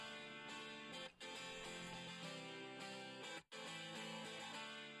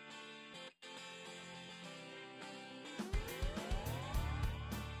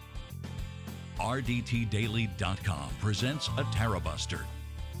RDTDaily.com presents a Tara Buster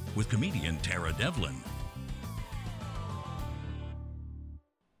with comedian Tara Devlin.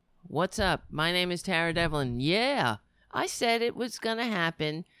 What's up? My name is Tara Devlin. Yeah, I said it was going to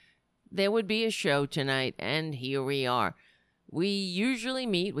happen. There would be a show tonight, and here we are. We usually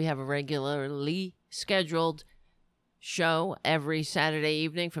meet. We have a regularly scheduled show every Saturday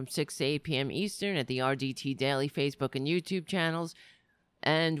evening from 6 to 8 p.m. Eastern at the RDT Daily Facebook and YouTube channels.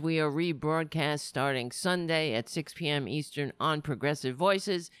 And we are rebroadcast starting Sunday at 6 p.m. Eastern on Progressive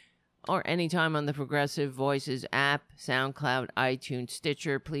Voices or anytime on the Progressive Voices app, SoundCloud, iTunes,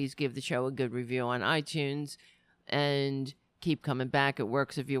 Stitcher. Please give the show a good review on iTunes and keep coming back. It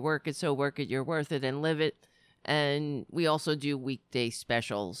works if you work it, so work it, you're worth it, and live it. And we also do weekday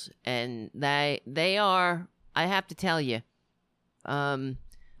specials. And they are, I have to tell you, I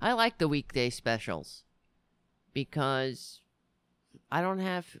like the weekday specials because I don't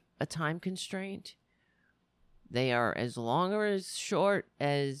have a time constraint. They are as long or as short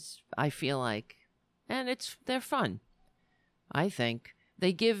as I feel like. And they're fun. I think.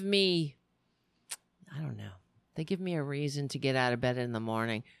 They give me, I don't know. They give me a reason to get out of bed in the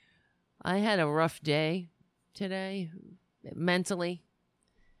morning. I had a rough day today. Mentally.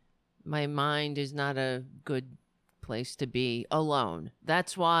 My mind is not a good place to be alone.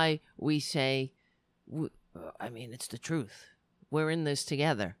 That's why we say, it's the truth. We're in this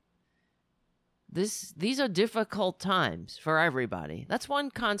together. These are difficult times for everybody. That's one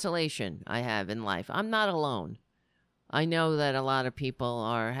consolation I have in life. I'm not alone. I know that a lot of people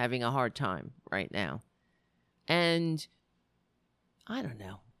are having a hard time right now. And I don't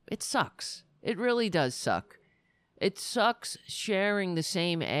know. It sucks. It really does suck. It sucks sharing the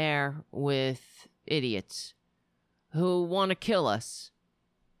same air with idiots who want to kill us.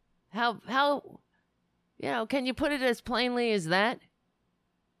 How can you put it as plainly as that?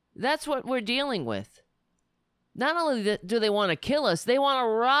 That's what we're dealing with. Not only do they want to kill us, they want to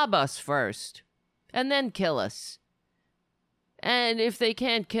rob us first and then kill us. And if they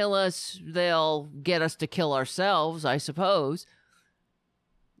can't kill us, they'll get us to kill ourselves, I suppose.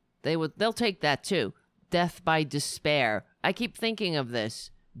 They'll take that too. Death by despair. I keep thinking of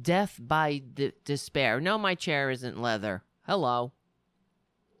this. Death by despair. No, my chair isn't leather. Hello.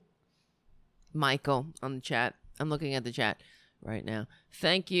 Michael on the chat. I'm looking at the chat right now.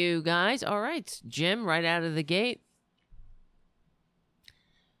 Thank you, guys. All right. Jim, right out of the gate.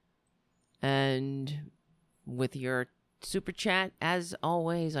 And with your super chat, as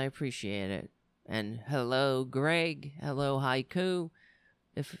always, I appreciate it. And hello, Greg. Hello, Haiku.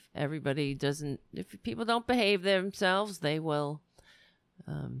 If people don't behave themselves, they will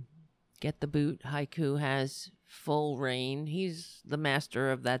get the boot. Haiku has full reign. He's the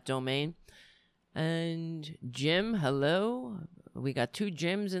master of that domain. And Jim, hello. We got 2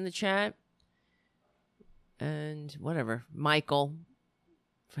 Jims in the chat. And whatever. Michael.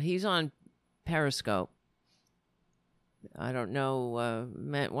 He's on Periscope. I don't know.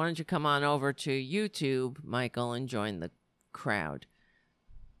 Matt, why don't you come on over to YouTube, Michael, and join the crowd.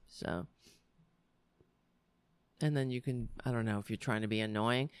 So. And then you can, I don't know if you're trying to be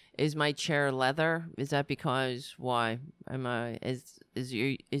annoying. Is my chair leather? Is that because, why?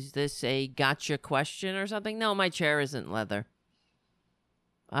 Is this a gotcha question or something? No, my chair isn't leather.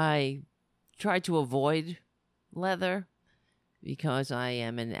 I try to avoid leather because I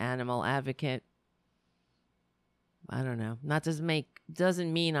am an animal advocate. I don't know.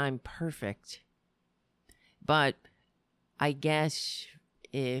 Doesn't mean I'm perfect. But I guess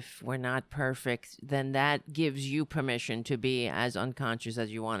if we're not perfect, then that gives you permission to be as unconscious as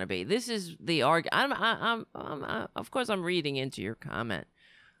you want to be. This is the argument. Of course, I'm reading into your comment,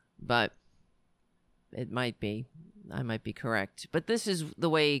 but I might be correct. But this is the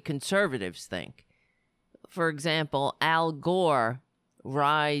way conservatives think. For example, Al Gore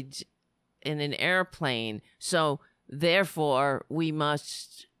rides in an airplane, so therefore we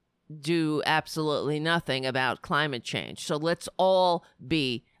must do absolutely nothing about climate change. So let's all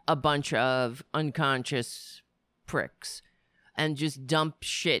be a bunch of unconscious pricks and just dump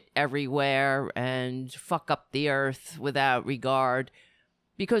shit everywhere and fuck up the earth without regard.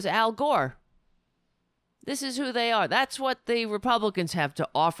 Because Al Gore, this is who they are. That's what the Republicans have to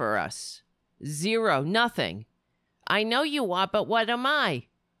offer us. Zero, nothing. I know you are, but what am I?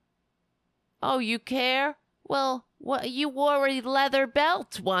 Oh, you care? Well, you wore a leather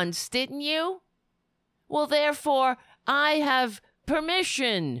belt once, didn't you? Well, therefore, I have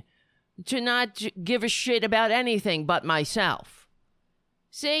permission to not give a shit about anything but myself.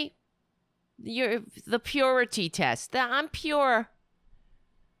 See? The purity test. I'm pure.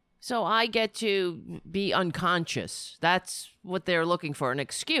 So I get to be unconscious. That's what they're looking for, an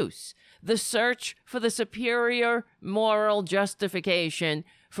excuse. The search for the superior moral justification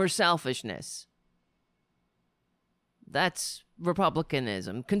for selfishness. That's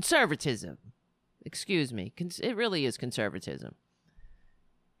republicanism. Conservatism. Excuse me. It really is conservatism.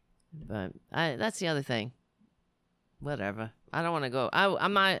 But that's the other thing. Whatever. I don't want to go. I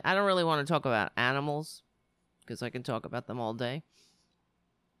don't really want to talk about animals because I can talk about them all day.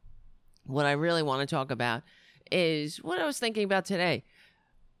 What I really want to talk about is what I was thinking about today.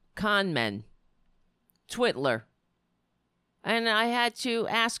 Con men. Twitler. And I had to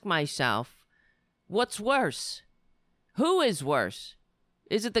ask myself, what's worse? Who is worse?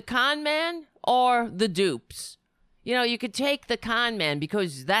 Is it the con man or the dupes? You know, you could take the con man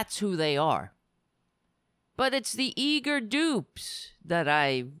because that's who they are. But it's the eager dupes that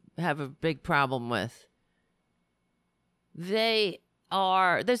I have a big problem with. There's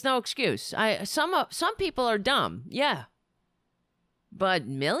no excuse. Some people are dumb, yeah. But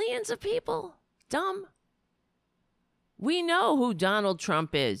millions of people? Dumb? We know who Donald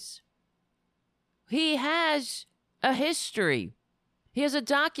Trump is. He has a history. He has a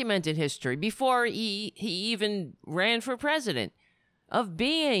documented history before he even ran for president of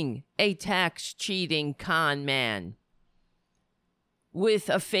being a tax cheating con man with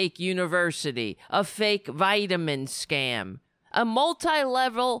a fake university, a fake vitamin scam, a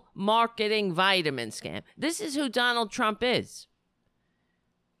multi-level marketing vitamin scam. This is who Donald Trump is.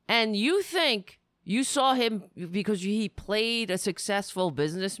 And you think you saw him because he played a successful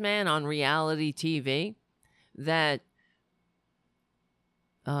businessman on reality TV that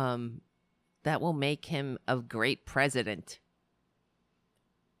will make him a great president.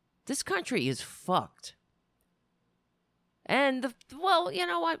 This country is fucked. And you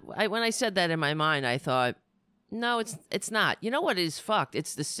know what? When I said that in my mind, I thought, no, it's not. You know what is fucked?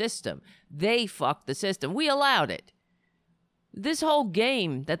 It's the system. They fucked the system. We allowed it. This whole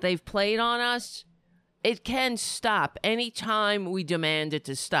game that they've played on us, it can stop anytime we demand it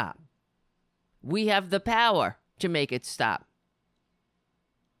to stop. We have the power to make it stop.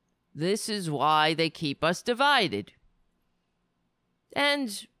 This is why they keep us divided.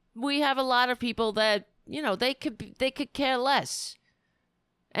 And we have a lot of people that, you know, they could care less.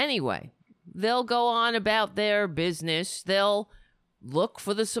 Anyway, they'll go on about their business. They'll look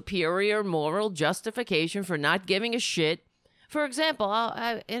for the superior moral justification for not giving a shit. For example,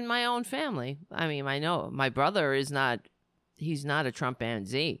 in my own family, I mean, I know my brother he's not a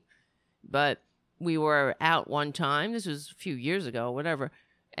Trumpanzee, but we were out one time, this was a few years ago, whatever,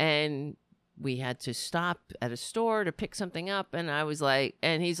 and we had to stop at a store to pick something up, and I was like,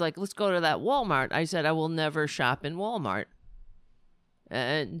 and he's like, let's go to that Walmart. I said, I will never shop in Walmart.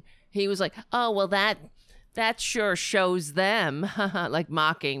 And he was like, oh, well, that sure shows them, like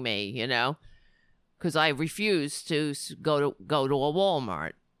mocking me, you know, because I refused to go to a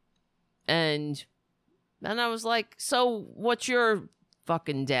Walmart. And I was like, so what's your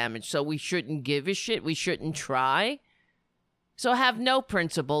fucking damage? So we shouldn't give a shit? We shouldn't try? So have no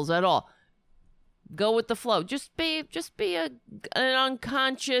principles at all. Go with the flow. Just be an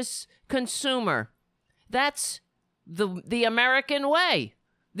unconscious consumer. That's the American way.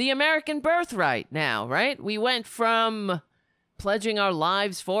 The American birthright now, right? We went from pledging our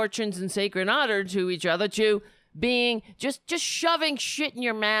lives, fortunes, and sacred honor to each other to being just shoving shit in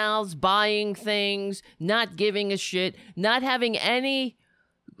your mouths, buying things, not giving a shit, not having any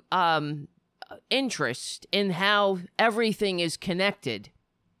interest in how everything is connected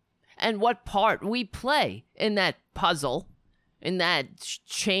and what part we play in that puzzle, in that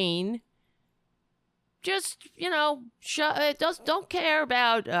chain. Just, you know, don't care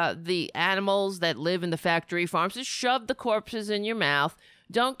about the animals that live in the factory farms. Just shove the corpses in your mouth.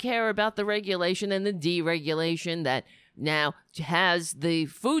 Don't care about the regulation and the deregulation that now has the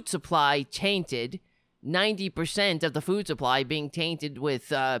food supply tainted. 90% of the food supply being tainted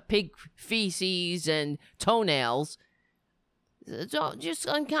with pig feces and toenails. Just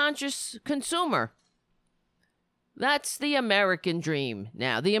unconscious consumer. That's the American dream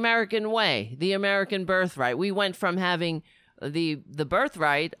now, the American way, the American birthright. We went from having the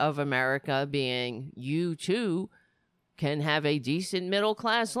birthright of America being you too can have a decent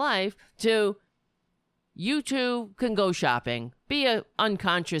middle-class life to you too can go shopping, be an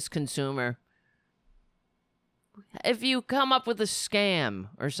unconscious consumer. If you come up with a scam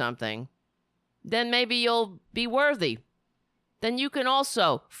or something, then maybe you'll be worthy. Then you can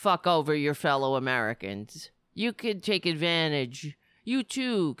also fuck over your fellow Americans. You could take advantage. You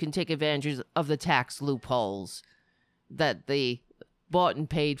too can take advantage of the tax loopholes that the bought and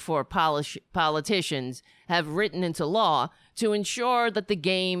paid for politicians have written into law to ensure that the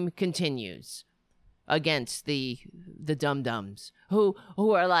game continues against the dum-dums who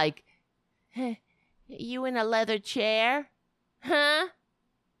are like, "Huh, you in a leather chair? Huh?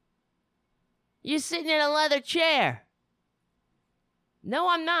 You're sitting in a leather chair." No,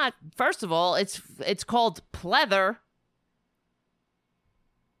 I'm not. First of all, it's called pleather.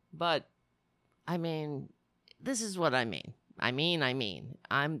 But, I mean, this is what I mean.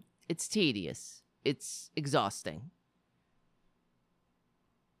 It's tedious. It's exhausting.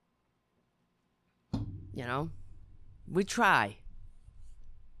 You know? We try.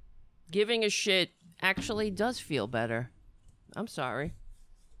 Giving a shit actually does feel better. I'm sorry.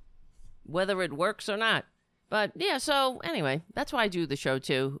 Whether it works or not. But, yeah, so, anyway, that's why I do the show,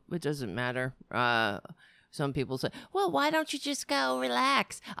 too. It doesn't matter. Some people say, well, why don't you just go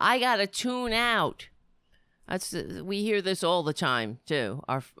relax? I gotta tune out. We hear this all the time, too.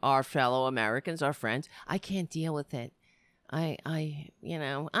 Our fellow Americans, our friends. I can't deal with it.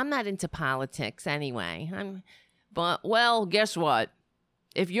 I'm not into politics anyway. Well, guess what?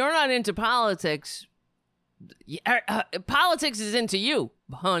 If you're not into politics, politics is into you,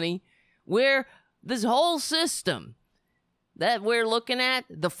 honey. This whole system that we're looking at,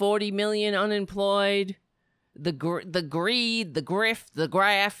 the 40 million unemployed, the greed, the grift, the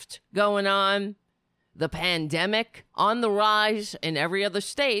graft going on, the pandemic on the rise in every other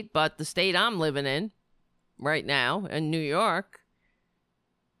state, but the state I'm living in right now, in New York,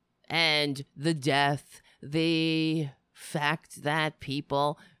 and the death, the fact that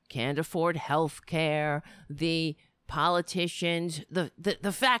people can't afford health care, the politicians,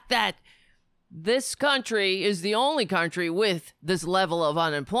 the fact that this country is the only country with this level of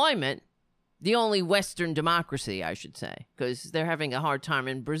unemployment, the only Western democracy, I should say, because they're having a hard time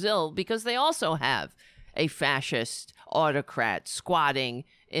in Brazil because they also have a fascist autocrat squatting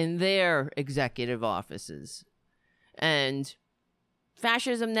in their executive offices. And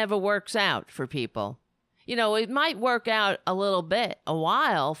fascism never works out for people. You know, it might work out a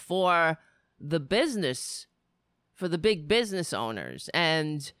while for the big business owners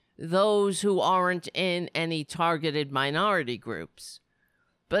and those who aren't in any targeted minority groups.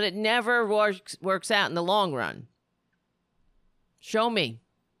 But it never works out in the long run. Show me.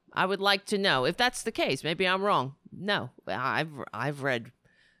 I would like to know. If that's the case, maybe I'm wrong. No, I've read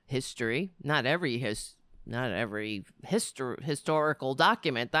history. Not every historical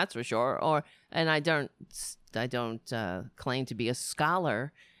document, that's for sure. And I don't claim to be a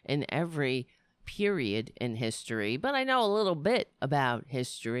scholar in every period in history, but I know a little bit about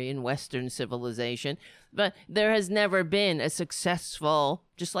history and Western civilization. But there has never been a successful,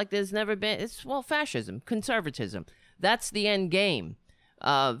 just like there's never been, fascism, conservatism. That's the end game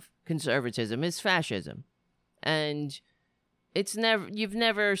of conservatism, is fascism. And you've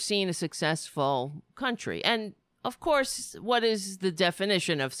never seen a successful country. And of course, what is the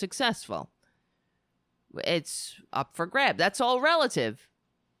definition of successful? It's up for grab. That's all relative.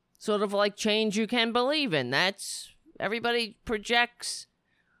 Sort of like change you can believe in. Everybody projects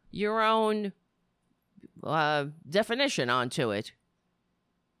your own definition onto it.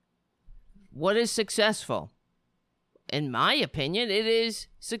 What is successful? In my opinion, it is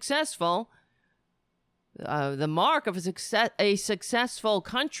successful. The mark of a successful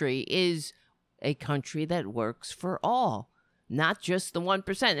country is a country that works for all, not just the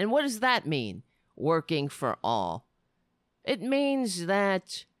 1%. And what does that mean, working for all? It means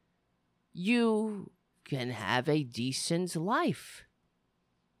that you can have a decent life.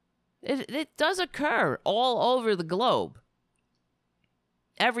 It does occur all over the globe.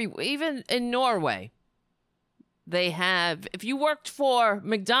 Even in Norway, they have, if you worked for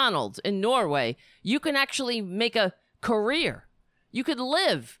McDonald's in Norway, you can actually make a career. You could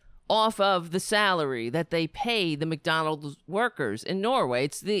live off of the salary that they pay the McDonald's workers in Norway.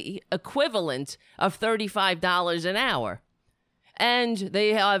 It's the equivalent of $35 an hour. And they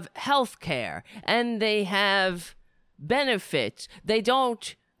have health care, and they have benefits. They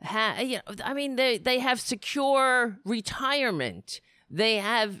don't have, they have secure retirement. They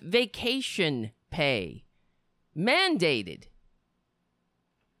have vacation pay, mandated.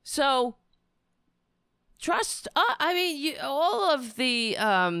 So trust, all of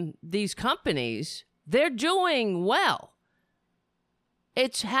these companies, they're doing well.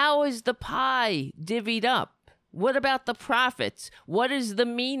 It's how is the pie divvied up? What about the profits? What is the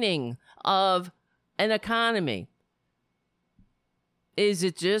meaning of an economy? Is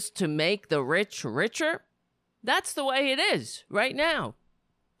it just to make the rich richer? That's the way it is right now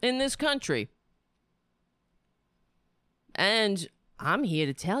in this country. And I'm here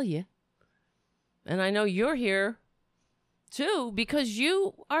to tell you, and I know you're here Two, because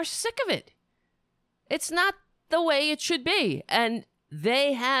you are sick of it. It's not the way it should be. And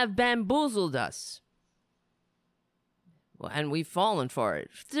they have bamboozled us. And we've fallen for it.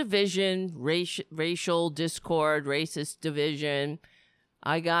 Division, racial discord, racist division.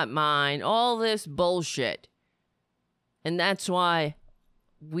 I got mine. All this bullshit. And that's why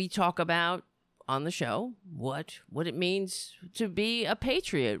we talk about on the show what it means to be a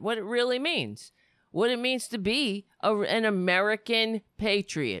patriot, what it really means, what it means to be an American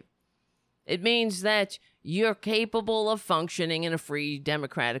patriot. It means that you're capable of functioning in a free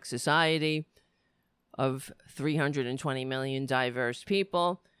democratic society of 320 million diverse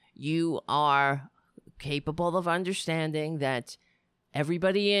people. You are capable of understanding that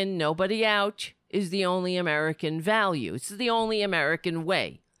everybody in, nobody out is the only American value. It's the only American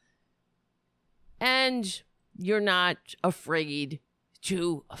way. And you're not afraid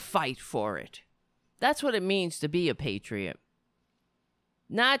to fight for it. That's what it means to be a patriot.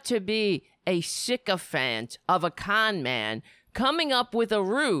 Not to be a sycophant of a con man coming up with a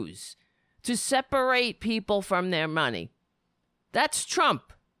ruse to separate people from their money. That's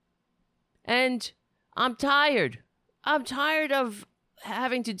Trump. And I'm tired. I'm tired of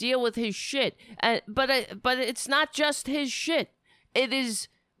having to deal with his shit. But it's not just his shit. It is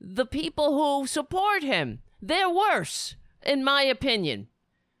the people who support him. They're worse, in my opinion.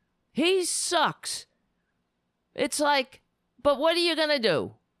 He sucks. It's like, but what are you going to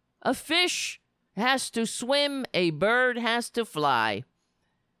do? A fish has to swim, a bird has to fly.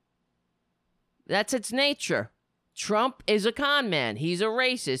 That's its nature. Trump is a con man. He's a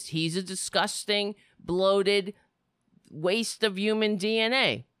racist. He's a disgusting, bloated waste of human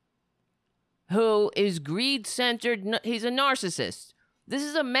DNA who is greed-centered. He's a narcissist. This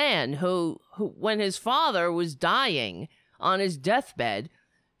is a man who, when his father was dying on his deathbed,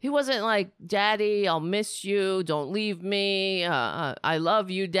 he wasn't like, Daddy, I'll miss you. Don't leave me. I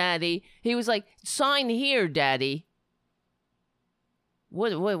love you, Daddy. He was like, sign here, Daddy.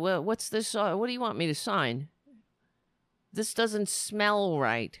 What's this? What do you want me to sign? This doesn't smell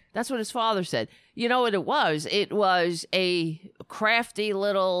right. That's what his father said. You know what it was? It was a crafty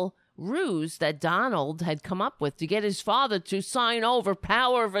little ruse that Donald had come up with to get his father to sign over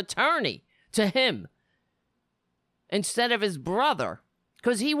power of attorney to him instead of his brother,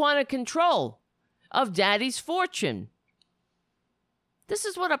 because he wanted control of Daddy's fortune. This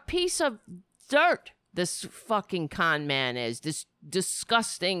is what a piece of dirt this fucking con man is, this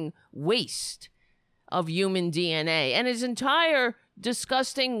disgusting waste of human DNA, and his entire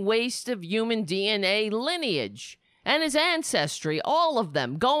disgusting waste of human DNA lineage and his ancestry, all of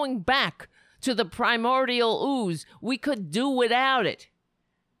them going back to the primordial ooze. We could do without it.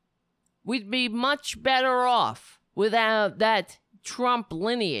 We'd be much better off without that Trump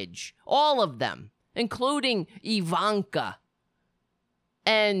lineage, all of them, including Ivanka.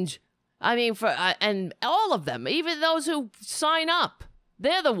 And I mean, and all of them, even those who sign up,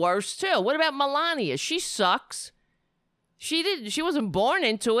 they're the worst too. What about Melania? She sucks. She wasn't born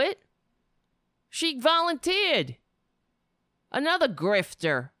into it. She volunteered. Another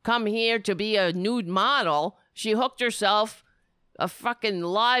grifter come here to be a nude model. She hooked herself a fucking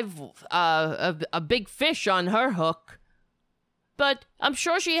a big fish on her hook. But I'm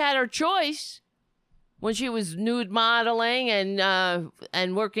sure she had her choice when she was nude modeling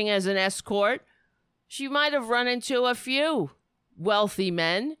and working as an escort. She might have run into a few wealthy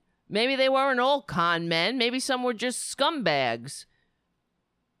men. Maybe they weren't all con men. Maybe some were just scumbags.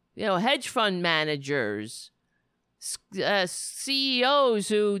 You know, hedge fund managers, CEOs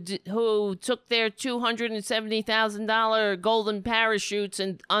who took their $270,000 golden parachutes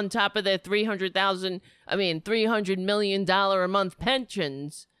and on top of their $300 million a month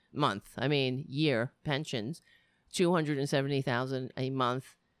pensions. Year pensions, $270,000 a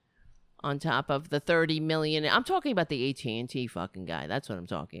month on top of the $30 million. I'm talking about the AT&T fucking guy. That's what I'm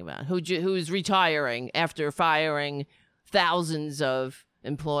talking about. Who's retiring after firing thousands of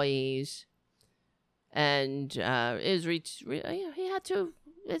employees, and he had to.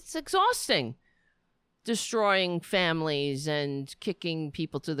 It's exhausting, destroying families and kicking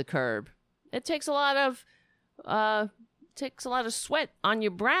people to the curb. It takes a lot of sweat on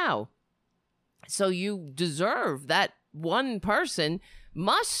your brow. So you deserve that. One person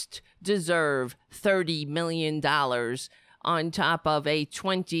must deserve $30 million on top of a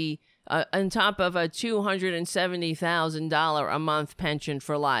 $270,000 a month pension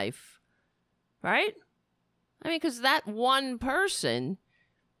for life, right? I mean, because that one person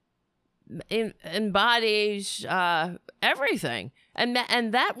embodies everything, and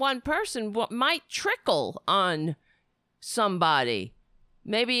that one person might trickle on somebody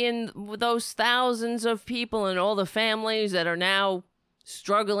Maybe in those thousands of people and all the families that are now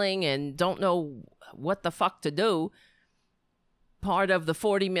struggling and don't know what the fuck to do, part of the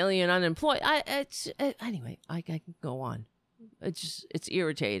 40 million unemployed. Anyway, I can go on. It's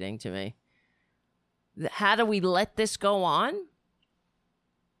irritating to me. How do we let this go on?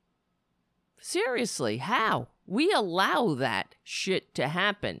 Seriously, how? We allow that shit to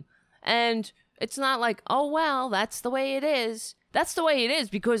happen. And it's not like, oh, well, that's the way it is. That's the way it is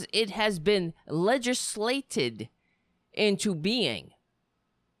because it has been legislated into being.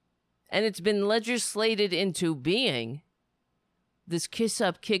 And it's been legislated into being, this kiss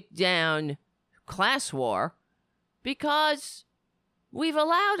up, kick down class war, because we've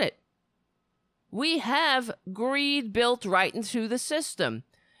allowed it. We have greed built right into the system.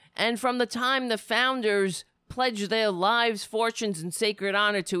 And from the time the founders pledged their lives, fortunes, and sacred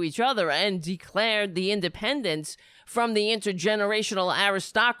honor to each other and declared the independence from the intergenerational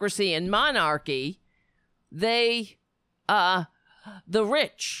aristocracy and monarchy, the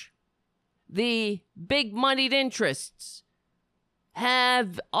rich, the big moneyed interests,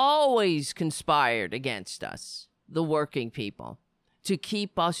 have always conspired against us, the working people, to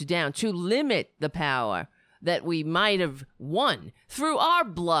keep us down, to limit the power that we might have won through our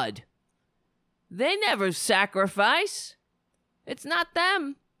blood. They never sacrifice. It's not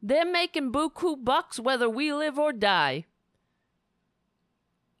them. They're making buku bucks whether we live or die.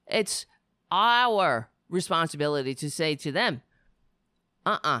 It's our responsibility to say to them,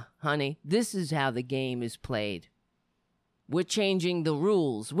 honey, this is how the game is played. We're changing the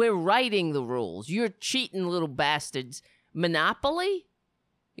rules. We're writing the rules. You're cheating, little bastards. Monopoly?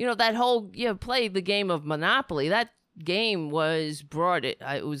 You know, that whole, play the game of Monopoly. That game was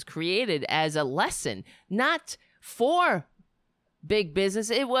it was created as a lesson, not for big business.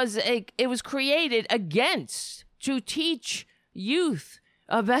 It was created to teach youth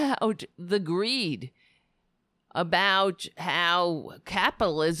about the greed, about how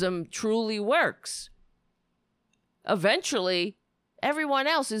capitalism truly works. Eventually, everyone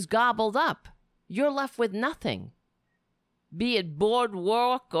else is gobbled up. You're left with nothing. Be it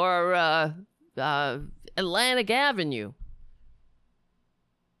Boardwalk or Atlantic Avenue.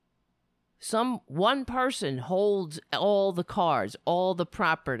 One person holds all the cars, all the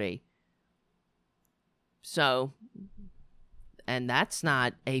property. So, and that's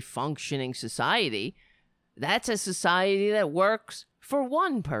not a functioning society. That's a society that works for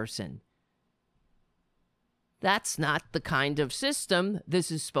one person. That's not the kind of system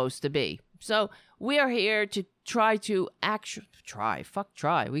this is supposed to be. So we are here to try to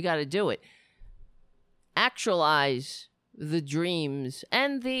we got to do it. Actualize the dreams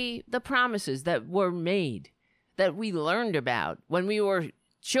and the promises that were made, that we learned about when we were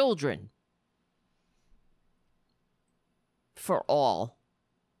children. For all.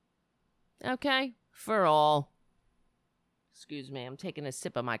 Okay? For all. Excuse me, I'm taking a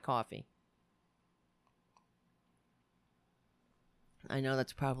sip of my coffee. I know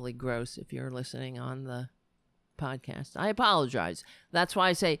that's probably gross if you're listening on the podcast. I apologize. That's why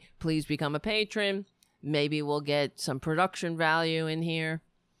I say, please become a patron. Maybe we'll get some production value in here.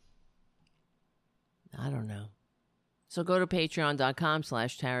 I don't know. So go to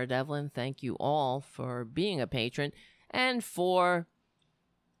patreon.com/Tara Devlin. Thank you all for being a patron and for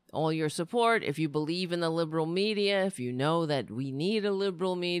all your support. If you believe in the liberal media, if you know that we need a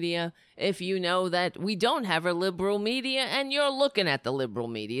liberal media, if you know that we don't have a liberal media and you're looking at the liberal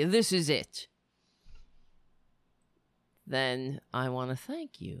media, this is it, then I want to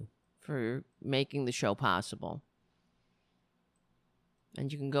thank you for making the show possible.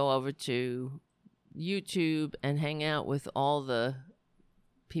 And you can go over to YouTube and hang out with all the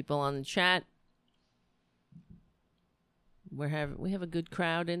people on the chat. We have a good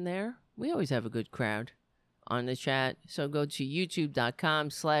crowd in there. We always have a good crowd on the chat. So go to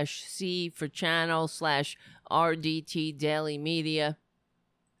youtube.com/C for channel/RDT Daily Media.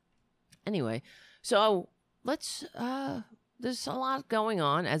 Anyway, so let's, there's a lot going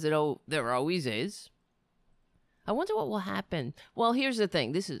on, as there always is. I wonder what will happen. Well, here's the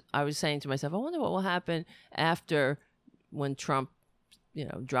thing. I was saying to myself, I wonder what will happen after when Trump,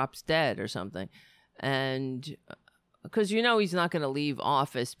 drops dead or something. And because he's not going to leave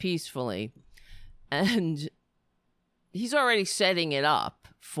office peacefully. And he's already setting it up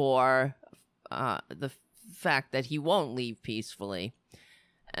for the fact that he won't leave peacefully.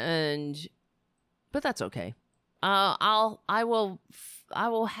 But that's okay. I will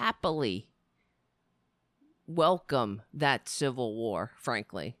happily welcome that civil war,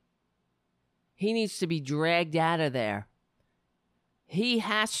 frankly. He needs to be dragged out of there. He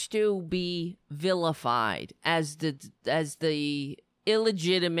has to be vilified as the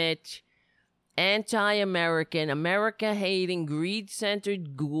illegitimate, anti-American, America-hating,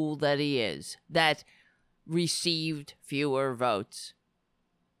 greed-centered ghoul that he is, that received fewer votes.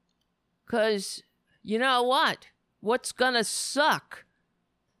 Because, you know what? What's gonna suck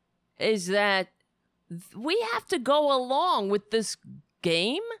is that we have to go along with this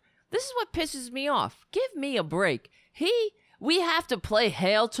game. This is what pisses me off. Give me a break. We have to play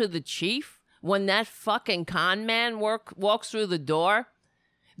Hail to the Chief when that fucking con man walks through the door.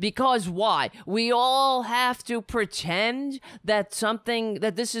 Because why? We all have to pretend that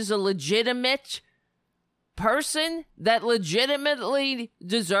this is a legitimate person that legitimately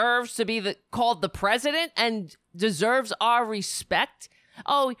deserves to be called the president and deserves our respect.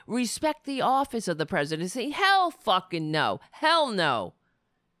 Oh, respect the office of the presidency? Hell fucking no. Hell no.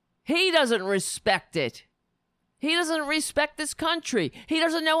 He doesn't respect it. He doesn't respect this country. He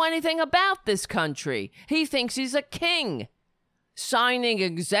doesn't know anything about this country. He thinks he's a king. Signing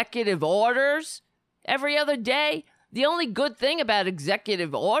executive orders every other day. The only good thing about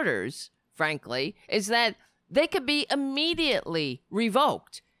executive orders, frankly, is that they could be immediately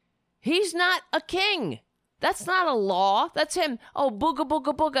revoked. He's not a king. That's not a law. That's him. Oh, booga,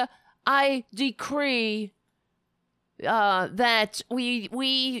 booga, booga. I decree that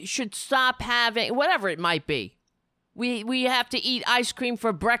we should stop having, whatever it might be. We have to eat ice cream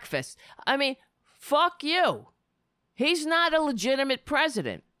for breakfast. I mean, fuck you. He's not a legitimate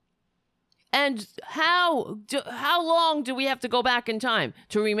president. And how long do we have to go back in time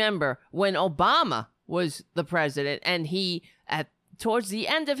to remember when Obama was the president and he, towards the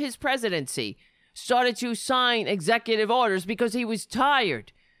end of his presidency, started to sign executive orders because he was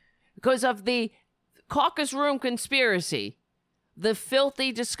tired, because of the caucus room conspiracy. The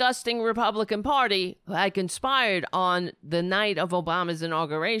filthy, disgusting Republican Party had conspired on the night of Obama's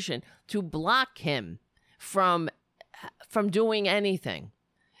inauguration to block him from doing anything.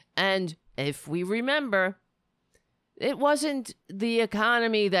 And if we remember, it wasn't the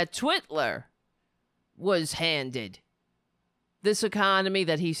economy that Twitler was handed. This economy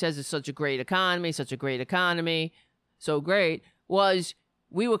that he says is such a great economy, so great, was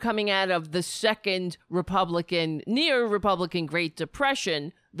we were coming out of the second near Republican Great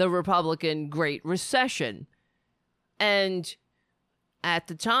Depression, the Republican Great Recession. And at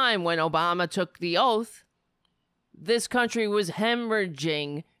the time when Obama took the oath, this country was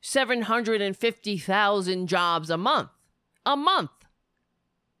hemorrhaging 750,000 jobs a month. A month.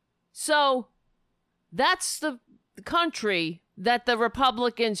 So that's the country that the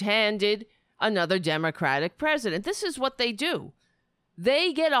Republicans handed another Democratic president. This is what they do.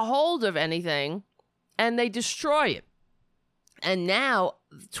 They get a hold of anything and they destroy it. And now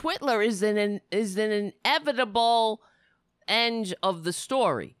Twitler is an inevitable end of the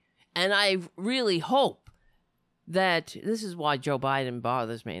story. And I really hope that this is why Joe Biden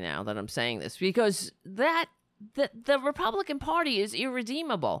bothers me now that I'm saying this, because the Republican Party is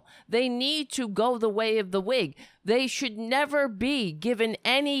irredeemable. They need to go the way of the Whig. They should never be given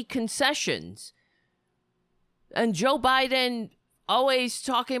any concessions. And Joe Biden always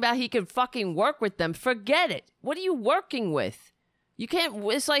talking about he can fucking work with them. Forget it. What are you working with? You can't,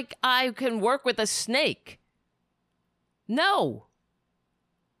 it's like I can work with a snake. No.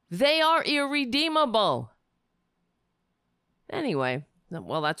 They are irredeemable. Anyway,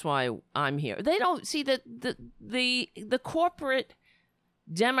 well, that's why I'm here. They don't see that the corporate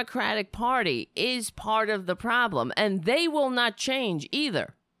Democratic Party is part of the problem, and they will not change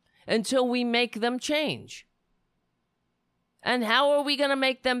either until we make them change. And how are we going to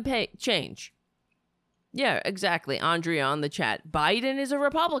make them change? Yeah, exactly. Andrea on the chat. Biden is a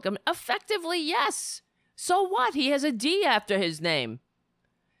Republican. Effectively, yes. So what? He has a D after his name.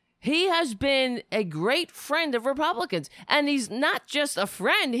 He has been a great friend of Republicans. And he's not just a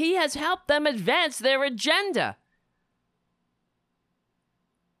friend. He has helped them advance their agenda.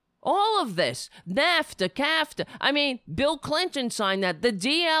 All of this, NAFTA, CAFTA. I mean, Bill Clinton signed that. The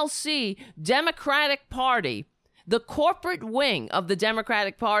DLC, Democratic Party, the corporate wing of the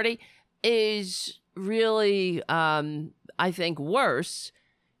Democratic Party is really, I think, worse.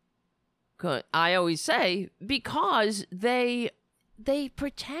 I always say, because they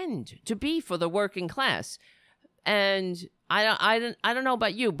pretend to be for the working class. And I don't know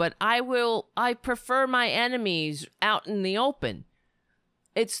about you, but I prefer my enemies out in the open.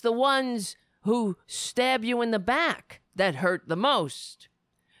 It's the ones who stab you in the back that hurt the most.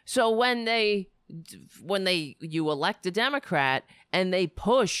 So when you elect a Democrat and they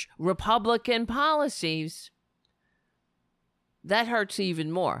push Republican policies, that hurts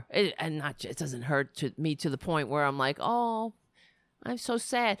even more. It doesn't hurt me to the point where I'm like, oh, I'm so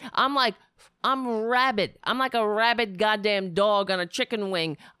sad. I'm like a rabid goddamn dog on a chicken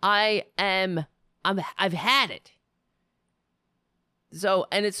wing. I've had it. So,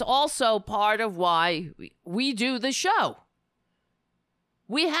 and it's also part of why we do the show.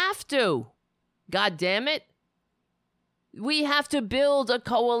 We have to. God damn it. We have to build a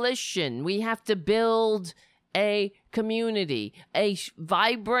coalition. We have to build a community, a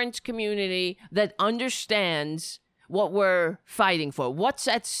vibrant community that understands what we're fighting for, what's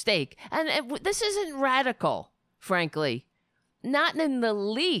at stake. And this isn't radical, frankly. Not in the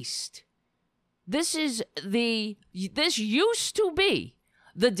least. This used to be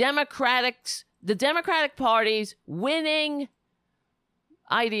the Democratic Party's winning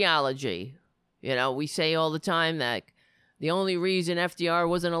ideology. You know, we say all the time that the only reason FDR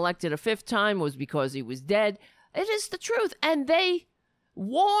wasn't elected a fifth time was because he was dead. It is the truth. And they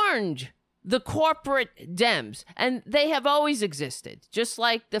warned the corporate Dems, and they have always existed, just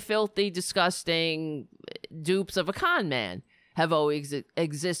like the filthy, disgusting dupes of a con man have always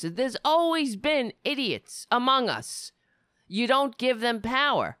existed. There's always been idiots among us. You don't give them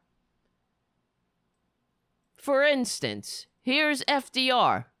power. For instance, here's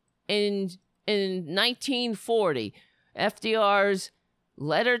FDR in 1940. FDR's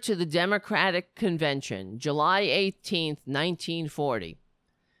letter to the Democratic Convention, July 18th, 1940.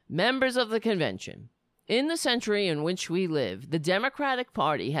 Members of the convention, in the century in which we live, the Democratic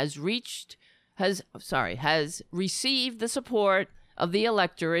Party has received the support of the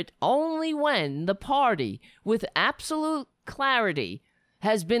electorate only when the party, with absolute clarity,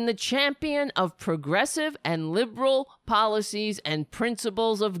 has been the champion of progressive and liberal policies and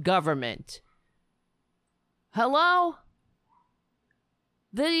principles of government. Hello?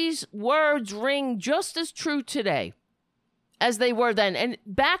 These words ring just as true today as they were then. And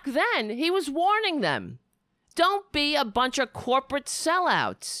back then, he was warning them. Don't be a bunch of corporate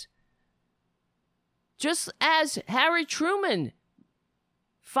sellouts. Just as Harry Truman,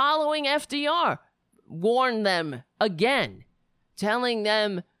 following FDR, warned them again, telling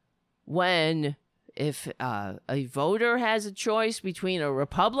them if a voter has a choice between a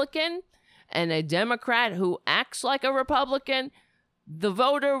Republican and a Democrat who acts like a Republican, the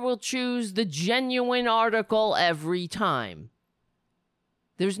voter will choose the genuine article every time.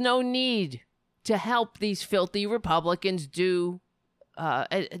 There's no need to help these filthy Republicans do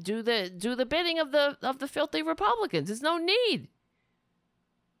the bidding of the filthy Republicans. There's no need.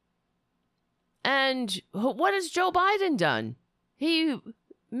 And what has Joe Biden done? He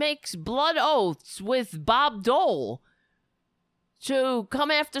makes blood oaths with Bob Dole to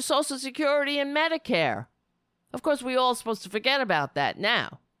come after Social Security and Medicare. Of course, we all supposed to forget about that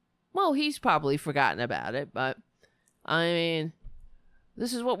now. Well, he's probably forgotten about it, but I mean,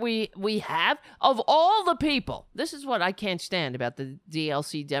 this is what we have. Of all the people, this is what I can't stand about the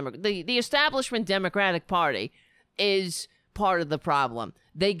DLC the establishment Democratic Party is part of the problem.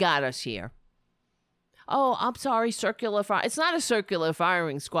 They got us here. Oh, I'm sorry, circular fire. It's not a circular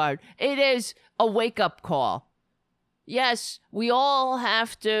firing squad. It is a wake-up call. Yes, we all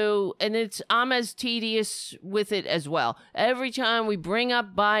have to, and I'm as tedious with it as well. Every time we bring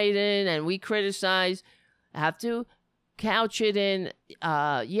up Biden and we criticize, I have to couch it in,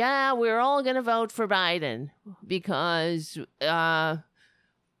 we're all going to vote for Biden because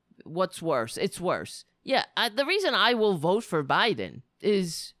what's worse? It's worse. Yeah, the reason I will vote for Biden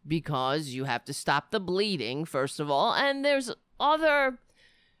is because you have to stop the bleeding, first of all, and there's other,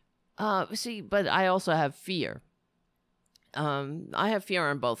 but I also have fear. I have fear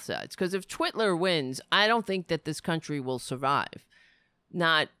on both sides, because if Twitler wins, I don't think that this country will survive.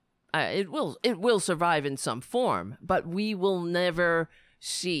 It will survive in some form, but we will never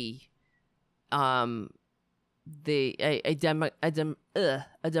see a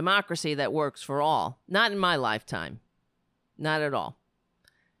democracy that works for all. Not in my lifetime. Not at all.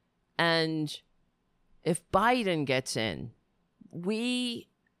 And if Biden gets in, we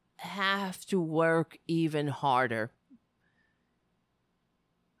have to work even harder.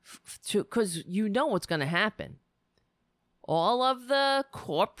 Because you know what's going to happen. All of the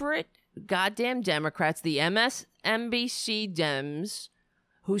corporate goddamn Democrats, the MSNBC Dems,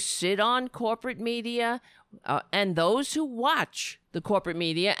 who sit on corporate media, and those who watch the corporate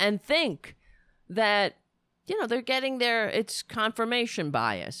media and think that, they're getting it's confirmation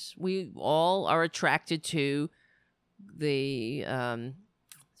bias. We all are attracted to the,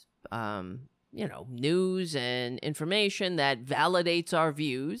 news and information that validates our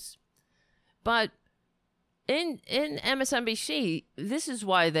views. But in MSNBC, this is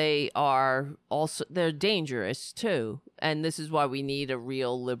why they're dangerous too. And this is why we need a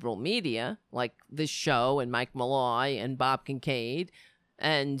real liberal media like this show and Mike Malloy and Bob Kincaid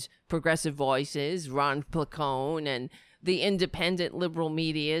and Progressive Voices, Ron Placone, and the independent liberal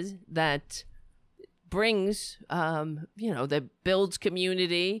media that brings, that builds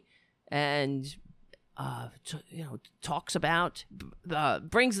community and, talks about,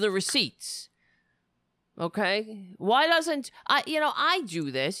 brings the receipts. Okay? Why doesn't, I do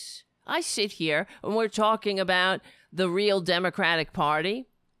this. I sit here and we're talking about the real Democratic Party.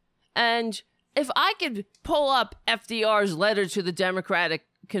 And if I could pull up FDR's letter to the Democratic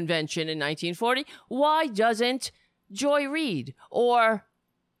Convention in 1940, why doesn't Joy Reid or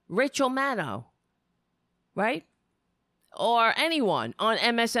Rachel Maddow, right? Or anyone on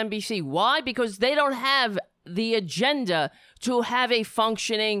MSNBC. Why? Because they don't have the agenda to have a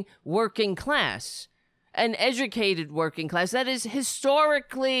functioning working class, an educated working class that is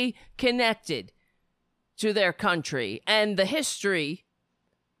historically connected to their country and the history.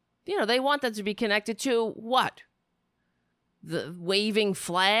 They want that to be connected to what? The waving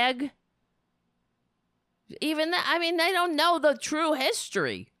flag? Even that, they don't know the true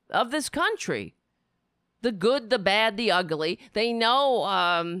history of this country. The good, the bad, the ugly. They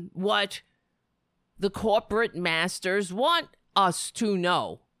know what the corporate masters want us to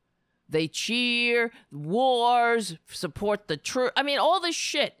know. They cheer, wars, support the truth. All the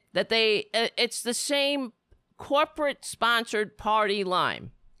shit that it's the same corporate-sponsored party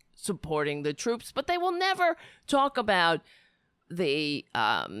line supporting the troops, but they will never talk about the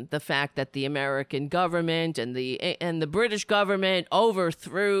fact that the American government and the British government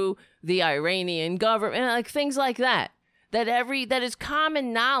overthrew the Iranian government, like things like that. That is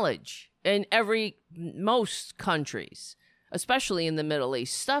common knowledge in most countries, especially in the Middle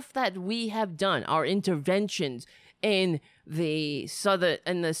East. Stuff that we have done, our interventions in the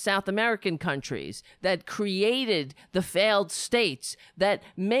South American countries that created the failed states that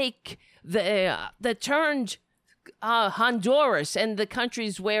turned Honduras and the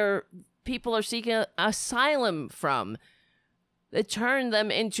countries where people are seeking asylum from, that turned them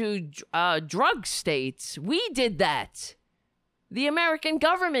into drug states. We did that. The American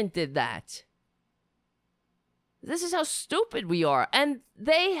government did that. This is how stupid we are. And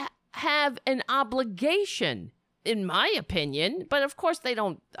they have an obligation, in my opinion, but of course they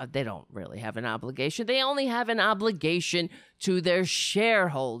don't really have an obligation. They only have an obligation to their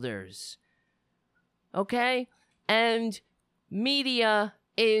shareholders. Okay? And media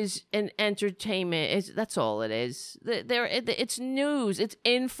is an entertainment. That's all it is. It's news. It's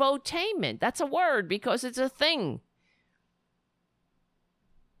infotainment. That's a word because it's a thing.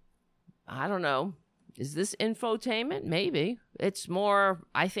 I don't know. Is this infotainment? Maybe. It's more,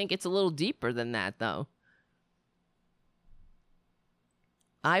 I think it's a little deeper than that, though.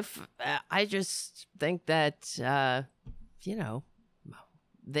 I just think that,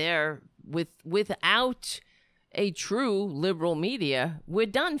 they're without a true liberal media, we're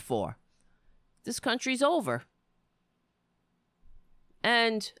done for. This country's over.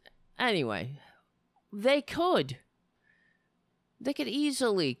 And anyway, they could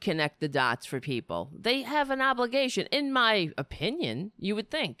easily connect the dots for people. They have an obligation. In my opinion, you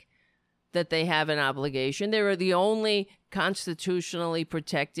would think that they have an obligation. They are the only constitutionally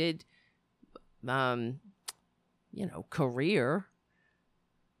protected, career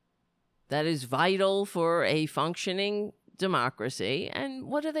that is vital for a functioning democracy. And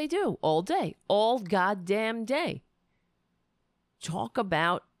what do? All day. All goddamn day. Talk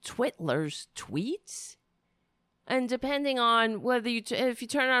about Twitler's tweets? And depending on whether if you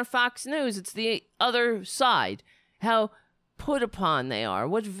turn on Fox News, it's the other side. How put upon they are.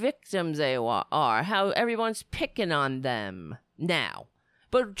 What victims they are. How everyone's picking on them now.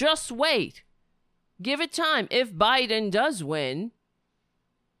 But just wait. Give it time. If Biden does win,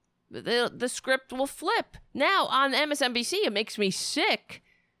 the script will flip. Now, on MSNBC, it makes me sick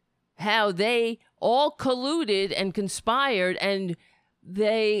how they all colluded and conspired, and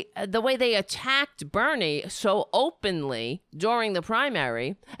the way they attacked Bernie so openly during the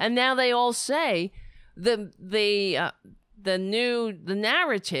primary, and now they all say the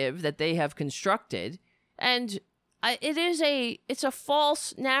narrative that they have constructed, and it's a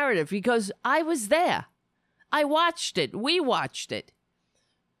false narrative because I was there. I watched it. We watched it.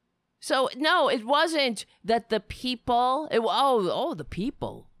 So, no, it wasn't that the people, the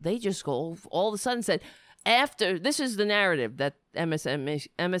people, they just all of a sudden said, this is the narrative that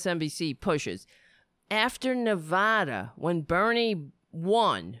MSNBC pushes. After Nevada, when Bernie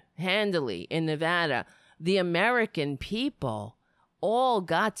won handily in Nevada, the American people all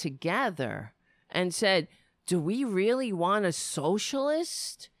got together and said, do we really want a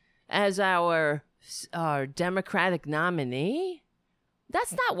socialist as our Democratic nominee?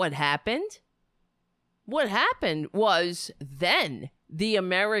 That's not what happened. What happened was then the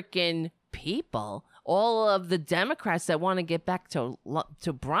American people, all of the Democrats that want to get back to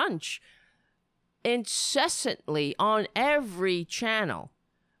brunch, incessantly on every channel,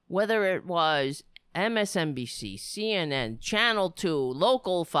 whether it was MSNBC, CNN, Channel 2,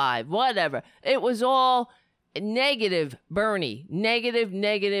 Local 5, whatever, it was all negative Bernie,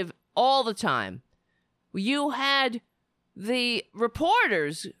 negative all the time. You had the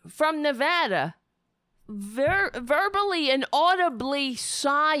reporters from Nevada verbally and audibly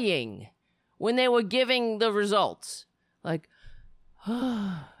sighing when they were giving the results. Like,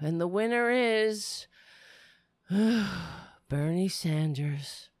 and the winner is Bernie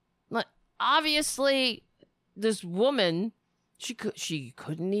Sanders. Like, obviously, this woman, she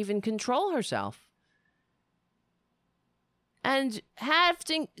couldn't even control herself. And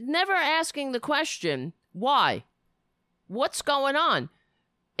never asking the question, why? What's going on?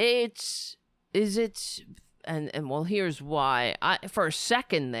 Well, here's why. For a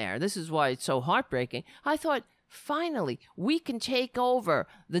second there, this is why it's so heartbreaking. I thought, finally, we can take over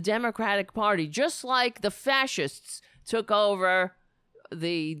the Democratic Party, just like the fascists took over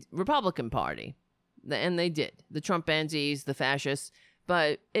the Republican Party. And they did. The Trumpanzees, the fascists.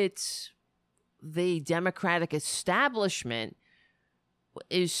 But it's the Democratic establishment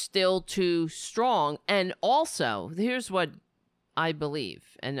is still too strong. And also, here's what I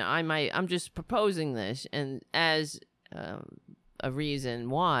believe, and I'm just proposing this, and as a reason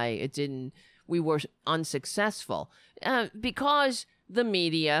why we were unsuccessful, because the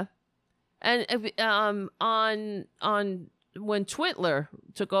media, and on when Twitler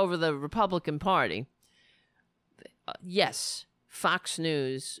took over the Republican Party, yes, Fox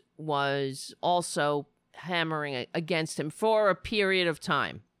News was also hammering against him for a period of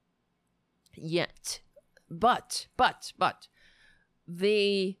time. But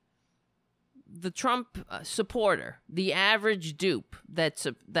the Trump supporter, the average dupe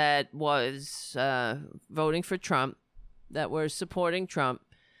that was voting for Trump, that were supporting Trump,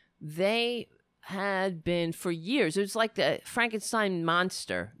 they had been for years. It was like the Frankenstein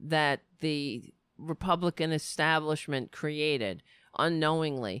monster that the Republican establishment created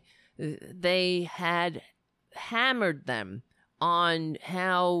unknowingly. They had hammered them on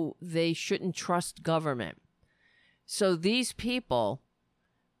how they shouldn't trust government. So these people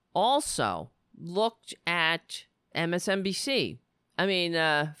also looked at MSNBC,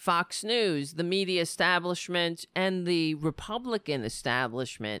 Fox News, the media establishment, and the Republican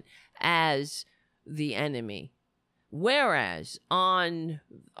establishment as the enemy. Whereas on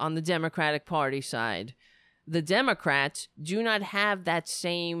the Democratic Party side, the Democrats do not have that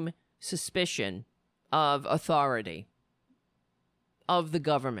same suspicion of authority of the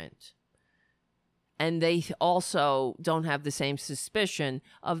government. And they also don't have the same suspicion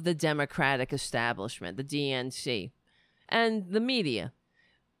of the Democratic establishment, the DNC, and the media.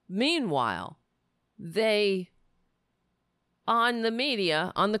 Meanwhile, on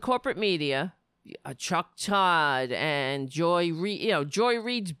the corporate media, Chuck Todd and Joy Reid, Joy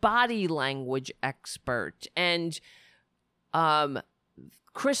Reid's body language expert, and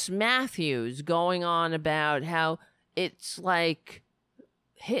Chris Matthews going on about how it's like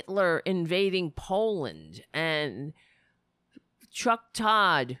Hitler invading Poland, and Chuck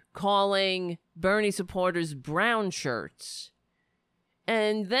Todd calling Bernie supporters brown shirts.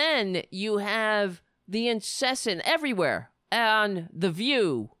 And then you have the incessant everywhere on The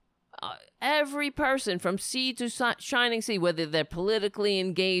View. Every person from sea to shining sea, whether they're politically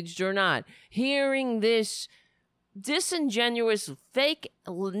engaged or not, hearing this disingenuous fake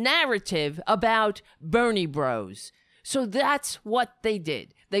narrative about Bernie bros. So that's what they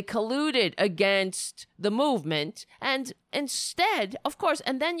did. They colluded against the movement, and instead, of course,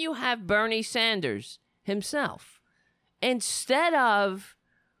 and then you have Bernie Sanders himself. Instead of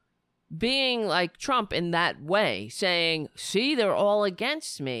being like Trump in that way, saying, see, they're all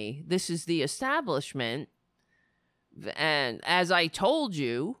against me. This is the establishment. And as I told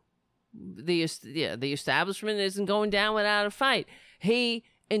you, the establishment isn't going down without a fight. He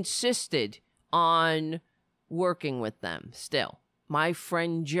insisted on working with them still. My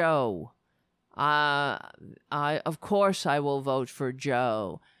friend Joe. Of course I will vote for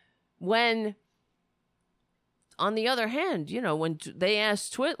Joe. When, on the other hand, when they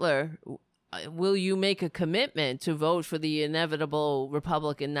asked Twitler, will you make a commitment to vote for the inevitable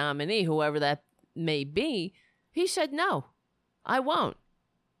Republican nominee, whoever that may be, he said, no, I won't.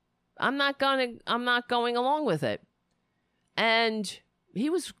 I'm not going along with it. And he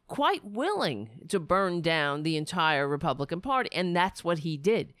was quite willing to burn down the entire Republican Party, and that's what he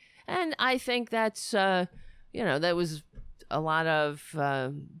did. And I think that's, that was a lot of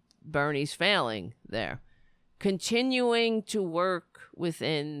Bernie's failing there. Continuing to work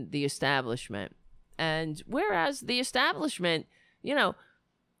within the establishment. And whereas the establishment,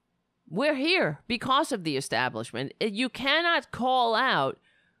 we're here because of the establishment. You cannot call out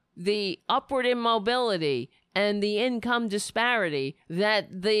the upward immobility and the income disparity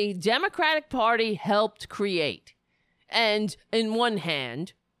that the Democratic Party helped create. And in one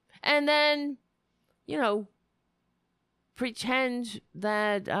hand, and then, pretend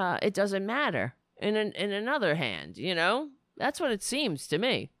that it doesn't matter in another hand, That's what it seems to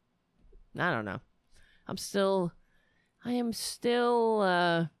me. I don't know. I am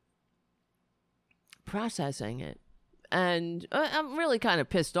still processing it. And I'm really kind of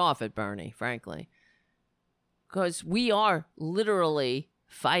pissed off at Bernie, frankly. Because we are literally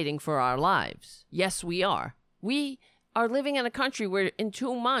fighting for our lives. Yes, we are. We are living in a country where in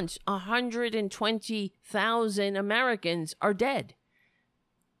 2 months, 120,000 Americans are dead.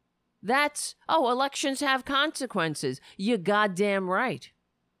 Elections have consequences. You goddamn right.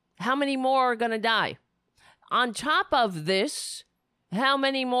 How many more are going to die? On top of this, how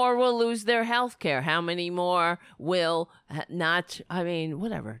many more will lose their health care? How many more will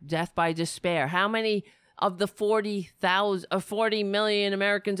death by despair? How many of the 40 million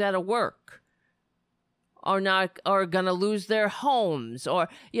Americans out of work are going to lose their homes, or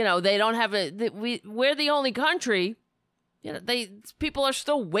they don't have we're the only country, people are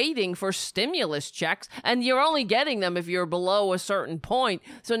still waiting for stimulus checks, and you're only getting them if you're below a certain point.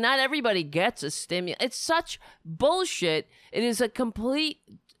 So not everybody gets a stimulus. It's such bullshit. It is a complete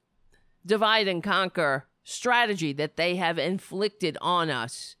divide and conquer strategy that they have inflicted on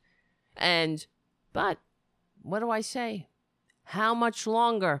us. But what do I say? How much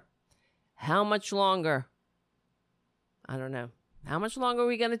longer? How much longer? I don't know. How much longer are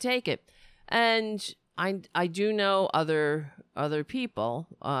we going to take it? And I do know other people,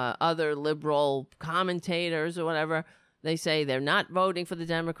 other liberal commentators or whatever. They say they're not voting for the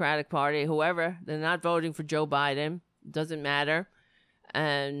Democratic Party, whoever. They're not voting for Joe Biden. Doesn't matter.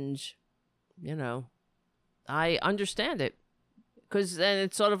 And, I understand it. Because then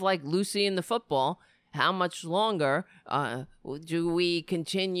it's sort of like Lucy in the football. How much longer do we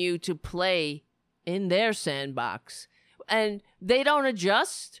continue to play in their sandbox? And they don't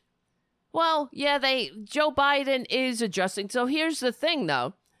adjust. Well, yeah, Joe Biden is adjusting. So here's the thing,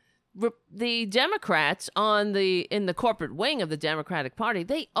 though. The Democrats in the corporate wing of the Democratic Party,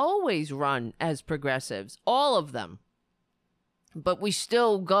 they always run as progressives, all of them. But we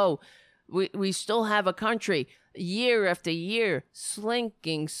still we still have a country year after year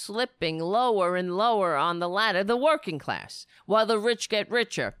slipping lower and lower on the ladder, the working class, while the rich get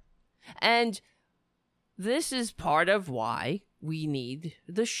richer. And this is part of why we need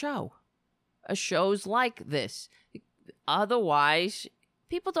the show. Shows like this. Otherwise,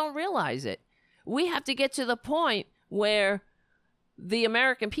 people don't realize it. We have to get to the point where the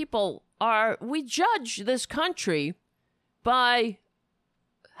American people we judge this country by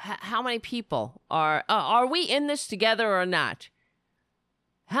how many people are we in this together or not?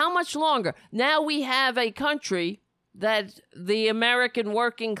 How much longer? Now we have a country that the American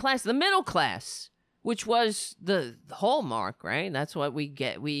working class, the middle class, which was the hallmark, right? That's what we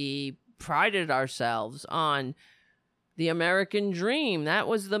get. We prided ourselves on the American dream. That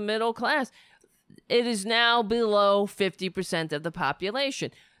was the middle class. It is now below 50% of the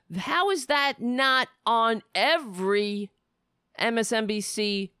population. How is that not on every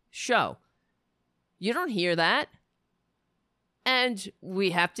MSNBC show? You don't hear that. And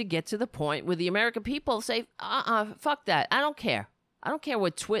we have to get to the point where the American people say, fuck that. I don't care. I don't care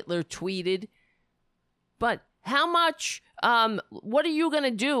what Twitler tweeted. But how much, what are you going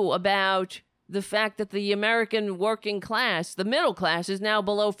to do about the fact that the American working class, the middle class, is now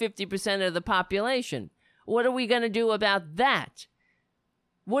below 50% of the population? What are we going to do about that?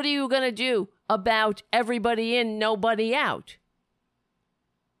 What are you going to do about everybody in, nobody out?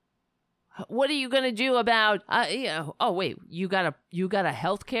 What are you going to do about, you got a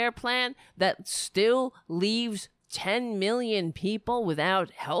health care plan that still leaves 10 million people without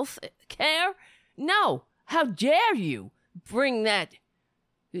health care? No. How dare you bring that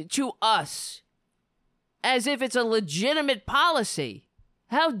to us as if it's a legitimate policy?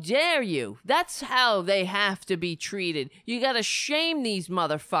 How dare you? That's how they have to be treated. You got to shame these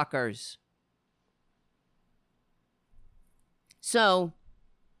motherfuckers. So,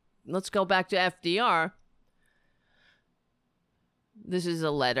 let's go back to FDR. This is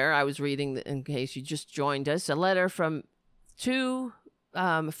a letter I was reading, in case you just joined us, a letter from two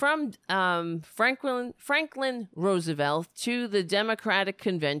Franklin Roosevelt to the Democratic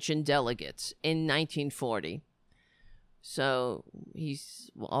Convention delegates in 1940. So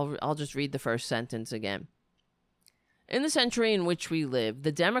I'll just read the first sentence again. In the century in which we live,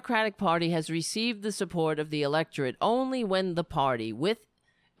 the Democratic Party has received the support of the electorate only when the party, with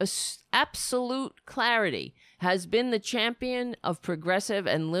absolute clarity, has been the champion of progressive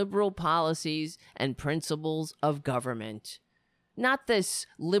and liberal policies and principles of government. Not this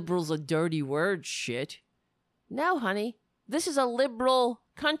liberal's a dirty word shit. No, honey, this is a liberal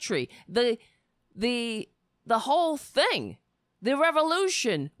country. The whole thing, the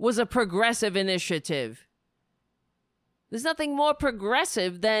revolution, was a progressive initiative. There's nothing more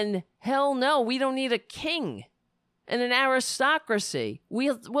progressive than, hell no, we don't need a king and an aristocracy.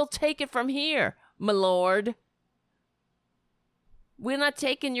 We'll take it from here, my lord. We're not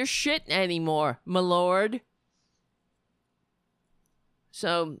taking your shit anymore, my lord.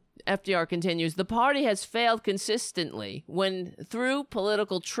 So FDR continues, the party has failed consistently when, through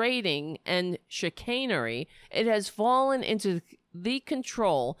political trading and chicanery, it has fallen into the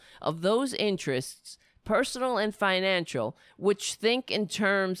control of those interests, personal and financial, which think in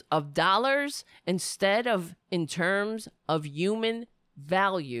terms of dollars instead of in terms of human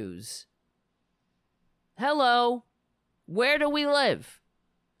values. Hello, where do we live?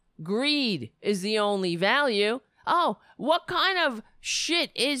 Greed is the only value. Oh, what kind of shit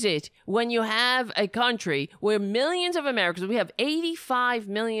is it when you have a country where millions of Americans, we have 85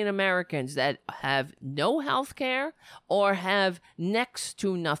 million Americans that have no health care or have next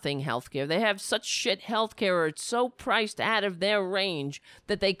to nothing health care. They have such shit health care, or it's so priced out of their range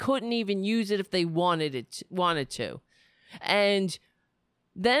that they couldn't even use it if they wanted to. And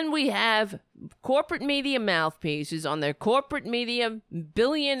then we have corporate media mouthpieces on their corporate media,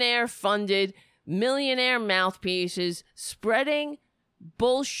 billionaire-funded millionaire mouthpieces spreading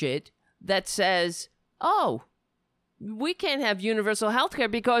bullshit that says, oh, we can't have universal health care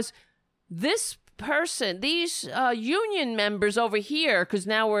because this person, these union members over here, because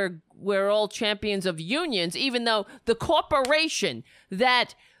now we're all champions of unions, even though the corporation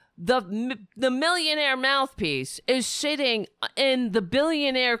that the millionaire mouthpiece is sitting in the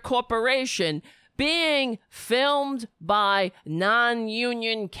billionaire corporation being filmed by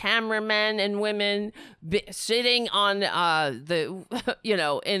non-union cameramen and women, sitting on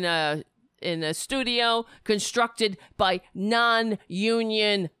in a studio constructed by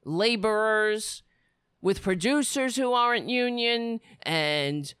non-union laborers, with producers who aren't union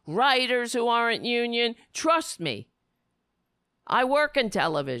and writers who aren't union. Trust me, I work in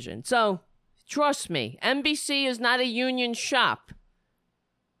television, so trust me, NBC is not a union shop.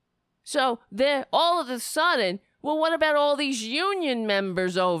 So they're all of a sudden, well, what about all these union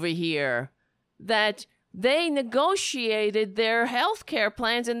members over here that they negotiated their health care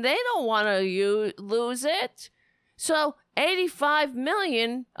plans and they don't want to lose it? So 85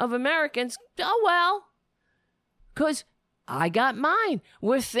 million of Americans, oh well, because I got mine.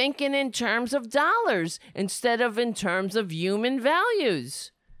 We're thinking in terms of dollars instead of in terms of human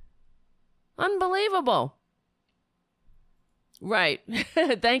values. Unbelievable. Right.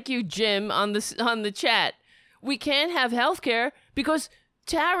 Thank you, Jim, on the chat. We can't have health care because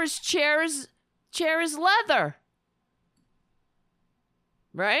Tara's chair is leather.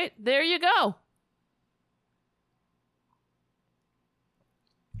 Right? There you go.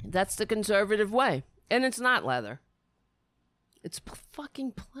 That's the conservative way. And it's not leather. It's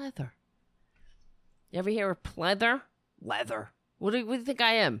fucking pleather. You ever hear of pleather? Leather. What do you think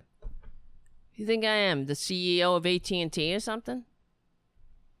I am? You think I am the CEO of AT&T or something?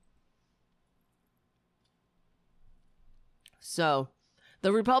 So,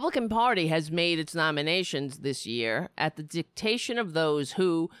 the Republican Party has made its nominations this year at the dictation of those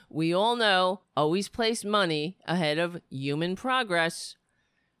who, we all know, always place money ahead of human progress.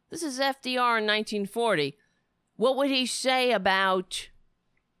 This is FDR in 1940. What would he say about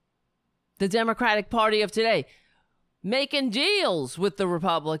the Democratic Party of today? Making deals with the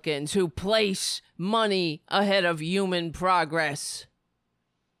Republicans who place money ahead of human progress.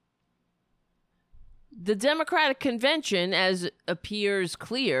 The Democratic Convention, as appears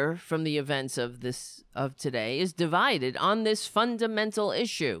clear from the events of today, is divided on this fundamental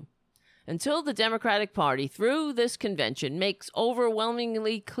issue. Until the Democratic Party, through this convention, makes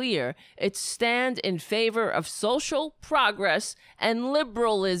overwhelmingly clear its stand in favor of social progress and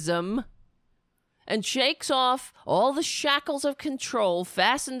liberalism, and shakes off all the shackles of control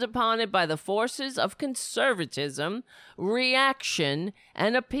fastened upon it by the forces of conservatism, reaction,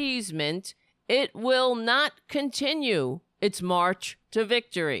 and appeasement, it will not continue its march to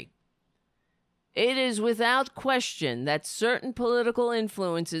victory. It is without question that certain political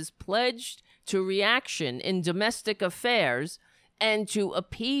influences pledged to reaction in domestic affairs and to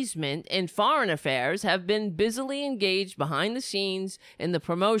appeasement in foreign affairs have been busily engaged behind the scenes in the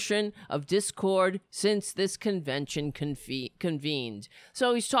promotion of discord since this convention convened.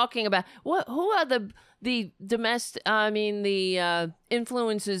 So he's talking about who are the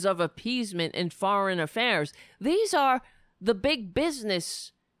influences of appeasement in foreign affairs. These are the big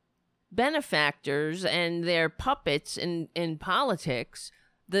business benefactors and their puppets in politics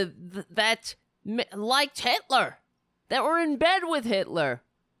that liked Hitler, that were in bed with Hitler.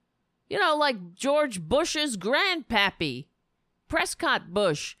 You know, like George Bush's grandpappy, Prescott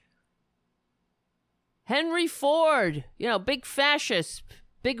Bush, Henry Ford, you know, big fascist,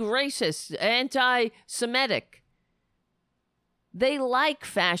 big racist, anti-Semitic. They like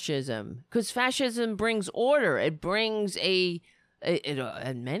fascism because fascism brings order. It brings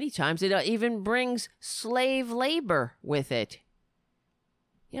and many times it even brings slave labor with it.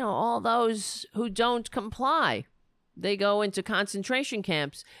 You know, all those who don't comply, they go into concentration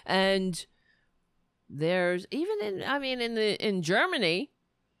camps. And there's even in Germany,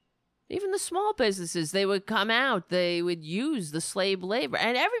 even the small businesses, they would come out, they would use the slave labor,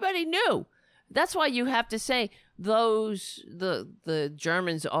 and everybody knew. That's why you have to say the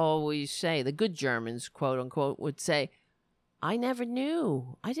Germans always say, the good Germans, quote unquote, would say, I never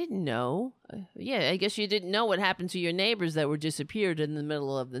knew. I didn't know. Yeah, I guess you didn't know what happened to your neighbors that were disappeared in the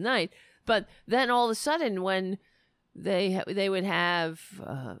middle of the night. But then all of a sudden, when they would have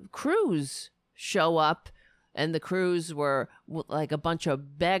crews show up, and the crews were like a bunch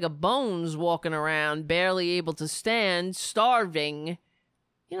of bag of bones walking around, barely able to stand, starving.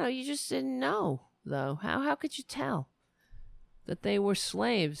 You know, you just didn't know, though. How could you tell that they were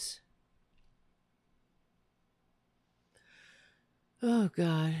slaves? Oh,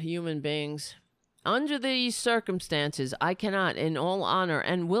 God, human beings. Under these circumstances, I cannot, in all honor,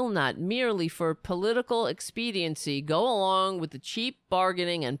 and will not, merely for political expediency, go along with the cheap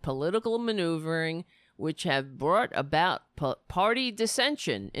bargaining and political maneuvering which have brought about party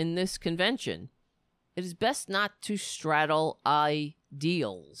dissension in this convention. It is best not to straddle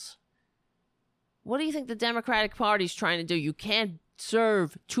ideals. What do you think the Democratic Party is trying to do? You can't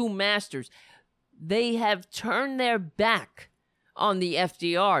serve two masters. They have turned their back on the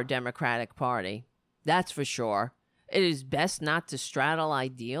FDR Democratic Party. That's for sure. It is best not to straddle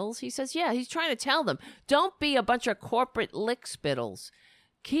ideals. He says, yeah, he's trying to tell them, don't be a bunch of corporate lickspittles.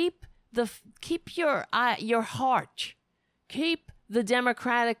 Keep your heart. Keep the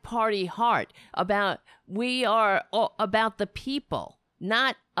Democratic Party heart we are about the people,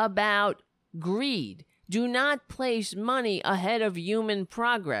 not about greed. Do not place money ahead of human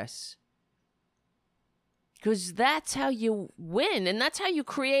progress. Because that's how you win, and that's how you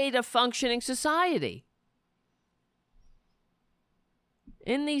create a functioning society.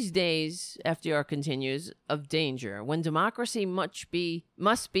 In these days, FDR continues, of danger, when democracy must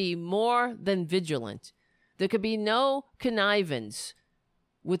be more than vigilant, there could be no connivance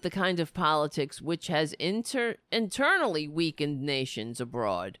with the kind of politics which has internally weakened nations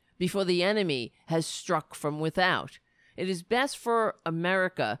abroad before the enemy has struck from without. It is best for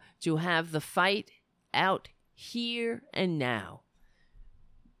America to have the fight out here and now.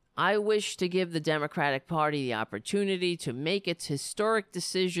 I wish to give the Democratic Party the opportunity to make its historic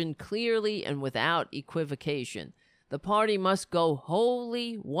decision clearly and without equivocation. The party must go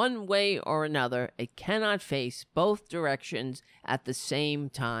wholly one way or another. It cannot face both directions at the same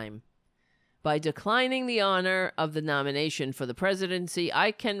time. By declining the honor of the nomination for the presidency,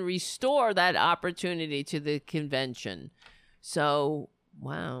 I can restore that opportunity to the convention. So,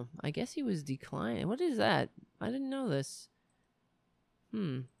 wow, I guess he was declining. What is that? I didn't know this.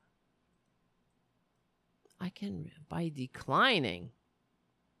 By declining.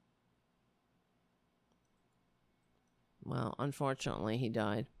 Well, unfortunately, he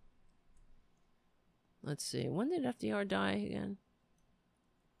died. Let's see. When did FDR die again?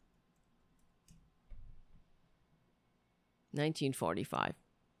 1945.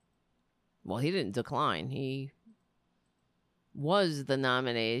 Well, he didn't decline. He was the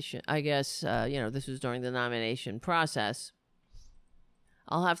nomination. I guess, this was during the nomination process.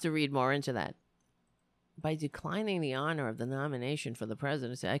 I'll have to read more into that. By declining the honor of the nomination for the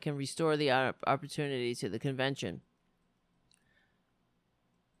presidency, I can restore the opportunity to the convention.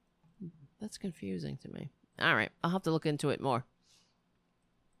 That's confusing to me. All right, I'll have to look into it more.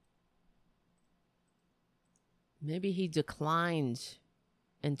 Maybe he declined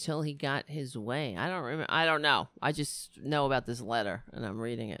until he got his way. I don't remember. I don't know. I just know about this letter, and I'm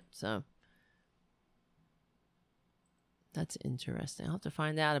reading it. So That's interesting. I'll have to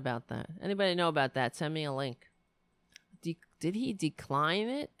find out about that. Anybody know about that? Send me a link. Did he decline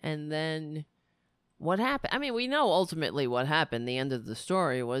it? And then what happened? I mean, we know ultimately what happened. The end of the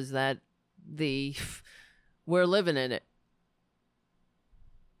story was that we're living in it.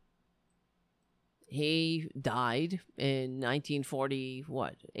 He died in 1940,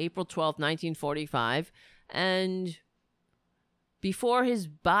 April 12th, 1945. And before his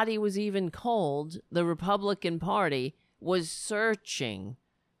body was even cold, the Republican Party was searching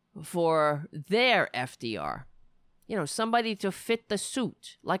for their FDR. You know, somebody to fit the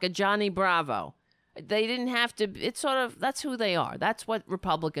suit, like a Johnny Bravo. They didn't have to, that's who they are. That's what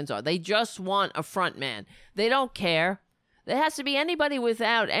Republicans are. They just want a front man. They don't care. There has to be anybody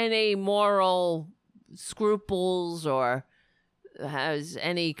without any moral scruples or has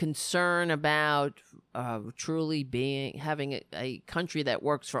any concern about truly having a country that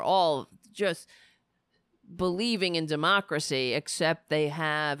works for all, just believing in democracy, except they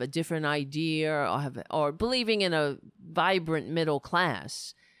have a different idea or believing in a vibrant middle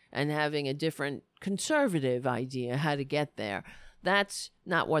class and having a different conservative idea how to get there. That's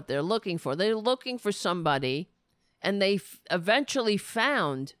not what they're looking for. They're looking for somebody, and they eventually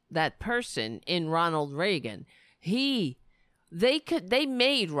found that person in Ronald Reagan. They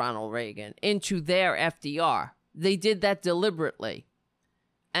made Ronald Reagan into their FDR. They did that deliberately.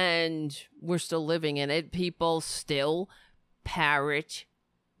 And we're still living in it. People still parrot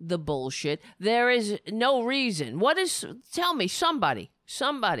the bullshit. There is no reason. Tell me, somebody,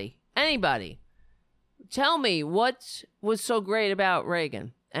 anybody, tell me what was so great about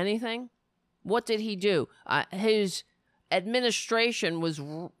Reagan? Anything? What did he do? His administration was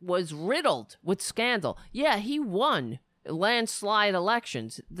riddled with scandal. Yeah, he won landslide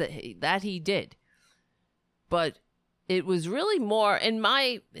elections. That he did. But it was really more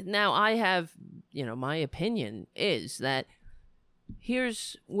my opinion is that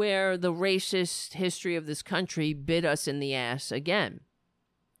here's where the racist history of this country bit us in the ass again.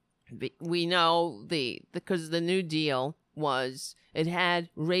 We know because the New Deal it had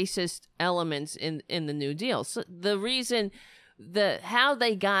racist elements in the New Deal. So the reason how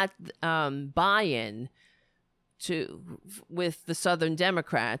they got buy-in with the Southern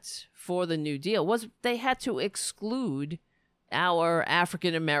Democrats for the New Deal was they had to exclude our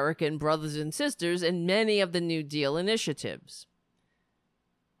African American brothers and sisters in many of the New Deal initiatives.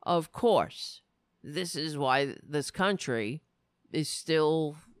 Of course, this is why this country is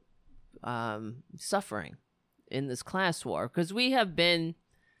still suffering in this class war, because we have been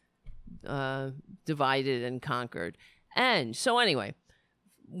divided and conquered. And so anyway,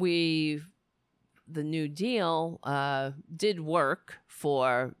 the New Deal did work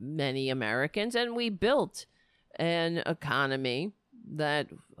for many Americans, and we built an economy that,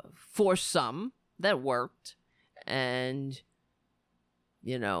 for some, that worked. And,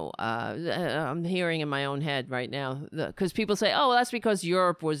 I'm hearing in my own head right now, because people say, oh, that's because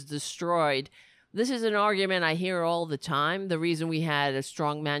Europe was destroyed. This is an argument I hear all the time. The reason we had a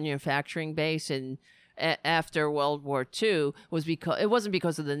strong manufacturing base after World War II was because it wasn't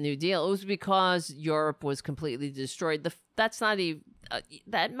because of the New Deal. It was because Europe was completely destroyed. That's not even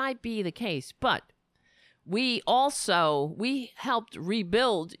that might be the case, but we helped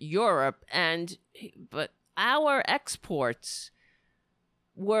rebuild Europe, but our exports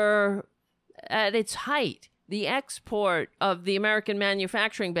were at its height. The export of the American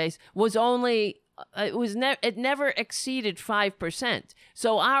manufacturing base was it never exceeded 5%.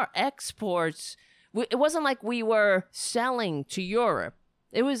 So our exports, it wasn't like we were selling to Europe.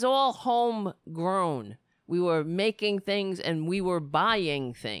 It was all homegrown. We were making things and we were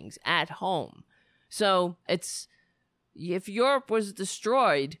buying things at home. So if Europe was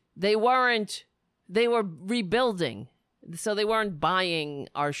destroyed, they were rebuilding. So they weren't buying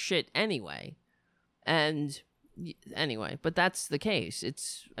our shit anyway. And anyway, but that's the case.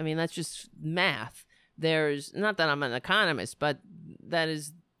 That's just math. There's, not that I'm an economist, but that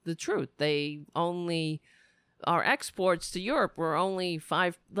is the truth. Our exports to Europe were only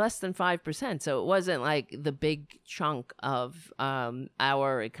less than 5%. So it wasn't like the big chunk of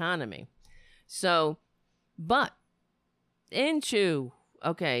our economy. So, but into,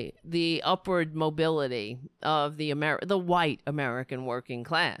 the upward mobility of the white American working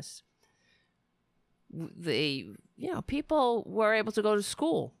class. People were able to go to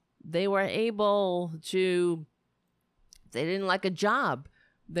school. They didn't like a job.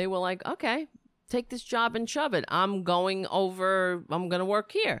 They were like, okay, take this job and shove it. I'm going to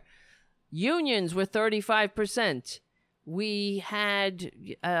work here. Unions were 35%. We had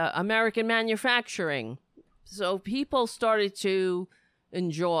American manufacturing. So people started to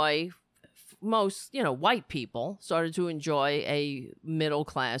enjoy most, white people started to enjoy a middle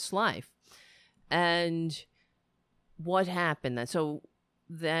class life. And what happened then? So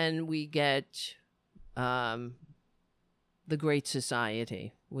then we get the Great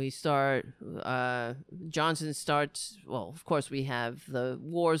Society. We start, Johnson starts, well, of course, we have the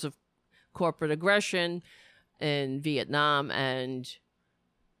wars of corporate aggression in Vietnam, and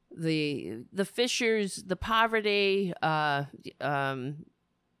the fissures, the poverty,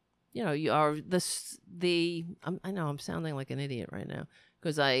 you are I know I'm sounding like an idiot right now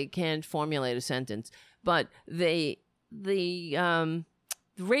because I can't formulate a sentence, but the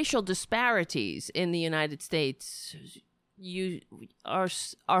racial disparities in the United States are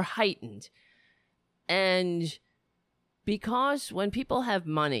heightened. And because when people have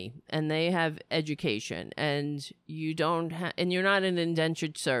money and they have education and and you're not an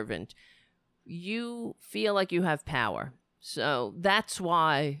indentured servant, you feel like you have power. So that's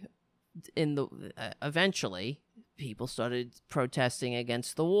why eventually people started protesting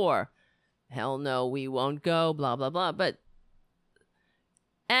against the war. Hell no, we won't go, blah, blah, blah. But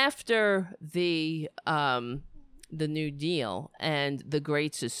after the New Deal and the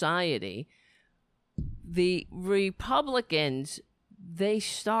Great Society, the Republicans, they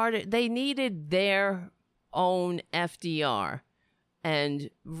needed their own FDR, and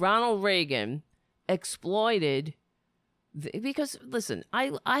Ronald Reagan exploited because listen,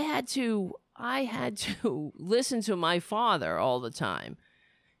 I had to listen to my father all the time.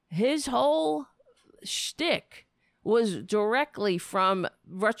 His whole shtick was directly from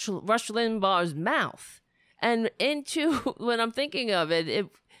Rush Limbaugh's mouth. And when I'm thinking of it,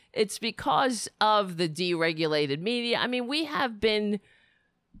 it's because of the deregulated media. I mean, we have been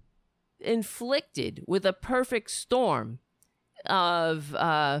inflicted with a perfect storm of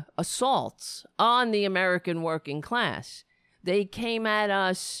assaults on the American working class. They came at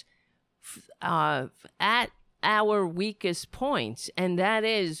us at our weakest points, and that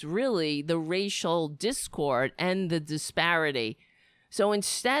is really the racial discord and the disparity. So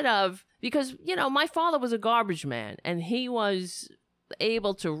instead of, because, my father was a garbage man, and he was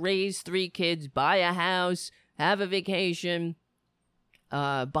able to raise 3 kids, buy a house, have a vacation,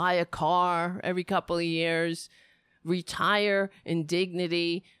 buy a car every couple of years, retire in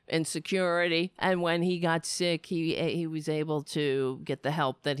dignity and security. And when he got sick, he was able to get the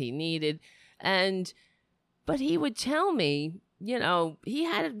help that he needed. But he would tell me, he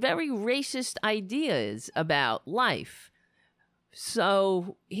had very racist ideas about life.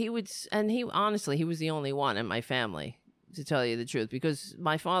 So he was the only one in my family, to tell you the truth, because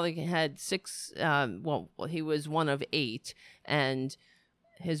my father had 6, he was one of 8, and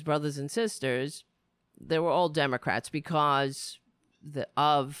his brothers and sisters, they were all Democrats because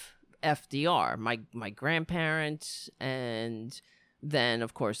of FDR, my grandparents, and then,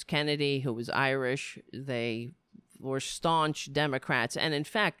 of course, Kennedy, who was Irish. They were staunch Democrats. And in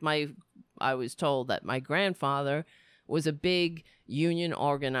fact, I was told that my grandfather was a big union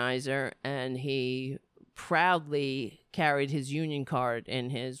organizer, and he proudly carried his union card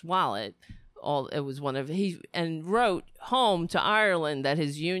in his wallet. And wrote home to Ireland that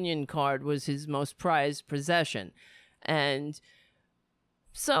his union card was his most prized possession. And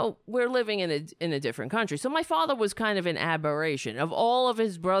so we're living in a different country. So my father was kind of an aberration. Of all of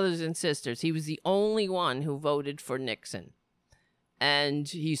his brothers and sisters, he was the only one who voted for Nixon. And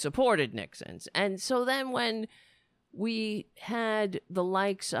he supported Nixon. And so then when we had the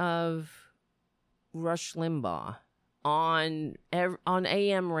likes of Rush Limbaugh on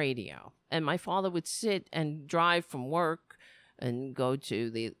AM radio, and my father would sit and drive from work and go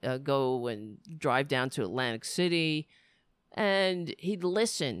and drive down to Atlantic City, and he'd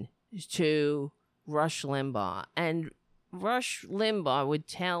listen to Rush Limbaugh, and Rush Limbaugh would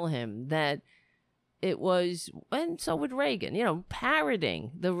tell him that it was, and so would Reagan,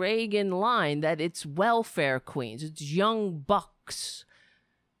 parroting the Reagan line that it's welfare queens, it's young bucks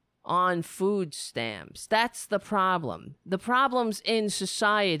on food stamps. That's the problem. The problem's in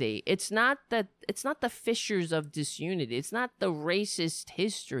society. It's not the fissures of disunity. It's not the racist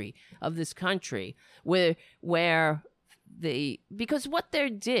history of this country because what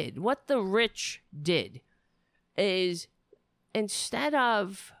the rich did is, instead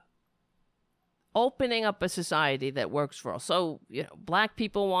of opening up a society that works for all. So, black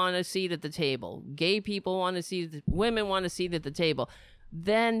people want a seat at the table. Gay people want a seat. Women want a seat at the table.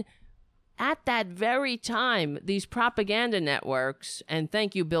 Then at that very time, these propaganda networks, and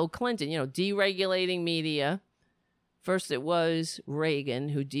thank you, Bill Clinton, deregulating media. First, it was Reagan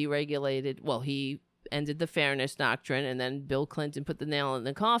who deregulated. Well, he ended the Fairness Doctrine, and then Bill Clinton put the nail in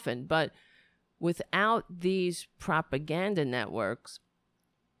the coffin. But without these propaganda networks,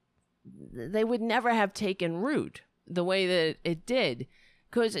 they would never have taken root the way that it did.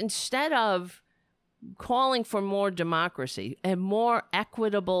 Because instead of calling for more democracy and more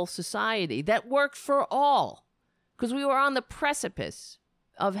equitable society that worked for all, because we were on the precipice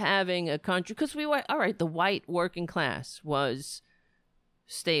of having a country, because we were, all right, the white working class was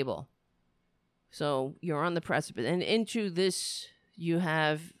stable. So you're on the precipice. And into this, you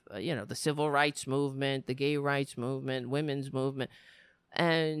have, the civil rights movement, the gay rights movement, women's movement.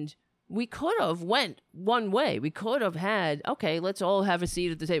 And we could have went one way. We could have had, okay, let's all have a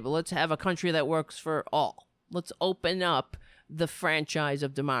seat at the table. Let's have a country that works for all. Let's open up the franchise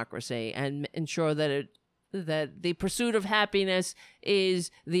of democracy and ensure that that the pursuit of happiness is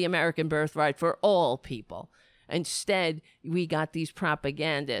the American birthright for all people. Instead, we got these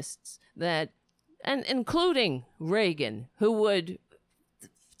propagandists that, and including Reagan, who would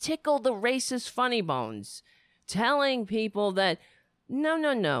tickle the racist funny bones, telling people that,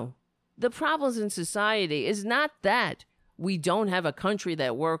 no. The problems in society is not that we don't have a country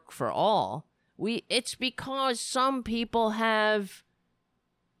that works for all. It's because some people have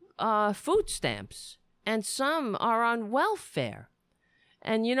food stamps and some are on welfare.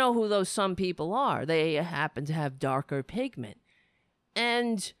 And you know who those some people are. They happen to have darker pigment.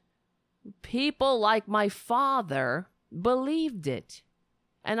 And people like my father believed it.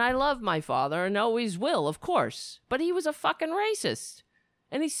 And I love my father and always will, of course. But he was a fucking racist.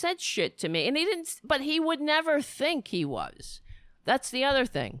 And he said shit to me, and but he would never think he was. That's the other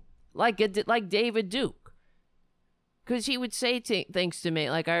thing. Like David Duke. Because he would say things to me.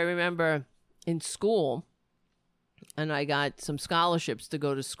 Like, I remember in school, and I got some scholarships to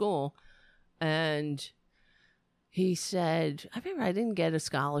go to school, and he said, I remember I didn't get a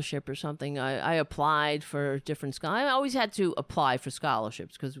scholarship or something. I applied for different scholarships. I always had to apply for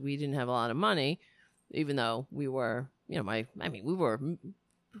scholarships because we didn't have a lot of money, even though we were,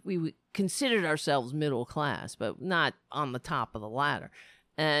 we considered ourselves middle class, but not on the top of the ladder.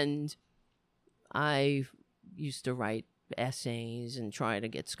 And I used to write essays and try to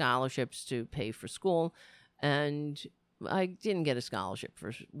get scholarships to pay for school. And I didn't get a scholarship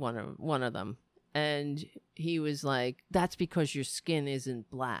for one of them. And he was like, that's because your skin isn't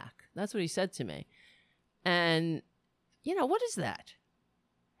black. That's what he said to me. And, what is that?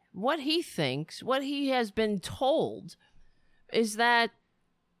 What he thinks, what he has been told is that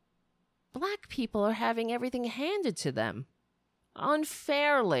black people are having everything handed to them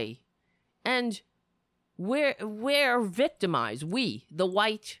unfairly. And we're victimized. We,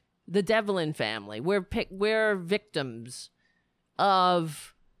 the Devlin family, we're victims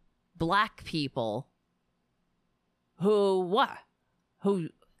of black people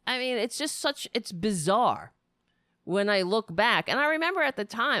it's bizarre when I look back. And I remember at the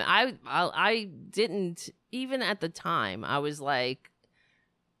time, I didn't, even at the time, I was like,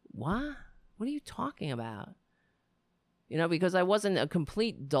 what are you talking about? Because I wasn't a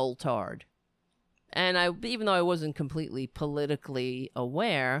complete doltard. And even though I wasn't completely politically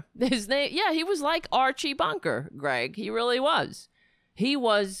aware, his name, he was like Archie Bunker, Greg. He really was. He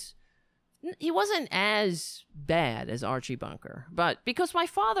wasn't as bad as Archie Bunker. But because my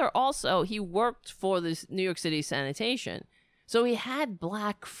father also, he worked for this New York City sanitation. So he had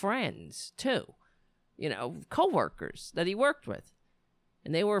black friends too, coworkers that he worked with.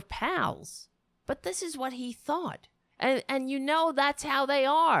 And they were pals. But this is what he thought. And that's how they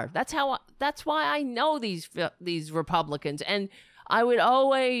are. That's why I know these Republicans. And I would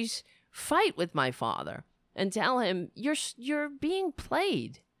always fight with my father and tell him, you're being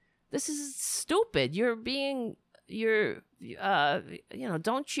played. This is stupid. Don't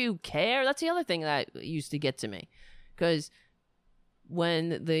you care? That's the other thing that used to get to me. Because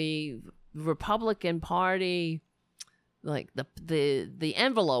when the Republican Party, like the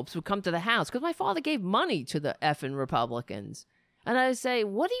envelopes would come to the house, because my father gave money to the effing Republicans. And I say,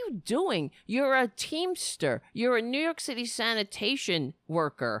 what are you doing? You're a Teamster. You're a New York City sanitation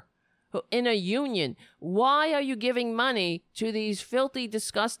worker in a union. Why are you giving money to these filthy,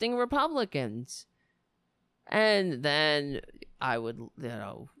 disgusting Republicans? And then I would,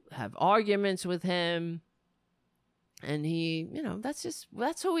 have arguments with him. And he,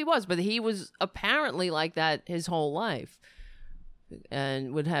 that's who he was. But he was apparently like that his whole life.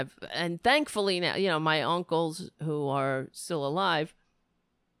 And thankfully now, my uncles who are still alive,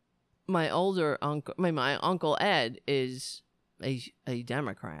 my older uncle, my Uncle Ed is a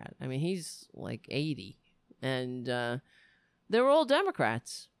Democrat. I mean, he's like 80. And they're all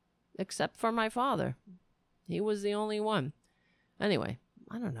Democrats, except for my father. He was the only one. Anyway,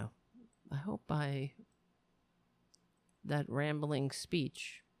 I don't know. I hope that rambling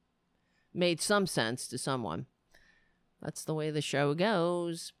speech made some sense to someone. That's the way the show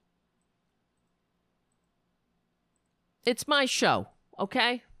goes. It's my show,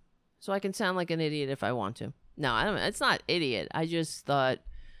 okay? So I can sound like an idiot if I want to. No, I don't. It's not idiot. I just thought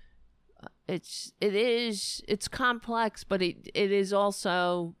it's complex, but it is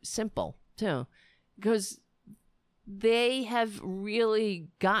also simple too, because they have really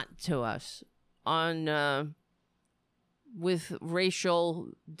got to us on with racial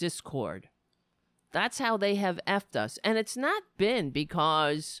discord. That's how they have effed us, and it's not been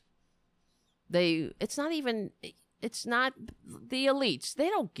because it's not the elites. They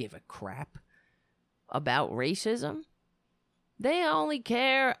don't give a crap about racism. They only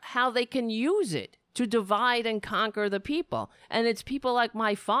care how they can use it to divide and conquer the people. And it's people like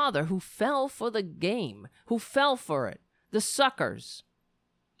my father who fell for the game, who fell for it. The suckers.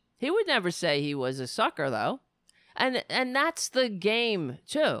 He would never say he was a sucker, though. And that's the game,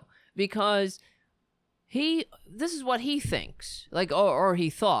 too. Because this is what he thinks. Like, or he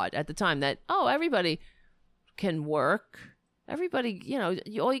thought at the time that, oh, everybody can work. Everybody,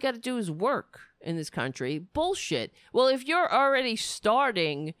 all you got to do is work in this country. Bullshit. Well, if you're already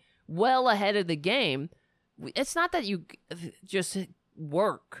starting well ahead of the game, it's not that you just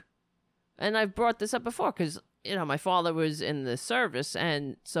work. And I've brought this up before because, my father was in the service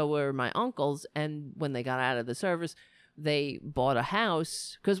and so were my uncles. And when they got out of the service, they bought a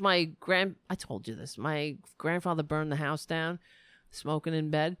house because I told you this, my grandfather burned the house down, smoking in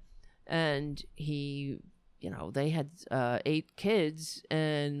bed. And they had 8 kids,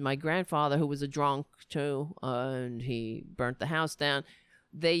 and my grandfather, who was a drunk too, and he burnt the house down.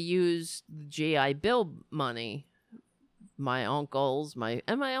 They used GI Bill money. My uncles, my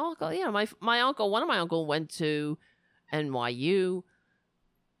uncle, my uncle. One of my uncle went to NYU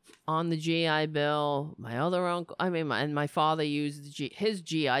on the GI Bill. My other uncle, and my father used his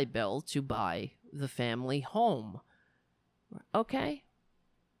GI Bill to buy the family home. Okay,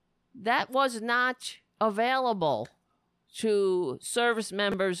 that was not available to service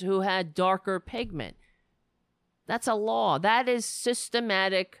members who had darker pigment. That's a law. That is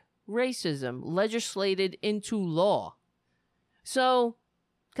systematic racism legislated into law. So,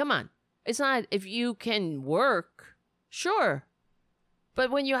 come on. It's not if you can work, sure.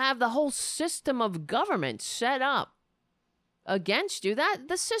 But when you have the whole system of government set up against you, that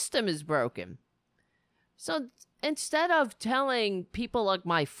the system is broken. So, instead of telling people like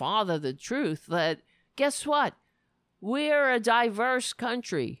my father the truth that guess what? We're a diverse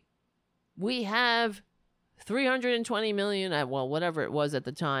country. We have 320 million, whatever it was at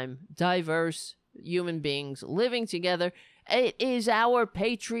the time, diverse human beings living together. It is our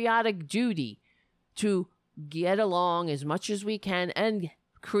patriotic duty to get along as much as we can and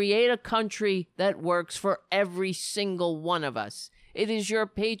create a country that works for every single one of us. It is your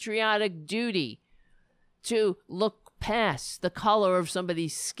patriotic duty to look past the color of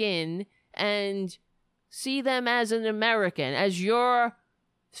somebody's skin and see them as an American, as your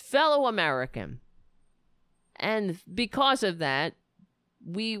fellow American. And because of that,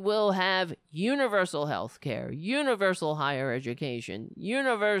 we will have universal health care, universal higher education,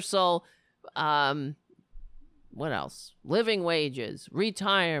 universal, what else? Living wages,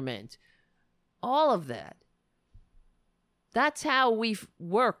 retirement, all of that. That's how we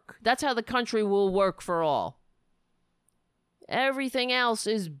work. That's how the country will work for all. Everything else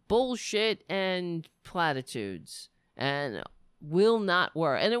is bullshit and platitudes and will not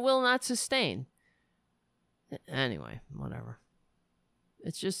work, and it will not sustain. Anyway, whatever.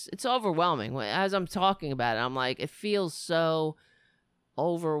 It's overwhelming. As I'm talking about it, I'm like, it feels so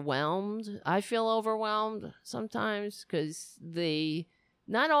overwhelmed. I feel overwhelmed sometimes because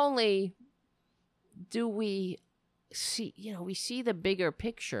not only do we see, we see the bigger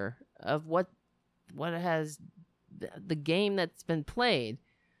picture of what has the game that's been played,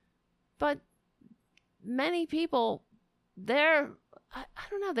 but many people, I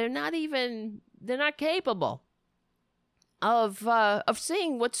don't know, they're not capable of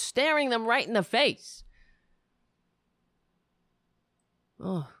seeing what's staring them right in the face.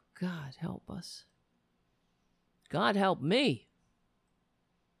 Oh, God help us. God help me.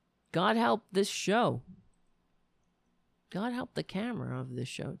 God help this show. God help the camera of this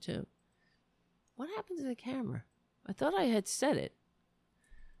show too. What happened to the camera? I thought I had said it.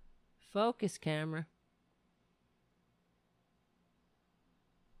 Focus, camera.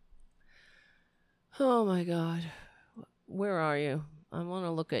 Oh my God. Where are you? I want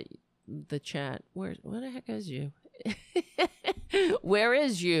to look at the chat. Where the heck is you? Where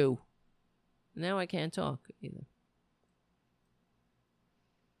is you? Now I can't talk either.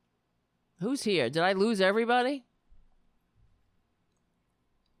 Who's here? Did I lose everybody?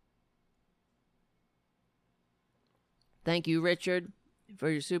 Thank you, Richard, for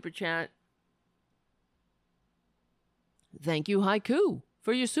your super chat. Thank you, Haiku,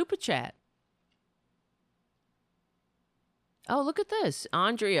 for your super chat. Oh, look at this.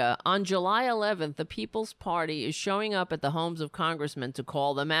 Andrea, on July 11th, the People's Party is showing up at the homes of congressmen to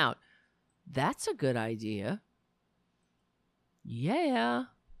call them out. That's a good idea. Yeah.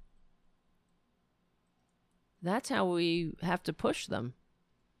 That's how we have to push them.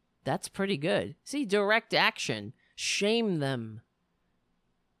 That's pretty good. See, direct action. Shame them.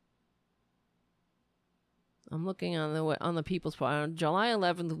 I'm looking on the People's Party. On July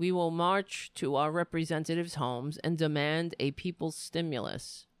 11th, we will march to our representatives' homes and demand a people's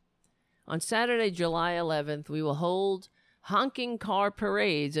stimulus. On Saturday, July 11th, we will hold honking car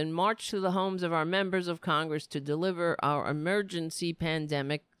parades and march to the homes of our members of Congress to deliver our emergency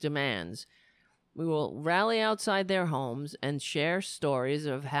pandemic demands. We will rally outside their homes and share stories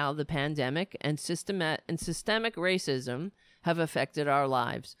of how the pandemic and systemic racism have affected our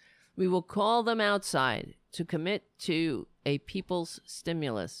lives. We will call them outside to commit to a people's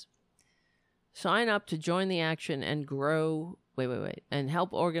stimulus. Sign up to join the action and grow. And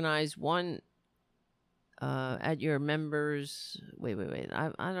help organize one at your members.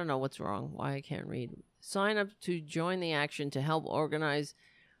 I don't know what's wrong. Why I can't read. Sign up to join the action to help organize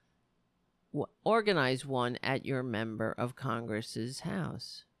one at your member of Congress's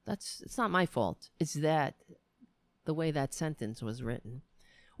house. It's not my fault. It's the way that sentence was written.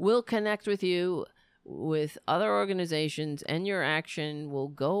 We'll connect with you with other organizations, and your action will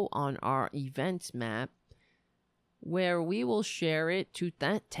go on our events map, where we will share it to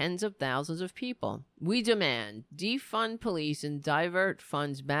tens of thousands of people. We demand defund police and divert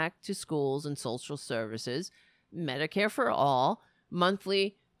funds back to schools and social services, Medicare for all,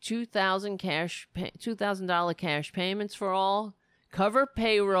 monthly $2,000 cash payments for all, cover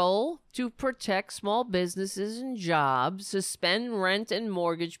payroll to protect small businesses and jobs, suspend rent and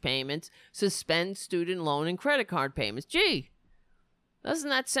mortgage payments, suspend student loan and credit card payments. Gee, doesn't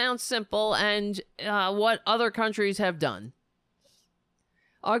that sound simple and what other countries have done?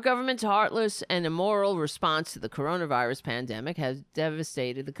 Our government's heartless and immoral response to the coronavirus pandemic has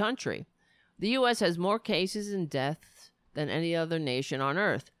devastated the country. The U.S. has more cases and deaths than any other nation on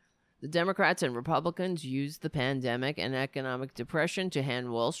earth. The Democrats and Republicans used the pandemic and economic depression to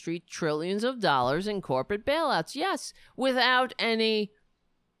hand Wall Street trillions of dollars in corporate bailouts. Yes, without anybody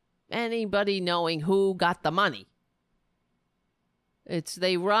knowing who got the money.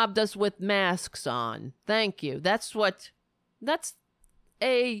 They robbed us with masks on. Thank you. That's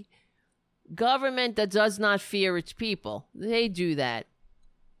a government that does not fear its people. They do that.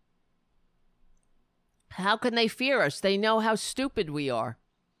 How can they fear us? They know how stupid we are.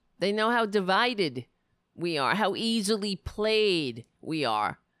 They know how divided we are, how easily played we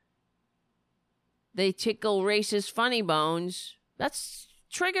are. They tickle racist funny bones. That's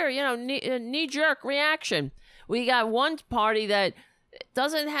trigger, knee-jerk reaction. We got one party that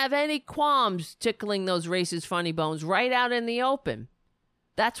doesn't have any qualms tickling those racist funny bones right out in the open.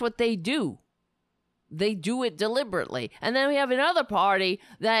 That's what they do. They do it deliberately. And then we have another party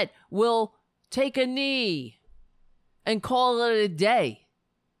that will take a knee and call it a day.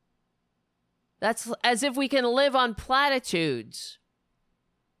 That's as if we can live on platitudes.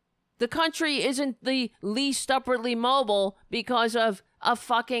 The country isn't the least upwardly mobile because of a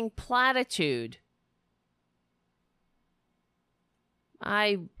fucking platitude.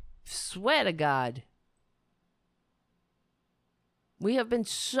 I swear to God. We have been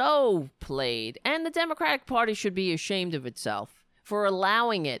so played, and the Democratic Party should be ashamed of itself for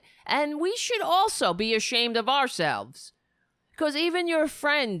allowing it. And we should also be ashamed of ourselves. Because even your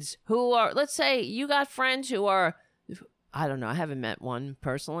friends who are, let's say you got friends who are, I don't know, I haven't met one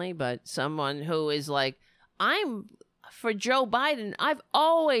personally, but someone who is like, I'm for Joe Biden. I've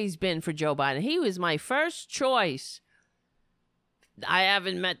always been for Joe Biden. He was my first choice. I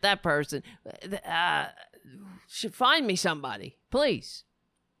haven't met that person. Should find me somebody, please.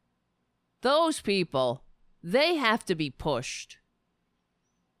 Those people, they have to be pushed.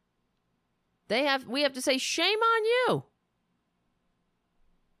 We have to say, shame on you.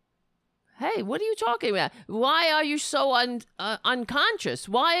 Hey, what are you talking about? Why are you so unconscious?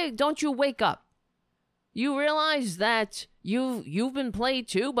 Why don't you wake up? You realize that you've been played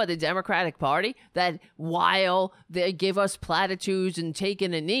too by the Democratic Party, that while they give us platitudes and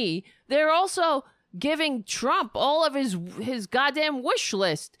taking a knee, they're also giving Trump all of his goddamn wish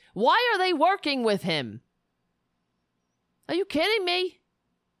list. Why are they working with him? Are you kidding me?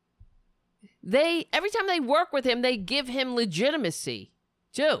 Every time they work with him, they give him legitimacy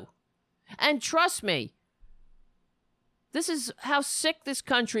too. And trust me, this is how sick this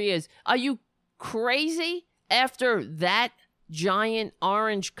country is. Are you crazy? After that giant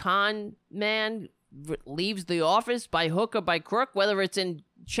orange con man leaves the office by hook or by crook, whether it's in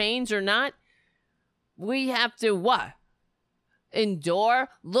chains or not, we have to what? Endure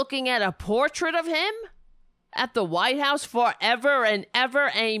looking at a portrait of him at the White House forever and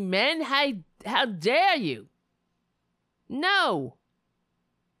ever? Amen. How dare you? No.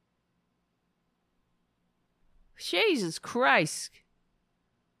 Jesus Christ.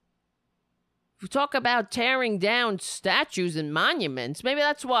 We talk about tearing down statues and monuments. Maybe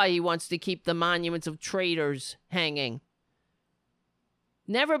that's why he wants to keep the monuments of traitors hanging.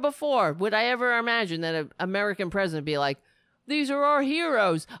 Never before would I ever imagine that an American president would be like, these are our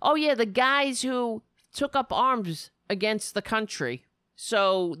heroes. Oh, yeah, the guys who took up arms against the country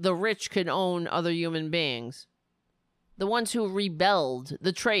so the rich could own other human beings. The ones who rebelled,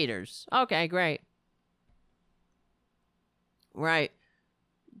 the traitors. Okay, great. Right.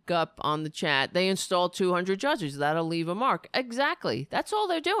 Up on the chat, they installed 200 judges. That'll leave a mark. Exactly. That's all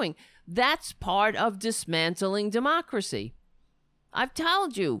they're doing. That's part of dismantling democracy. I've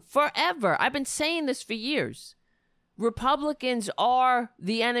told you forever. I've been saying this for years. Republicans are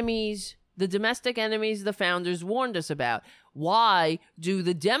the enemies, the domestic enemies the founders warned us about. Why do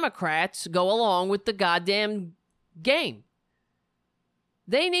the Democrats go along with the goddamn game?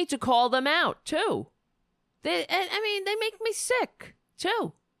 They need to call them out, too. They make me sick,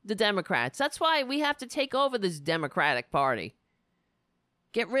 too. The Democrats. That's why we have to take over this Democratic Party.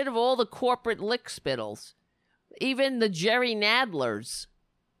 Get rid of all the corporate lickspittles. Even the Jerry Nadlers.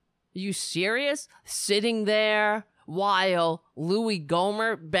 Are you serious? Sitting there while Louis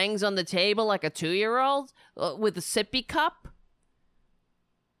Gohmert bangs on the table like a 2-year-old with a sippy cup?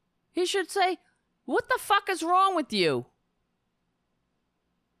 He should say, what the fuck is wrong with you?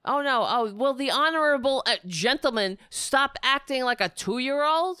 Oh, no. Oh, will the honorable gentleman stop acting like a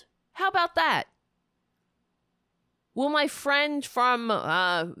 2-year-old? How about that? Will my friend from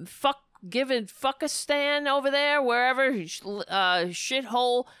Fuckistan over there, wherever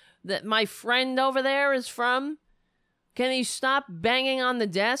shithole that my friend over there is from, can he stop banging on the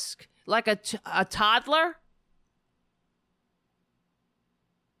desk like a toddler?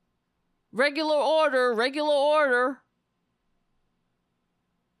 Regular order, regular order.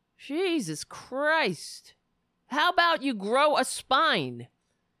 Jesus Christ. How about you grow a spine?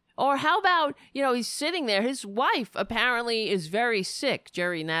 Or how about, he's sitting there. His wife apparently is very sick,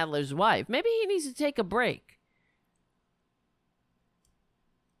 Jerry Nadler's wife. Maybe he needs to take a break.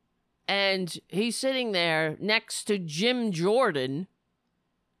 And he's sitting there next to Jim Jordan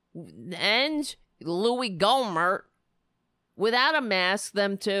and Louis Gohmert without a mask,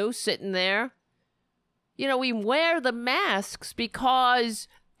 them two sitting there. We wear the masks because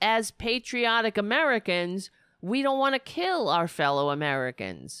as patriotic Americans, we don't want to kill our fellow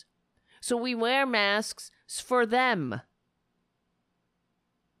Americans. So we wear masks for them.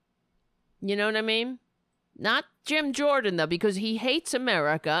 You know what I mean? Not Jim Jordan, though, because he hates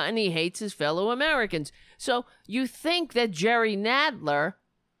America and he hates his fellow Americans. So you think that Jerry Nadler,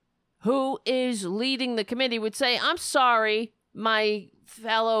 who is leading the committee, would say, I'm sorry, my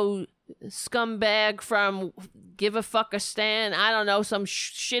fellow scumbag from Give a Fuckistan, I don't know, some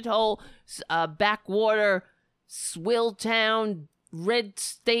shithole, backwater, swill town, red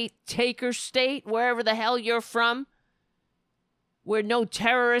state, taker state, wherever the hell you're from, where no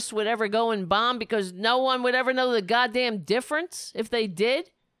terrorists would ever go and bomb because no one would ever know the goddamn difference if they did.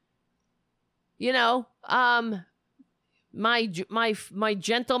 My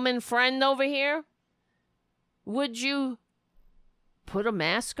gentleman friend over here, would you put a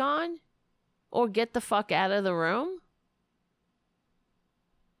mask on or get the fuck out of the room?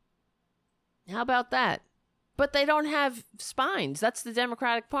 How about that? But they don't have spines. That's the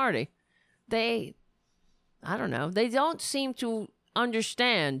Democratic Party. I don't know. They don't seem to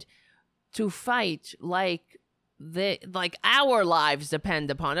understand to fight like our lives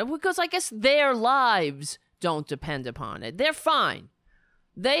depend upon it, because I guess their lives don't depend upon it. They're fine.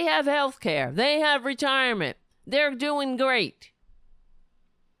 They have health care. They have retirement. They're doing great.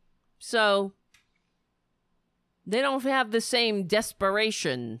 So they don't have the same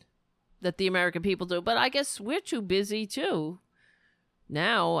desperation that the American people do. But I guess we're too busy too.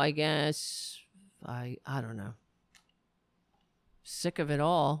 Now, I guess, I don't know. Sick of it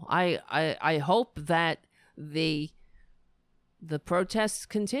all. I hope that the protests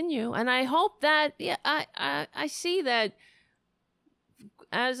continue, and I hope that I see that,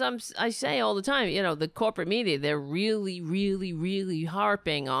 as I say all the time, the corporate media, they're really, really, really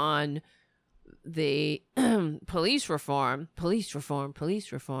harping on the police reform,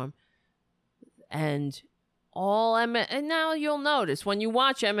 and and now you'll notice when you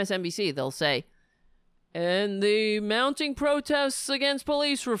watch MSNBC, they'll say, and the mounting protests against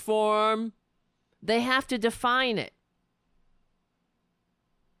police reform They have to define it.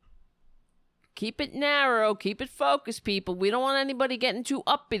 Keep it narrow. Keep it focused, people. We don't want anybody getting too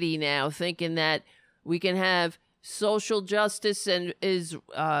uppity now, thinking that we can have social justice and is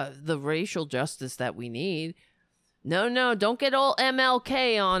the racial justice that we need. No, don't get all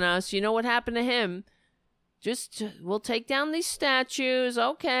MLK on us. You know what happened to him? We'll take down these statues.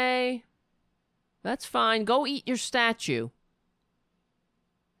 Okay. That's fine. Go eat your statue.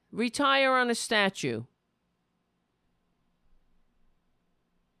 Retire on a statue.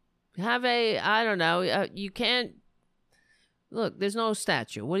 Have I don't know, you can't, look, there's no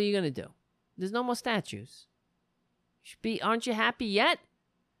statue. What are you going to do? There's no more statues. Aren't you happy yet?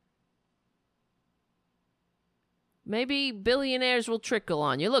 Maybe billionaires will trickle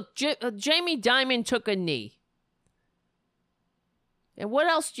on you. Look, Jamie Dimon took a knee. And what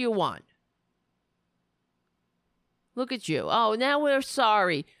else do you want? Look at you. Oh, now we're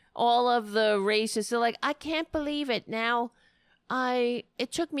sorry. All of the racists are like, I can't believe it. Now,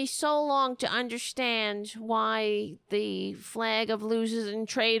 it took me so long to understand why the flag of losers and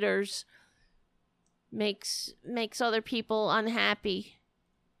traitors makes other people unhappy.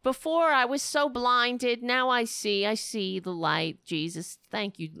 Before I was so blinded, now I see the light. Jesus,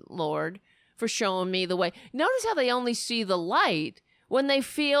 thank you, Lord, for showing me the way. Notice how they only see the light when they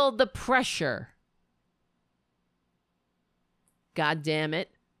feel the pressure. God damn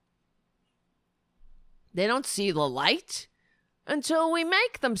it. They don't see the light until we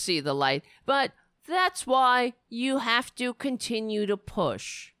make them see the light. But that's why you have to continue to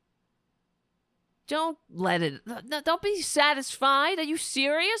push. Don't be satisfied. Are you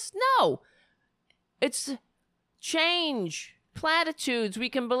serious? No. It's change. Platitudes we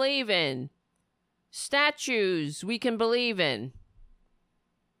can believe in. Statues we can believe in.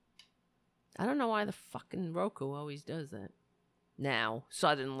 I don't know why the fucking Roku always does that. Now,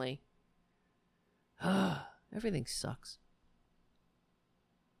 suddenly. Everything sucks.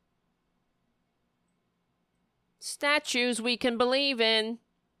 Statues we can believe in.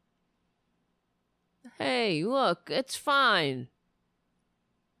 Hey, look, it's fine.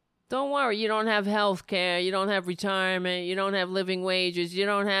 Don't worry, you don't have health care, you don't have retirement, you don't have living wages, you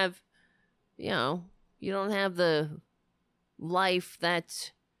don't have, you don't have the life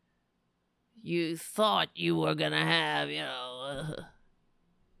that you thought you were gonna have, you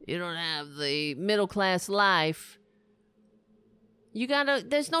don't have the middle class life.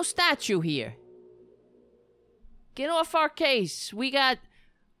 There's no statue here. Get off our case. We got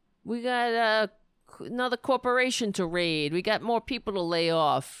another corporation to raid. We got more people to lay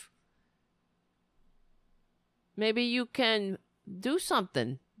off. Maybe you can do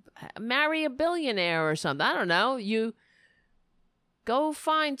something. Marry a billionaire or something. I don't know. You go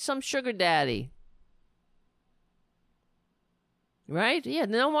find some sugar daddy. Right? Yeah,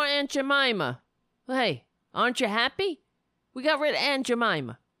 no more Aunt Jemima. Hey, aren't you happy? We got rid of Aunt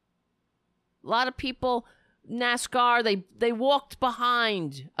Jemima. A lot of people, NASCAR, they walked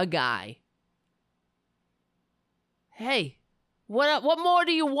behind a guy. Hey, what more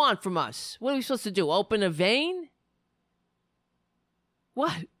do you want from us? What are we supposed to do? Open a vein?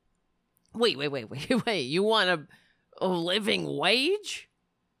 What? Wait. You want a living wage?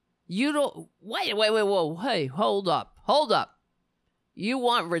 You don't... Wait, whoa. Hey, hold up. You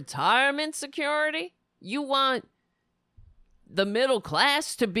want retirement security? You want the middle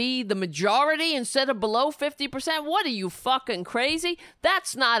class to be the majority instead of below 50%? What are you, fucking crazy?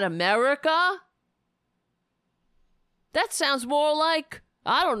 That's not America. That sounds more like,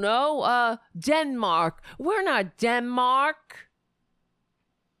 I don't know, Denmark. We're not Denmark.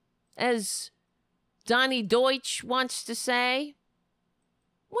 As Donnie Deutsch wants to say.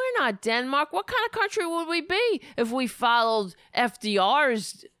 We're not Denmark. What kind of country would we be if we followed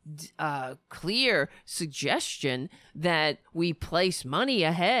FDR's clear suggestion that we place money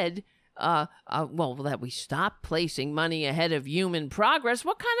ahead, that we stop placing money ahead of human progress?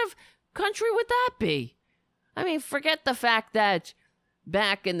 What kind of country would that be? I mean, forget the fact that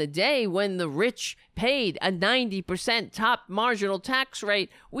back in the day when the rich paid a 90% top marginal tax rate,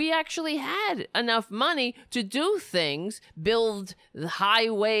 we actually had enough money to do things, build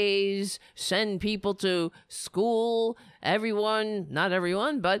highways, send people to school. Everyone, not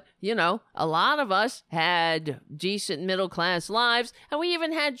everyone, but, a lot of us had decent middle class lives, and we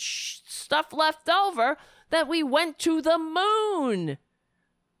even had stuff left over that we went to the moon.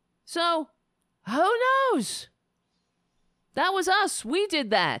 So, who knows? That was us. We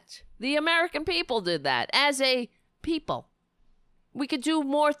did that. The American people did that as a people. We could do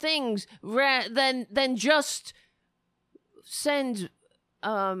more things than just send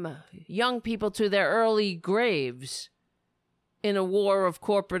young people to their early graves in a war of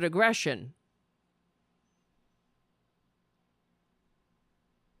corporate aggression.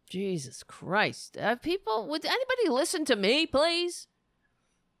 Jesus Christ. People, would anybody listen to me, please?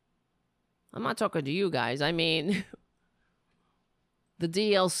 I'm not talking to you guys. I mean, the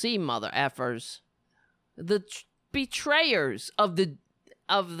DLC mother effers. The betrayers of the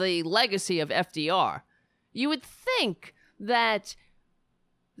legacy of FDR. You would think that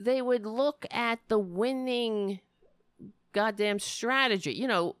they would look at the winning goddamn strategy. You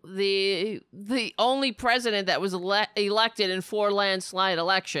know, the only president that was elected in 4 landslide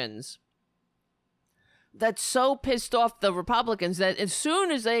elections that so pissed off the Republicans that as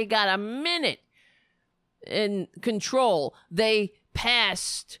soon as they got a minute in control, they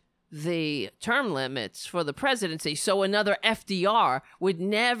passed the term limits for the presidency so another FDR would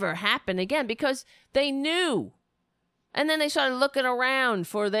never happen again because they knew. And then they started looking around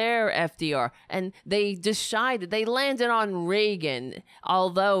for their FDR, and they decided, they landed on Reagan,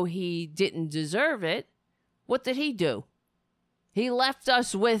 although he didn't deserve it. What did he do? He left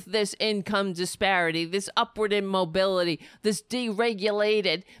us with this income disparity, this upward immobility, this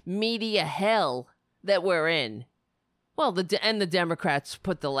deregulated media hell that we're in. Well, the Democrats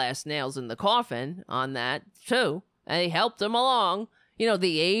put the last nails in the coffin on that, too. They helped them along. You know,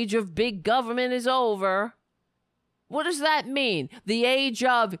 the age of big government is over. What does that mean? The age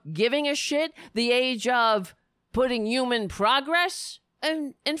of giving a shit? The age of putting human progress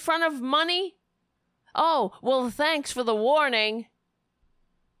in front of money? Oh, well, thanks for the warning.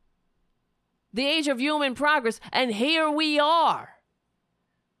 The age of human progress, and here we are.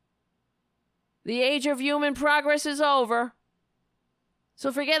 The age of human progress is over. So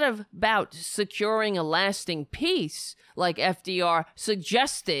forget about securing a lasting peace like FDR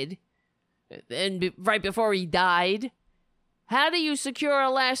suggested and right before he died. How do you secure a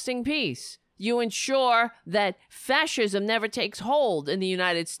lasting peace? You ensure that fascism never takes hold in the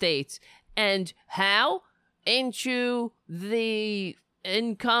United States. And how? Into the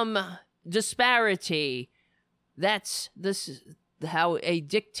income disparity. That's how a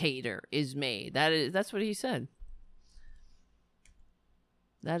dictator is made. That's what he said.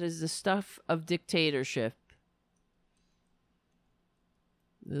 That is the stuff of dictatorship.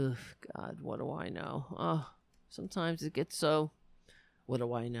 Ugh, God, what do I know? Oh, sometimes it gets so. What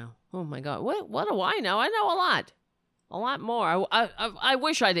do I know? Oh my God, what do I know? I know a lot more. I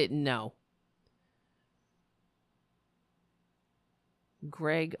wish I didn't know.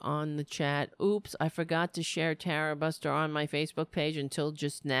 Greg on the chat. Oops, I forgot to share Tara Buster on my Facebook page until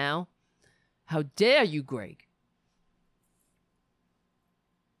just now. How dare you, Greg?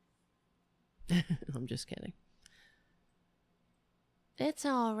 I'm just kidding. It's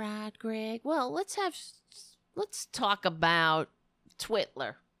all right, Greg. Well, let's talk about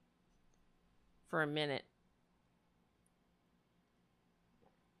Twitler for a minute.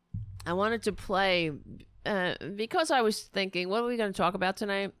 I wanted to play because I was thinking, what are we going to talk about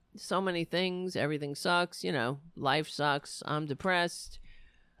tonight? So many things. Everything sucks. You know, life sucks. I'm depressed.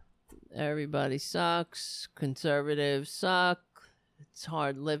 Everybody sucks. Conservatives suck. It's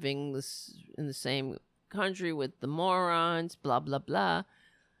hard living in the same country with the morons, blah, blah, blah.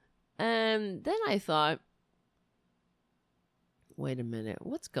 And then I thought, wait a minute,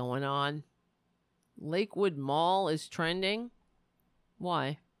 what's going on? Lakewood Mall is trending?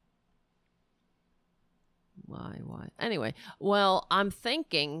 Why? Anyway, well, I'm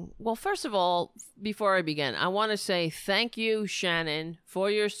thinking, well, first of all, before I begin, I want to say thank you, Shannon, for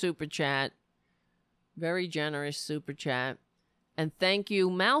your super chat. Very generous super chat. And thank you,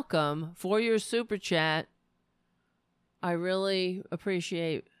 Malcolm, for your super chat. I really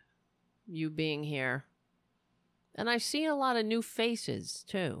appreciate you being here. And I've seen a lot of new faces,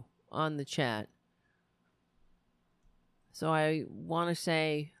 too, on the chat. So I want to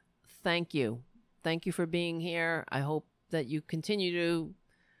say thank you. Thank you for being here. I hope that you continue to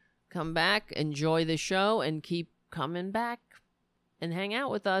come back, enjoy the show, and keep coming back and hang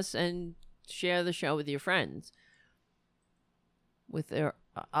out with us and share the show with your friends, with their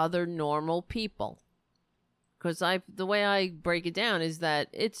other normal people. Because the way I break it down is that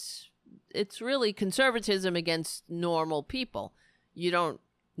it's really conservatism against normal people. You don't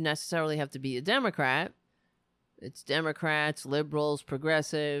necessarily have to be a Democrat. It's Democrats, liberals,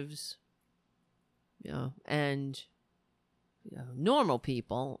 progressives, and normal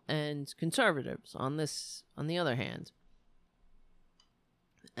people and conservatives on the other hand.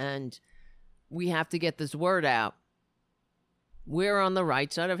 And we have to get this word out. We're on the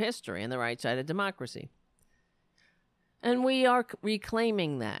right side of history and the right side of democracy. And we are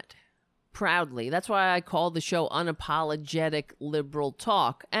reclaiming that proudly. That's why I call the show Unapologetic Liberal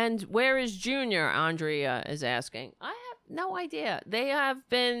Talk. And where is Junior? Andrea is asking. I have no idea. They have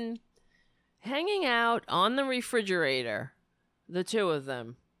been hanging out on the refrigerator, the two of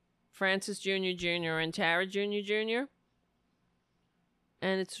them. Francis Jr. Jr. and Tara Jr. Jr.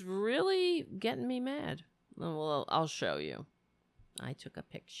 And it's really getting me mad. Well, I'll show you. I took a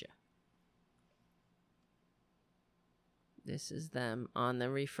picture. This is them on the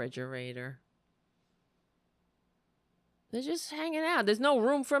refrigerator. They're just hanging out. There's no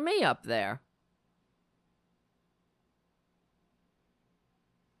room for me up there.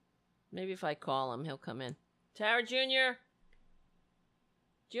 Maybe if I call him, he'll come in. Tara Jr.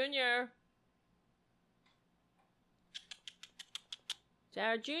 Jr.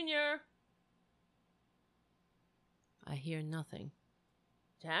 Tara Jr. I hear nothing.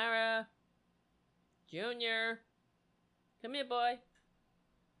 Tara Jr. Come here, boy.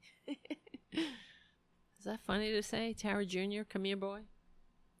 Is that funny to say? Tara Jr., come here, boy.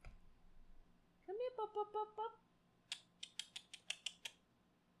 Come here, pop, pop, pop, pop.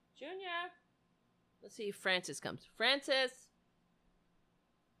 Junior. Let's see if Francis comes. Francis.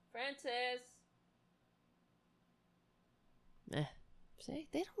 See,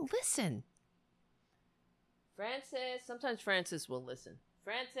 they don't listen. Francis. Sometimes Francis will listen.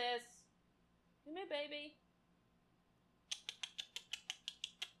 Francis. Come here, baby.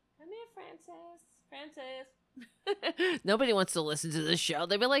 Come here, Francis. Nobody wants to listen to this show.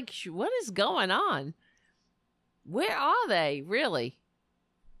 They'd be like, what is going on? Where are they, really?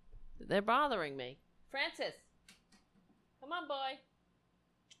 They're bothering me. Francis. Come on, boy.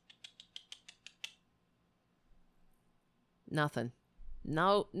 Nothing.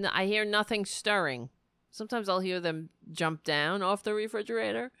 No, I hear nothing stirring. Sometimes I'll hear them jump down off the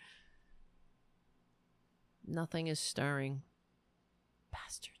refrigerator. Nothing is stirring.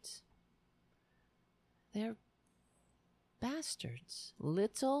 Bastards. They're bastards.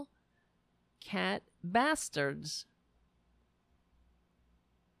 Little cat bastards.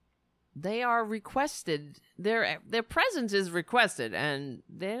 They are requested. Their presence is requested, and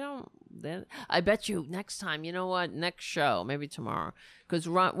they don't. I bet you next time. You know what? Next show, maybe tomorrow, because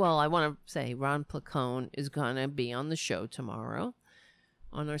I want to say Ron Placone is gonna be on the show tomorrow,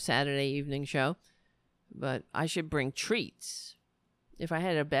 on our Saturday evening show. But I should bring treats. If I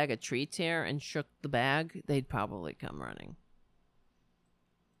had a bag of treats here and shook the bag, they'd probably come running.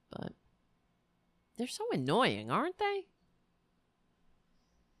 But they're so annoying, aren't they?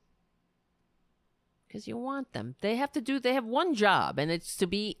 Because you want them. They have one job, and it's to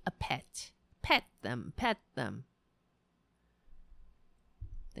be a pet. Pet them.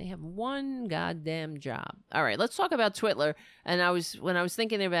 They have one goddamn job. All right, let's talk about Twitler. And when I was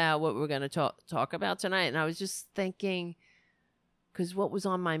thinking about what we're going to talk about tonight, and I was just thinking, because what was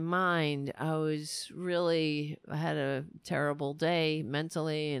on my mind, I had a terrible day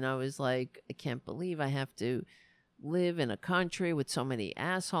mentally, and I was like, I can't believe I have to live in a country with so many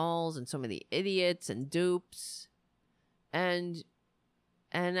assholes and so many idiots and dupes. And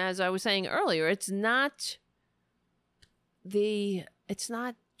as I was saying earlier, it's not Twitler,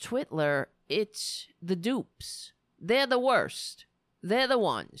 it's the dupes. They're the worst. They're the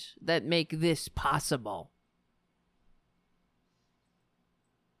ones that make this possible.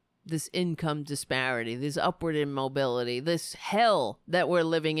 This income disparity, this upward immobility, this hell that we're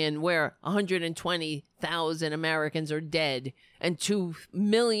living in where 120,000 Americans are dead and 2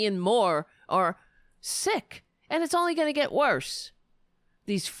 million more are sick. And it's only going to get worse.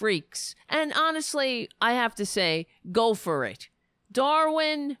 These freaks. And honestly, I have to say, go for it.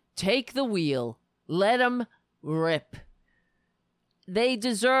 Darwin, take the wheel. Let them rip. They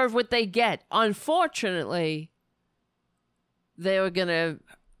deserve what they get. Unfortunately, they were going to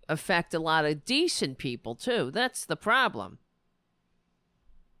affect a lot of decent people too. That's the problem.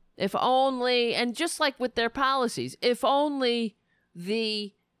 If only, and just like with their policies, if only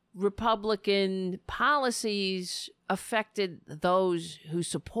the Republican policies affected those who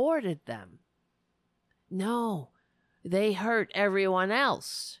supported them. No, they hurt everyone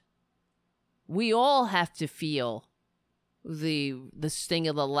else. We all have to feel the sting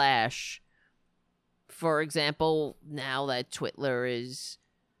of the lash. For example, now that Twitler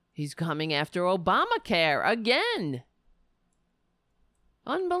he's coming after Obamacare again.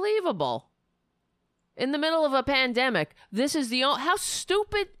 Unbelievable. In the middle of a pandemic, this is how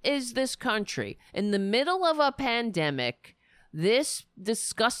stupid is this country? In the middle of a pandemic, this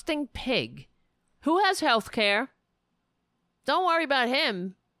disgusting pig who has health care, don't worry about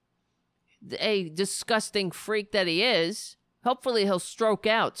him, a disgusting freak that he is. Hopefully he'll stroke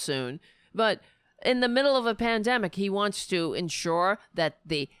out soon. But in the middle of a pandemic, he wants to ensure that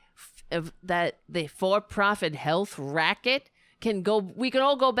the for-profit health racket we can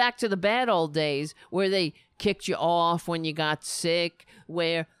all go back to the bad old days where they kicked you off when you got sick,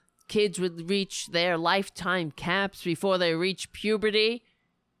 where kids would reach their lifetime caps before they reach puberty.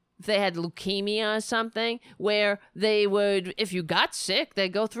 if they had leukemia or something, where they would, if you got sick, they'd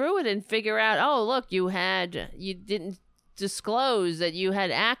go through it and figure out, oh, look, you didn't disclose that you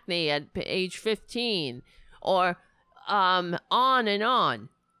had acne at age 15, or on and on.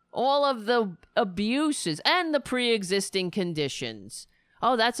 All of the abuses and the pre-existing conditions.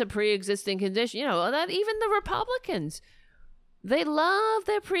 Oh, that's a pre-existing condition. You know, that even the Republicans, they love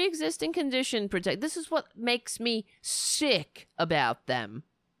their pre-existing condition protect. This is what makes me sick about them.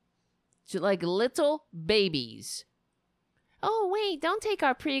 Like little babies. Oh, wait, don't take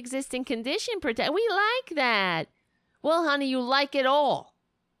our pre-existing condition protect. We like that. Well, honey, you like it all.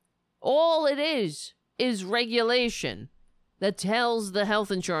 All it is regulation that tells the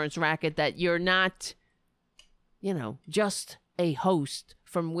health insurance racket that you're not, you know, just a host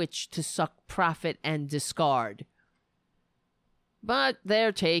from which to suck profit and discard. But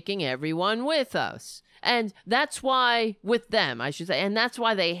they're taking everyone with us. And that's why, with them, I should say, and that's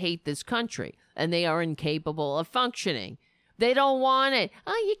why they hate this country. And they are incapable of functioning. They don't want it.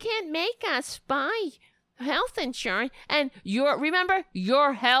 Oh, you can't make us buy health insurance. And remember,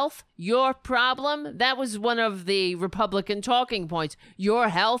 your health, your problem. That was one of the Republican talking points. Your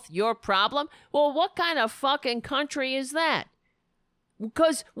health, your problem. Well, what kind of fucking country is that?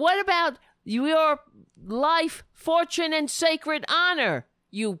 Because what about your life, fortune, and sacred honor,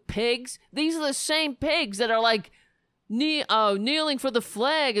 you pigs? These are the same pigs that are like, kneeling for the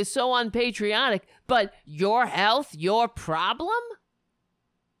flag is so unpatriotic. But your health, your problem?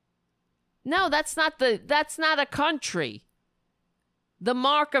 No, that's not a country. The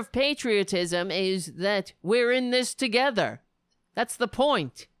mark of patriotism is that we're in this together. That's the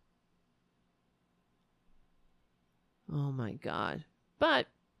point. Oh my God. But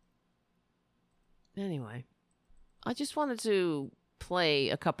anyway, I just wanted to play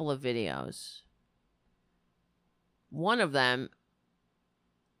a couple of videos. One of them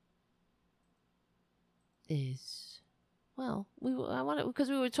is, well, because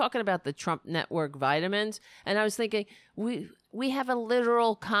we were talking about the Trump Network vitamins, and I was thinking we have a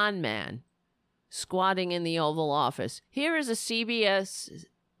literal con man squatting in the Oval Office. Here is a CBS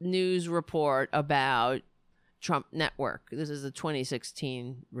News report about Trump Network. This is a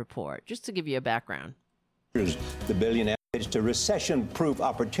 2016 report, just to give you a background. The billionaire pitched a recession-proof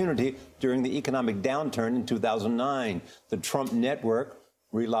opportunity during the economic downturn in 2009. The Trump Network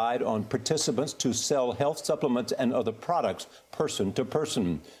relied on participants to sell health supplements and other products person to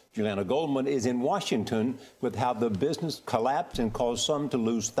person. Juliana Goldman is in Washington with how the business collapsed and caused some to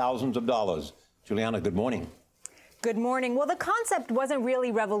lose thousands of dollars. Juliana, good morning. Good morning. Well, the concept wasn't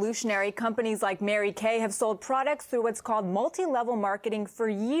really revolutionary. Companies like Mary Kay have sold products through what's called multi-level marketing for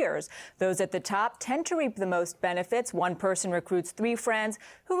years. Those at the top tend to reap the most benefits. One person recruits 3 friends,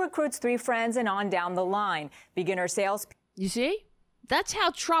 who recruits 3 friends, and on down the line. Beginner sales. You see? That's how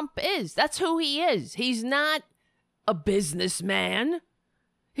Trump is. That's who he is. He's not a businessman.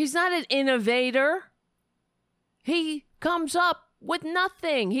 He's not an innovator. He comes up with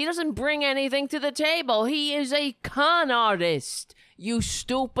nothing. He doesn't bring anything to the table. He is a con artist. You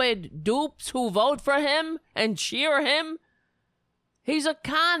stupid dupes who vote for him and cheer him. He's a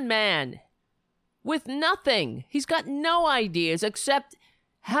con man with nothing. He's got no ideas except,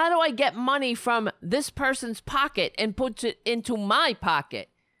 how do I get money from this person's pocket and put it into my pocket?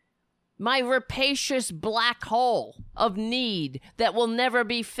 My rapacious black hole of need that will never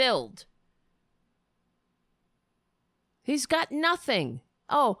be filled. He's got nothing.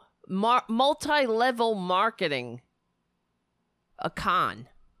 Oh, multi-level marketing. A con.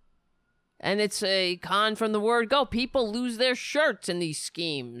 And it's a con from the word go. People lose their shirts in these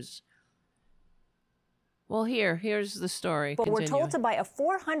schemes. Well, here's the story. But we're told to buy a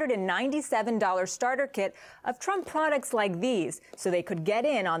 $497 starter kit of Trump products like these so they could get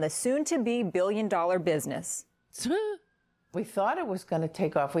in on the soon-to-be billion-dollar business. We thought it was going to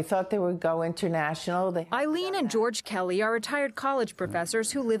take off. We thought they would go international. Eileen and George Kelly are retired college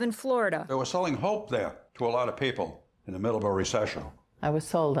professors who live in Florida. They were selling hope there to a lot of people in the middle of a recession. I was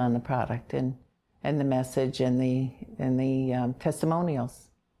sold on the product and the message and the testimonials.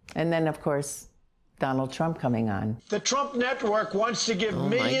 And then, of course, Donald Trump coming on. The Trump Network wants to give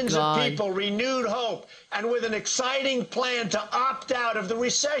millions of people renewed hope and with an exciting plan to opt out of the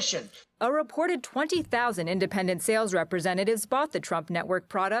recession. A reported 20,000 independent sales representatives bought the Trump Network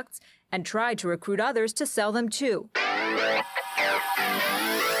products and tried to recruit others to sell them too.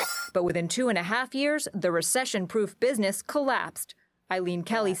 But within 2.5 years, the recession-proof business collapsed. Eileen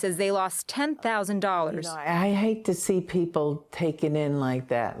Kelly says they lost $10,000. I hate to see people taken in like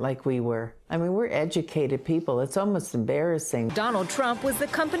that, like we were. I mean, we're educated people. It's almost embarrassing. Donald Trump was the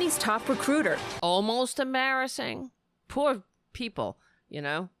company's top recruiter. Almost embarrassing. Poor people, you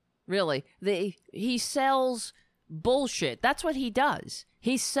know. Really. He sells bullshit. That's what he does.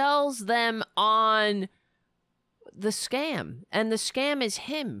 He sells them on the scam, and the scam is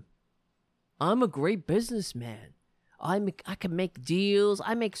him. I'm a great businessman. I can make deals.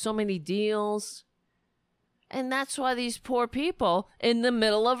 I make so many deals. And that's why these poor people in the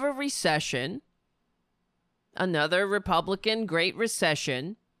middle of a recession, another Republican Great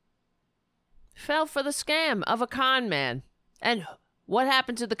Recession, fell for the scam of a con man. And what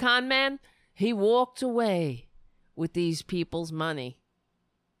happened to the con man? He walked away with these people's money.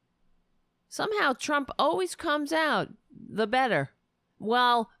 Somehow Trump always comes out the better,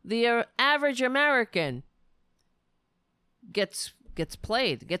 while the average American gets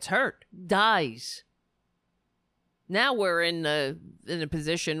played, gets hurt, dies. Now we're in a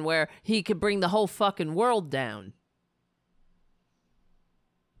position where he could bring the whole fucking world down.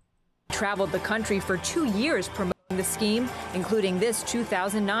 Traveled the country for 2 years promoting the scheme, including this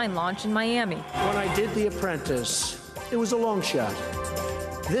 2009 launch in Miami. When I did The Apprentice, it was a long shot.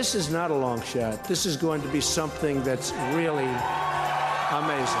 This is not a long shot. This is going to be something that's really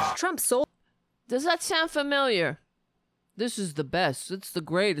amazing. Trump sold. Does that sound familiar? This is the best. It's the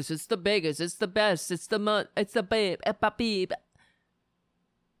greatest. It's the biggest. It's the best. It's the babe.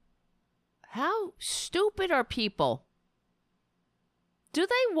 How stupid are people? Do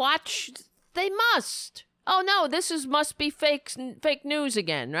they watch? They must. Oh no, must be fake news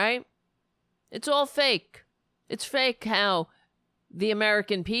again, right? It's all fake. It's fake how the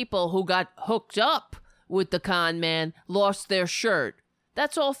American people who got hooked up with the con man lost their shirt.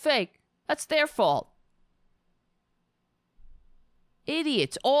 That's all fake. That's their fault.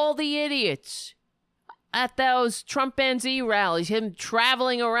 Idiots, all the idiots at those Trumpanzee rallies, him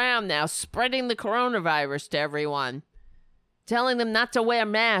traveling around now, spreading the coronavirus to everyone, telling them not to wear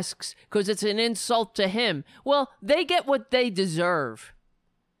masks because it's an insult to him. Well, they get what they deserve.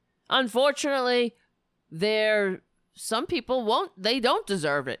 Unfortunately, some people they don't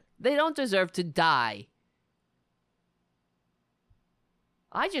deserve it. They don't deserve to die.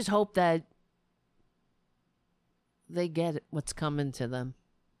 I just hope that they get what's coming to them.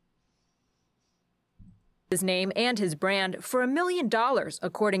 His name and his brand for $1 million,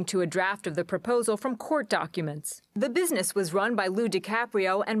 according to a draft of the proposal from court documents. The business was run by Lou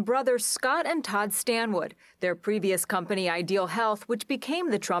DiCaprio and brothers Scott and Todd Stanwood. Their previous company, Ideal Health, which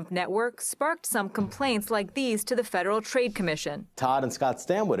became the Trump Network, sparked some complaints like these to the Federal Trade Commission. Todd and Scott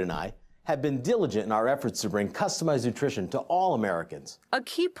Stanwood and I have been diligent in our efforts to bring customized nutrition to all Americans. A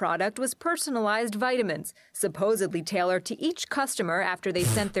key product was personalized vitamins, supposedly tailored to each customer after they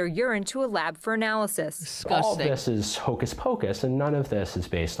sent their urine to a lab for analysis. Disgusting. All this is hocus pocus, and none of this is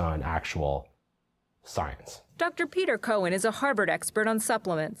based on actual science. Dr. Peter Cohen is a Harvard expert on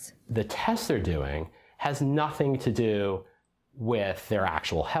supplements. The test they're doing has nothing to do with their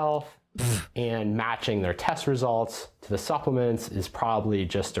actual health, and matching their test results to the supplements is probably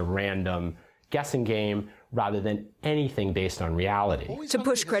just a random guessing game rather than anything based on reality. To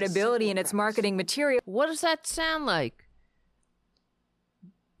push credibility in its marketing material. What does that sound like?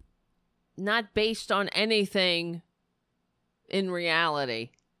 Not based on anything in reality.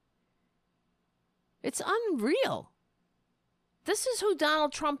 It's unreal. This is who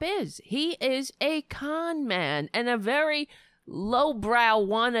Donald Trump is. He is a con man, and a very lowbrow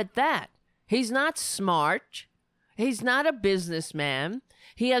one at that. He's not smart. He's not a businessman.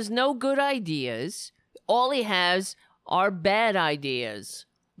 He has no good ideas. All he has are bad ideas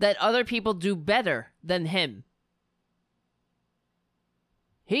that other people do better than him.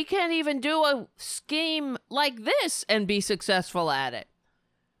 He can't even do a scheme like this and be successful at it.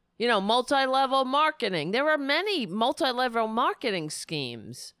 You know, multi-level marketing. There are many multi-level marketing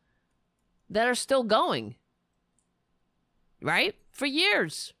schemes that are still going. Right? For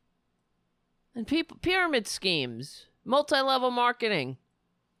years. And pyramid schemes, multi-level marketing,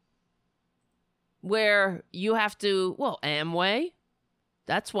 where you have to, Amway,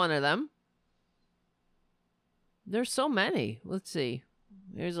 that's one of them. There's so many. Let's see.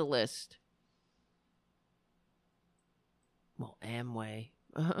 Here's a list. Amway.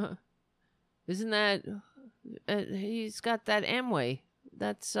 Isn't that, he's got that Amway.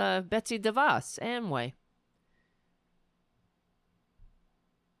 That's Betsy DeVos, Amway.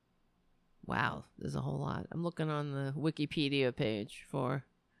 Wow, there's a whole lot. I'm looking on the Wikipedia page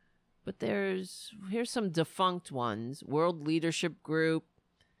but here's some defunct ones. World Leadership Group,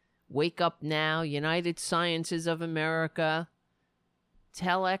 Wake Up Now, United Sciences of America,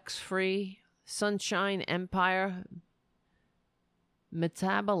 Telex Free, Sunshine Empire,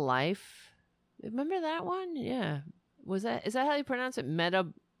 Metabolife. Remember that one? Yeah. Is that how you pronounce it?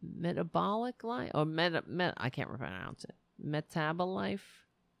 Metabolic Life? Or I can't pronounce it. Metabolife?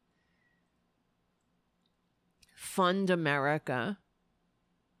 Fund America,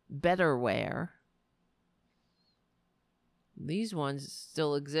 Betterware. These ones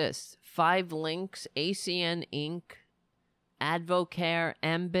still exist. 5 Links, ACN Inc., Advocare,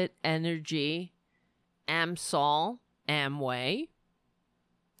 Ambit Energy, Amsol, Amway.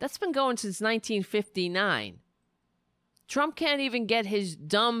 That's been going since 1959. Trump can't even get his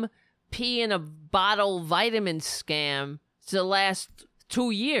dumb pee in a bottle vitamin scam to last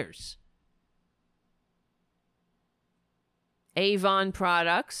 2 years. Avon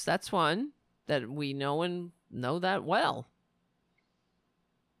Products, that's one that we know and know that well.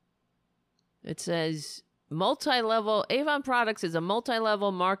 It says Avon Products is a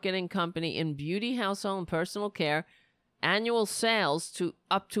multi-level marketing company in beauty, household, and personal care. Annual sales to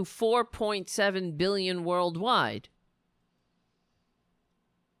up to $4.7 billion worldwide.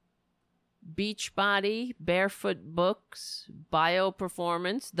 Beachbody, Barefoot Books, Bio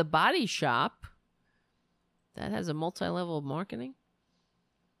Performance, The Body Shop. That has a multi-level marketing.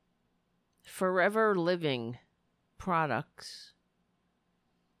 Forever Living Products.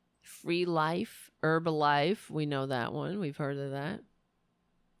 Free Life, Herbalife. We know that one. We've heard of that.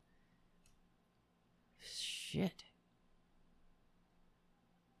 Shit.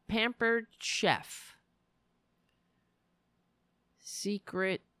 Pampered Chef.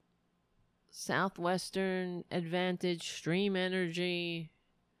 Secret. Southwestern Advantage. Stream Energy.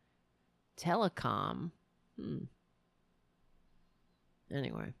 Telecom.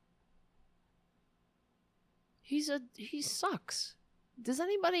 Anyway. He sucks. Does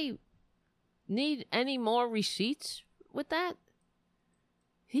anybody need any more receipts with that?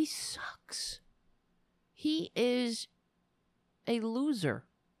 He sucks. He is a loser.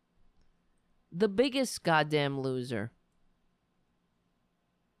 The biggest goddamn loser.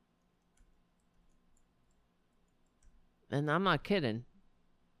 And I'm not kidding.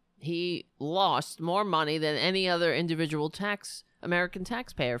 He lost more money than any other individual American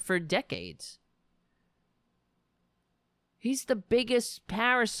taxpayer for decades. He's the biggest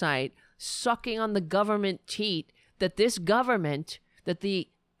parasite sucking on the government teat that this government, that the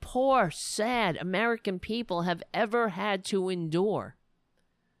poor, sad American people have ever had to endure.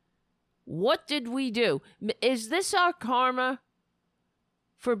 What did we do? Is this our karma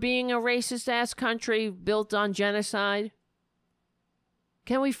for being a racist-ass country built on genocide?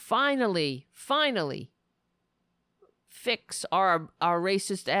 Can we finally fix our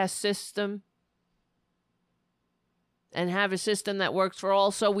racist-ass system and have a system that works for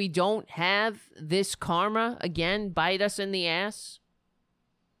all so we don't have this karma again bite us in the ass?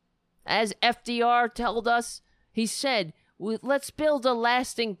 As FDR told us, he said, let's build a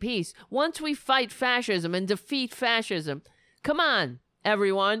lasting peace. Once we fight fascism and defeat fascism, come on,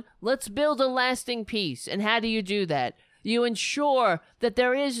 everyone, let's build a lasting peace. And how do you do that? You ensure that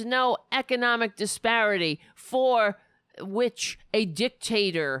there is no economic disparity for which a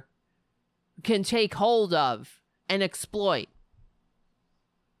dictator can take hold of and exploit.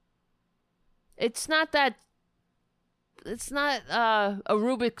 It's not a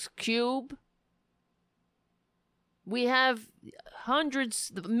Rubik's Cube. We have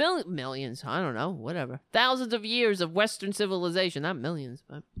hundreds, millions, I don't know, whatever. Thousands of years of Western civilization, not millions,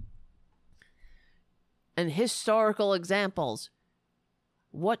 but... and historical examples.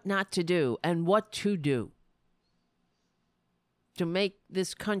 What not to do and what to do to make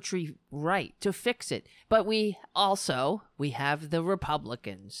this country right, to fix it. But we have the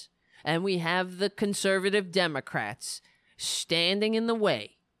Republicans and we have the conservative Democrats standing in the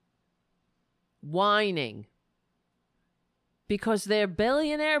way, whining, because their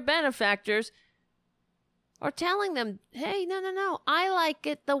billionaire benefactors are telling them, hey, no, I like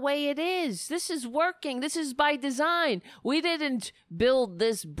it the way it is. This is working. This is by design. We didn't build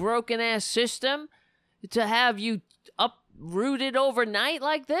this broken-ass system to have you uprooted overnight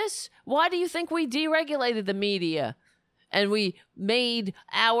like this. Why do you think we deregulated the media? And we made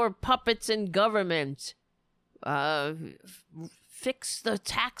our puppets in government fix the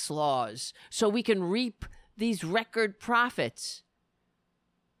tax laws so we can reap these record profits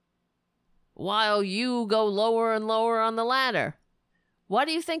while you go lower and lower on the ladder. What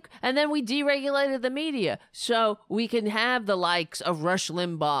do you think? And then we deregulated the media so we can have the likes of Rush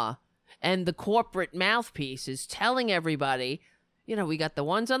Limbaugh and the corporate mouthpieces telling everybody, we got the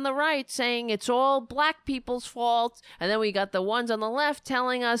ones on the right saying it's all black people's fault, and then we got the ones on the left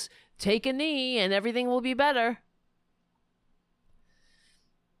telling us take a knee and everything will be better.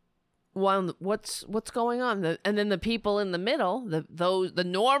 Well, what's going on? And then the people in the middle, the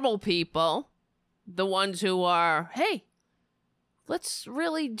normal people, the ones who are, hey, let's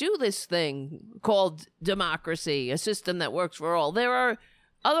really do this thing called democracy, a system that works for all. There are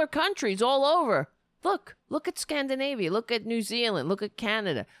other countries all over Look at Scandinavia. Look at New Zealand. Look at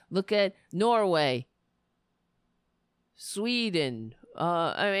Canada. Look at Norway. Sweden.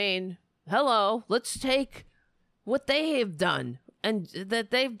 Hello. Let's take what they have done and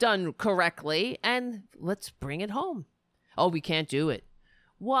that they've done correctly, and let's bring it home. Oh, we can't do it.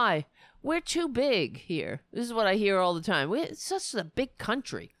 Why? We're too big here. This is what I hear all the time. It's such a big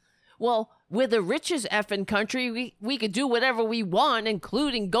country. Well, we're the richest effing country. We could do whatever we want,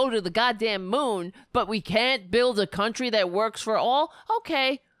 including go to the goddamn moon, but we can't build a country that works for all?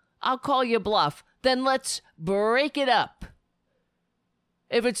 Okay, I'll call you bluff. Then let's break it up.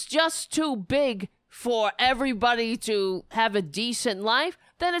 If it's just too big for everybody to have a decent life,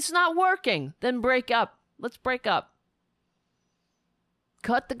 then it's not working. Then break up. Let's break up.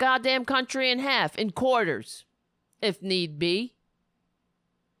 Cut the goddamn country in half, in quarters, if need be.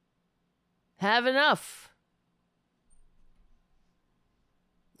 Have enough.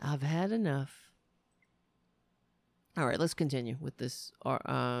 I've had enough. All right, let's continue with this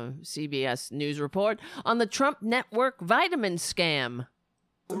CBS News report on the Trump Network vitamin scam.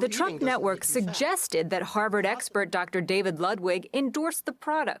 The Trump Network suggested that Harvard expert Dr. David Ludwig endorsed the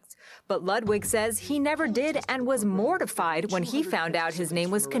products, but Ludwig says he never did and was mortified when he found out his name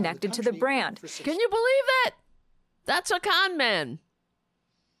was connected to the brand. Can you believe that? That's a con man.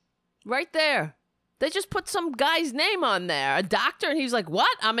 Right there. They just put some guy's name on there, a doctor, and he's like,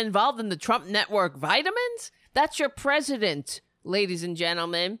 what? I'm involved in the Trump Network vitamins? That's your president, ladies and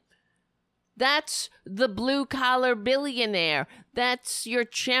gentlemen. That's the blue-collar billionaire. That's your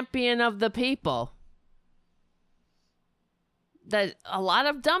champion of the people. That a lot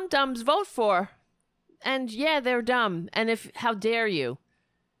of dum-dums vote for. And yeah, they're dumb. And how dare you?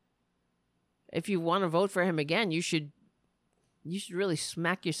 If you want to vote for him again, you should really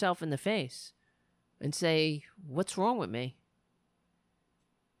smack yourself in the face and say, what's wrong with me?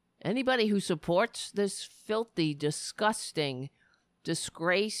 Anybody who supports this filthy, disgusting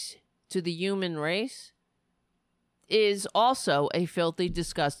disgrace to the human race is also a filthy,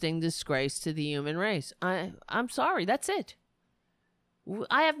 disgusting disgrace to the human race. I'm sorry, that's it.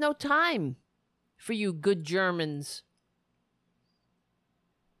 I have no time for you good Germans.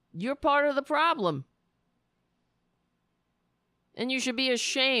 You're part of the problem. And you should be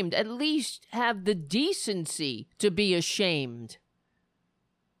ashamed. At least have the decency to be ashamed.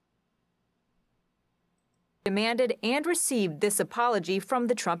 Demanded and received this apology from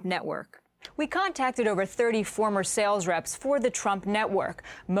the Trump Network. We contacted over 30 former sales reps for the Trump Network.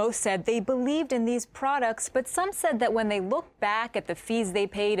 Most said they believed in these products, but some said that when they look back at the fees they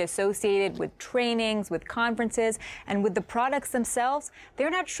paid associated with trainings, with conferences, and with the products themselves,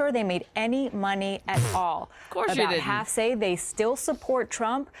 they're not sure they made any money at all. Of course About you didn't. half say they still support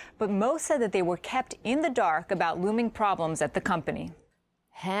Trump, but most said that they were kept in the dark about looming problems at the company.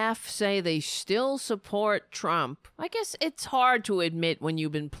 Half say they still support Trump. I guess it's hard to admit when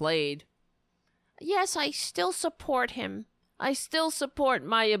you've been played. Yes, I still support him. I still support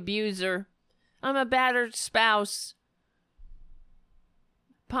my abuser. I'm a battered spouse,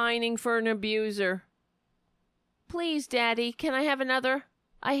 pining for an abuser. Please, Daddy, can I have another?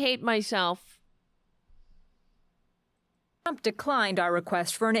 I hate myself. Trump declined our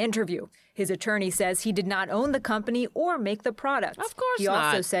request for an interview. His attorney says he did not own the company or make the products. Of course he not.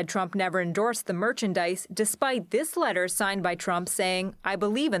 also said Trump never endorsed the merchandise, despite this letter signed by Trump saying, I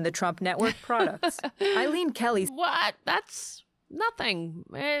believe in the Trump Network products. Eileen Kelly. What? That's nothing.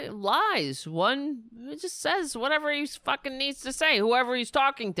 Lies. It just says whatever he fucking needs to say, whoever he's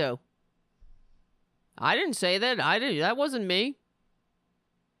talking to. I didn't say that. That wasn't me.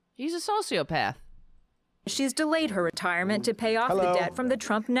 He's a sociopath. She's delayed her retirement to pay off the debt from the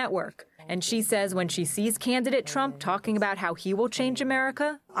Trump Network. And she says when she sees candidate Trump talking about how he will change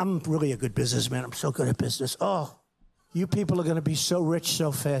America. I'm really a good businessman. I'm so good at business. Oh, you people are going to be so rich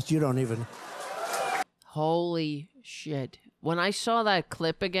so fast, you don't even. Holy shit. When I saw that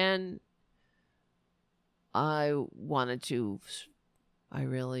clip again, I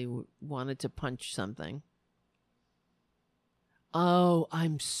really wanted to punch something. Oh,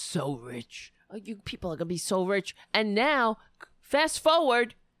 I'm so rich. Oh, you people are going to be so rich. And now, fast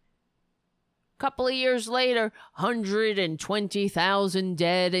forward, a couple of years later, 120,000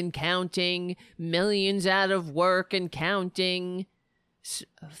 dead and counting, millions out of work and counting,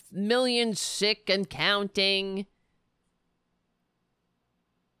 millions sick and counting.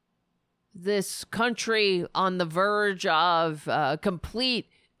 This country on the verge of complete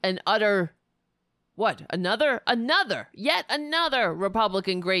and utter, yet another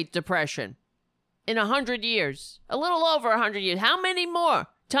Republican Great Depression. In 100 years, a little over 100 years. How many more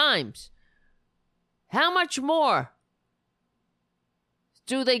times? How much more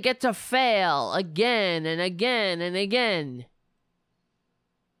do they get to fail again and again and again?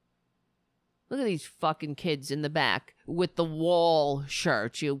 Look at these fucking kids in the back with the wall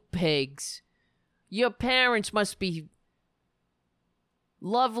shirts, you pigs. Your parents must be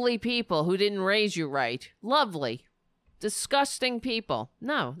lovely people who didn't raise you right. Lovely. Disgusting people.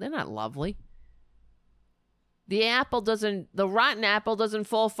 No, they're not lovely. The rotten apple doesn't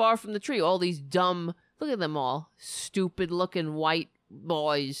fall far from the tree. All these dumb, look at them all. Stupid looking white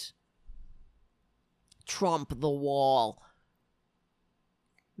boys. Trump the wall.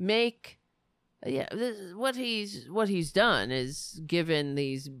 What he's done is given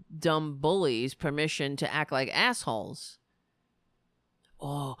these dumb bullies permission to act like assholes.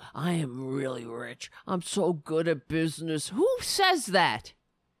 Oh, I am really rich. I'm so good at business. Who says that?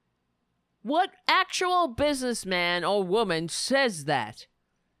 What actual businessman or woman says that?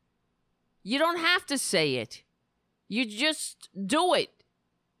 You don't have to say it. You just do it.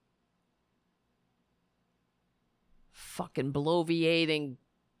 Fucking bloviating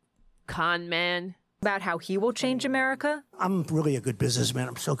con man. About how he will change America? I'm really a good businessman.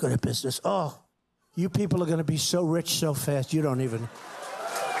 I'm so good at business. Oh, you people are going to be so rich so fast, you don't even...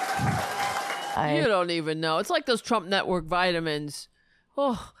 You don't even know. It's like those Trump Network vitamins.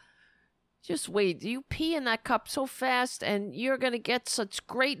 Oh, just wait. You pee in that cup so fast and you're going to get such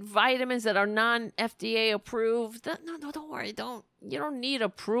great vitamins that are non-FDA approved. No, don't worry. You don't need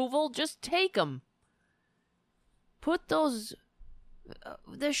approval. Just take them. Put those...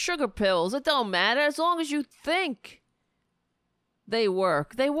 they're sugar pills. It don't matter as long as you think they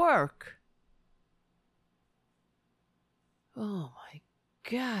work. They work. Oh, my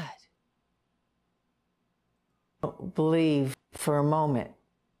God. Don't believe for a moment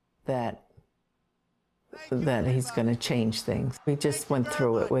that he's going to change things. We just went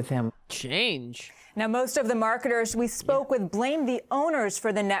through it with him. Change? Now, most of the marketers we spoke with blamed the owners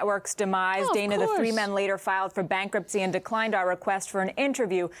for the network's demise. Dana, the three men later filed for bankruptcy and declined our request for an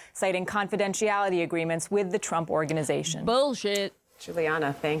interview, citing confidentiality agreements with the Trump Organization. Bullshit.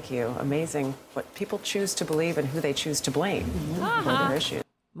 Juliana, thank you. Amazing what people choose to believe and who they choose to blame for their issues.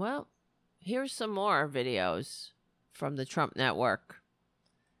 Well, here's some more videos from the Trump Network.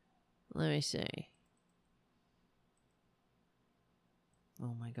 Let me see.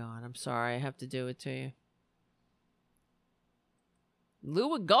 Oh my God, I'm sorry. I have to do it to you.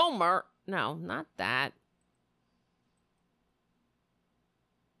 Louis Gohmert. No, not that.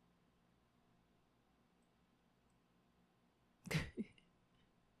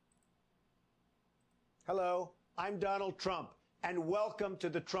 Hello, I'm Donald Trump, and welcome to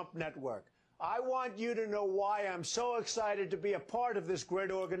the Trump Network. I want you to know why I'm so excited to be a part of this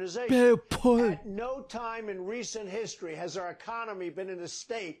great organization. At no time in recent history has our economy been in the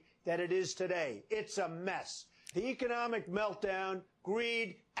state that it is today. It's a mess. The economic meltdown,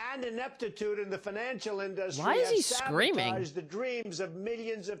 greed, and ineptitude in the financial industry have sabotaged the dreams of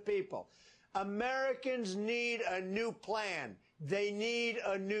millions of people. Americans need a new plan. They need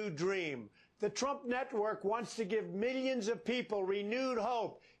a new dream. The Trump Network wants to give millions of people renewed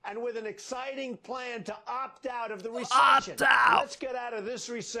hope and with an exciting plan to opt out of the recession. Opt out! Let's get out of this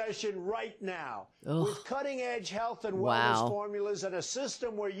recession right now. Ugh. With cutting-edge health and wellness formulas and a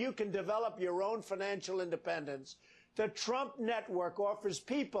system where you can develop your own financial independence, the Trump Network offers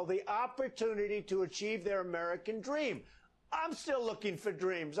people the opportunity to achieve their American dream. I'm still looking for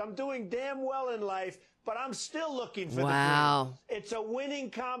dreams. I'm doing damn well in life, but I'm still looking for the dream. It's a winning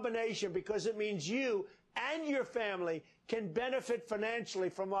combination because it means you and your family can benefit financially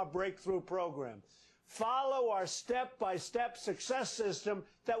from our breakthrough program. Follow our step-by-step success system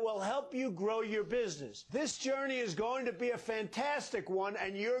that will help you grow your business. This journey is going to be a fantastic one,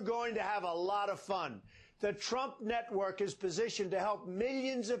 and you're going to have a lot of fun. The Trump Network is positioned to help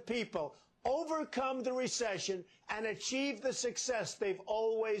millions of people overcome the recession and achieve the success they've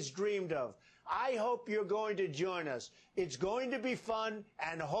always dreamed of. I hope you're going to join us. It's going to be fun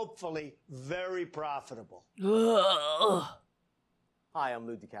and hopefully very profitable. Hi, I'm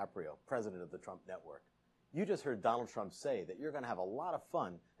Lou DiCaprio, president of the Trump Network. You just heard Donald Trump say that you're going to have a lot of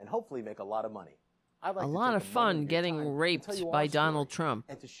fun and hopefully make a lot of money. I'd like a lot of fun getting raped by Donald Trump.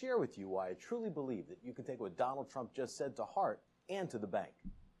 And to share with you why I truly believe that you can take what Donald Trump just said to heart and to the bank.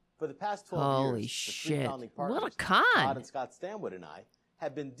 For the past 12 years, the three founding partners, what a con! Todd and Scott Stanwood and I,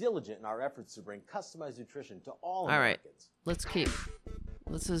 have been diligent in our efforts to bring customized nutrition to all Americans. Let's keep.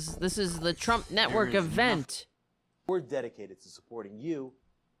 This is the Trump Network event. We're dedicated to supporting you.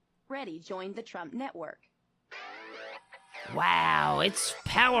 Ready, join the Trump Network. Wow, it's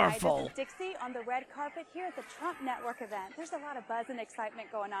powerful. Hi, this is Dixie on the red carpet here at the Trump Network event. There's a lot of buzz and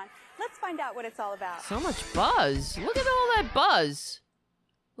excitement going on. Let's find out what it's all about. So much buzz. Look at all that buzz.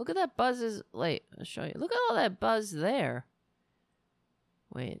 Look at that buzz. Wait, I'll show you. Look at all that buzz there.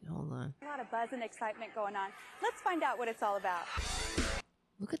 Wait, hold on. A lot of buzz and excitement going on. Let's find out what it's all about.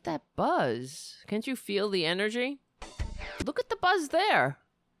 Look at that buzz. Can't you feel the energy? Look at the buzz there.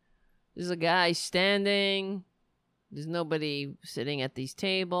 There's a guy standing. There's nobody sitting at these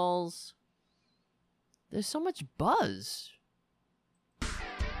tables. There's so much buzz.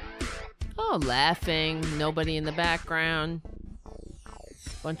 Oh, laughing. Nobody in the background.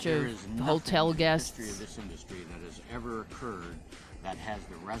 Bunch of hotel guests. There is nothing in the history of this industry that has ever occurred that has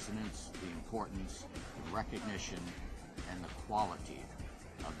the resonance, the importance, the recognition, and the quality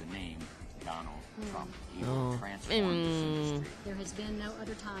of the name Donald Trump. He will transform this industry. There has been no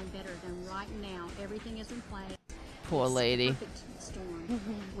other time better than right now. Everything is in play. Poor lady. Perfect storm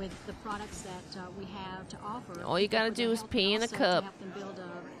with the products that we have to offer. All you gotta do is pee in a cup. To help them build a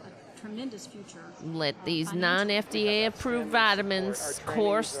tremendous future. Let these non-FDA approved vitamins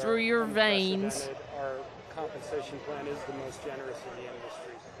course through your veins. Our compensation plan is the most generous in the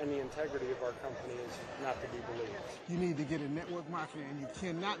industry, and the integrity of our company is not to be believed. You need to get in network marketing, and you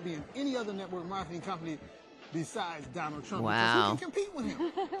cannot be in any other network marketing company besides Donald Trump. Wow. Because who can compete with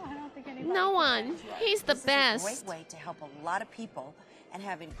him? I don't think anybody No one. He's the best. This is a great way to help a lot of people and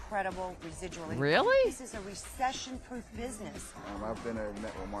have incredible residual income. Really? This is a recession-proof business. I've been in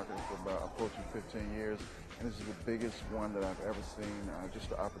network marketing for about approaching 15 years, and this is the biggest one that I've ever seen, just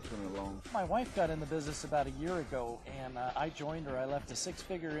the opportunity alone. My wife got in the business about a year ago, and I joined her. I left a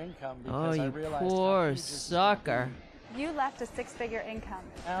six-figure income because I realized poor sucker. You left a six-figure income.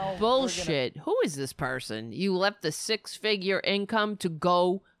 Bullshit. Who is this person? You left a six-figure income to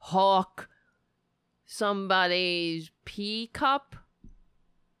go hawk somebody's pee cup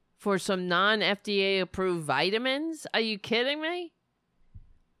for some non-FDA approved vitamins? Are you kidding me?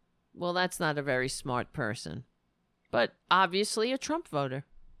 Well, that's not a very smart person, but obviously a Trump voter.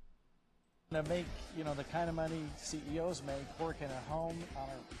 To make, the kind of money CEOs make working at home on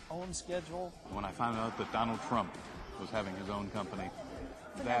our own schedule. When I found out that Donald Trump was having his own company,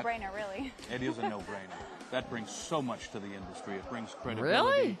 it's a no-brainer, really. It is a no-brainer. That brings so much to the industry. It brings credibility.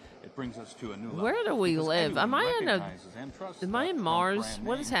 Really? It brings us to a new level. Where do we Because live? Am I in recognizes and trusts Am I that in Trump Mars? brand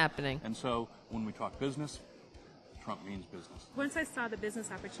What name. is happening? And so when we talk business, Trump means business. Once I saw the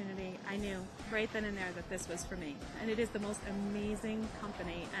business opportunity, I knew right then and there that this was for me. And it is the most amazing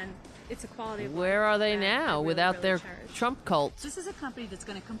company, and it's a quality of life Where are they that now I really, without really their cherish. Trump cult? This is a company that's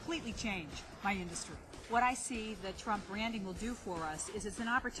going to completely change my industry. What I see that Trump branding will do for us is it's an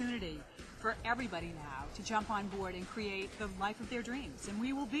opportunity for everybody now to jump on board and create the life of their dreams. And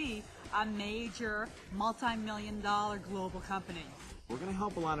we will be a major multi-million-dollar global company. We're going to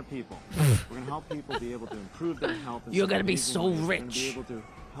help a lot of people. We're going to help people be able to improve their health. You're going to be so ways. We're going to rich. be able to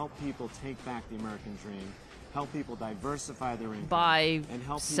help people take back the American dream, help people diversify their income, By and help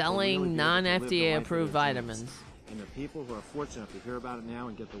people selling really be able to live the non-FDA life of approved their dreams. vitamins. And the people who are fortunate to hear about it now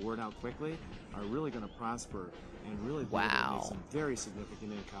and get the word out quickly are really going to prosper and really be able to make some very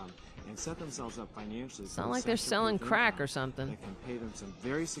significant income and set themselves up financially. for Sound a like they're selling recession-proof crack income or something. That can pay them some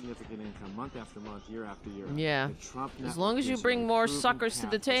very significant income month after month, year after year. Yeah. The Trump As long Network as you gives bring a more proven suckers to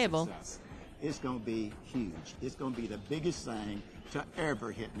path the table. success. It's going to be huge. It's going to be the biggest thing to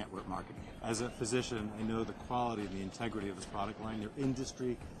ever hit network marketing. As a physician, I know the quality and the integrity of this product line. They're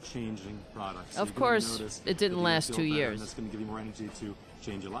industry-changing products. Of You're gonna course, notice it didn't that you're last gonna 2 feel better, years. and that's going to give you more energy to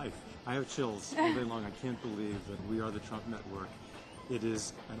change your life. I have chills all day long. I can't believe that we are the Trump Network. It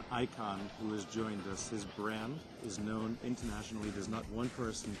is an icon who has joined us. His brand is known internationally. There's not one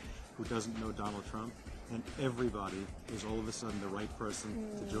person who doesn't know Donald Trump, and everybody is all of a sudden the right person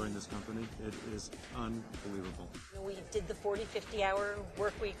to join this company. It is unbelievable. We did the 40, 50-hour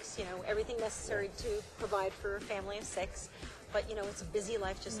work weeks, everything necessary to provide for a family of 6. But, it's a busy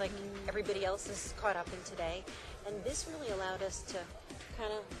life just like everybody else is caught up in today. And this really allowed us to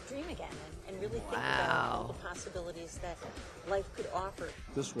kind of dream again and really think about all the possibilities that life could offer.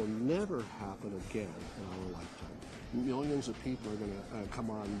 This will never happen again in our lifetime. Millions of people are going to come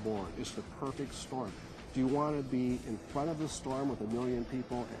on board. It's the perfect storm. Do you want to be in front of the storm with 1 million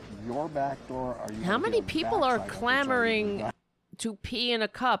people at your back door? Or you How want to many be on the people are backside of the clamoring door? to pee in a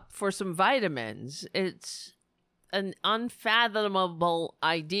cup for some vitamins? It's an unfathomable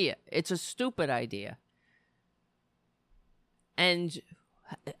idea. It's a stupid idea. And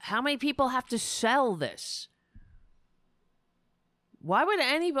how many people have to sell this? Why would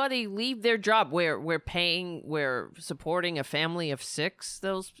anybody leave their job? We're supporting a family of 6,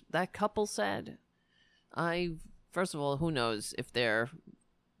 that couple said. First of all, who knows if they're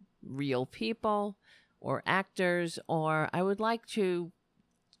real people or actors, or I would like to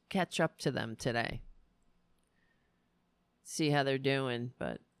catch up to them today. See how they're doing,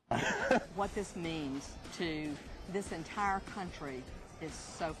 but What this means to this entire country is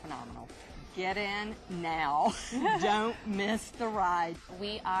so phenomenal. Get in now. Don't miss the ride.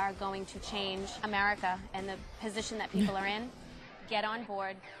 We are going to change America and the position that people are in. Get on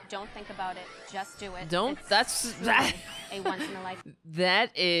board. Don't think about it. Just do it. That's that. A once in a life.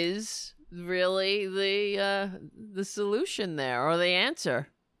 That is really the solution there, or the answer.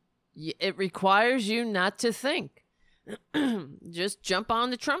 It requires you not to think. Just jump on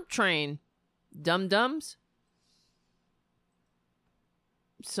the Trump train, dum-dums.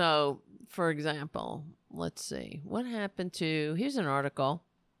 So, for example, let's see. What happened to... Here's an article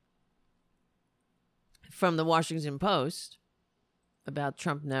from the Washington Post about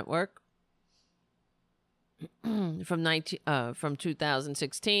Trump Network from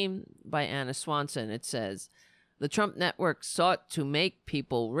 2016 by Anna Swanson. It says, the Trump Network sought to make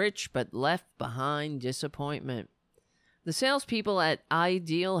people rich but left behind disappointment. The salespeople at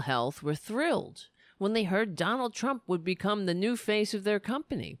Ideal Health were thrilled when they heard Donald Trump would become the new face of their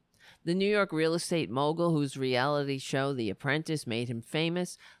company. The New York real estate mogul, whose reality show The Apprentice made him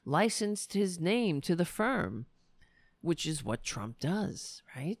famous, licensed his name to the firm, which is what Trump does,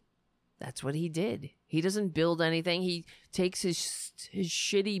 right? That's what he did. He doesn't build anything. He takes his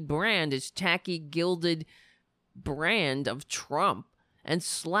shitty brand, his tacky, gilded brand of Trump, and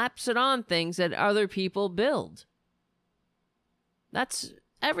slaps it on things that other people build. That's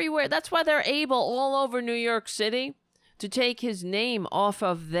everywhere. That's why they're able all over New York City to take his name off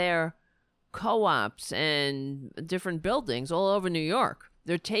of their co-ops and different buildings all over New York.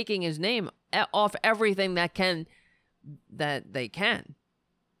 They're taking his name off everything that they can.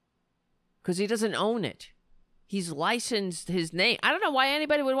 Because he doesn't own it. He's licensed his name. I don't know why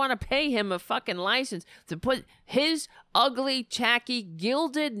anybody would want to pay him a fucking license to put his ugly, tacky,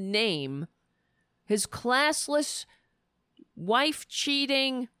 gilded name, his classless,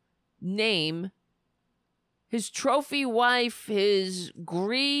 wife-cheating name, his trophy wife, his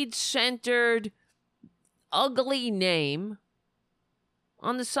greed-centered, ugly name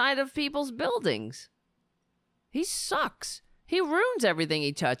on the side of people's buildings. He sucks. He ruins everything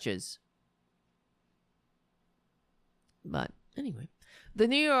he touches. But anyway, the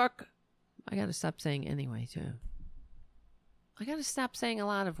New York... I gotta stop saying anyway, too. I gotta stop saying a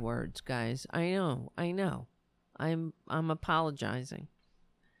lot of words, guys. I know. I'm apologizing.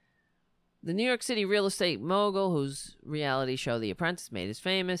 The New York City real estate mogul, whose reality show The Apprentice made us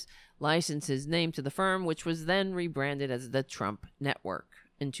famous, licensed his name to the firm, which was then rebranded as the Trump Network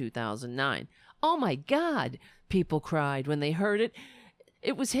in 2009. Oh my God, people cried when they heard it.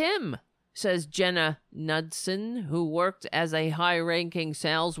 It was him, says Jenna Knudsen, who worked as a high-ranking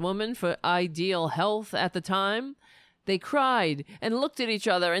saleswoman for Ideal Health at the time. They cried and looked at each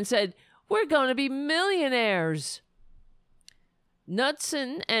other and said, "We're going to be millionaires."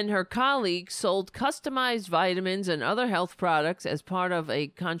 Knudsen and her colleagues sold customized vitamins and other health products as part of a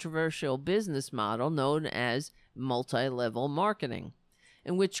controversial business model known as multi-level marketing,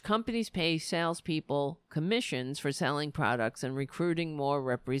 in which companies pay salespeople commissions for selling products and recruiting more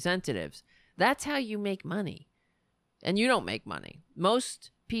representatives. That's how you make money. And you don't make money.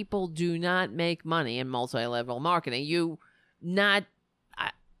 Most people do not make money in multi-level marketing.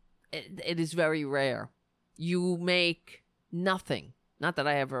 It is very rare. You make nothing. Not that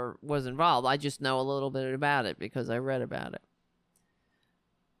I ever was involved. I just know a little bit about it because I read about it.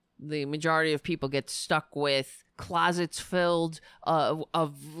 The majority of people get stuck with closets filled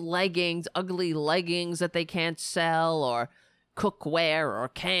of leggings, ugly leggings that they can't sell, or cookware, or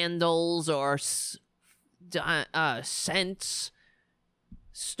candles, or scents,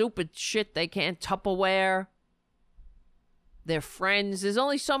 stupid shit they can't Tupperware. Their friends. There's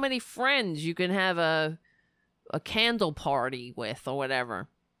only so many friends you can have a candle party with or whatever.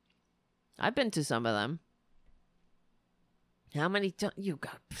 I've been to some of them. How many times you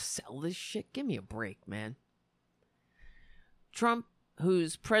got to sell this shit? Give me a break, man. Trump,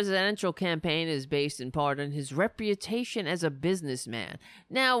 whose presidential campaign is based in part on his reputation as a businessman.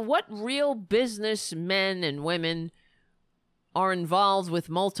 Now, what real businessmen and women are involved with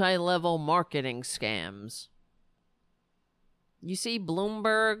multi-level marketing scams? You see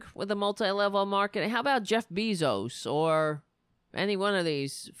Bloomberg with a multi-level marketing? How about Jeff Bezos or any one of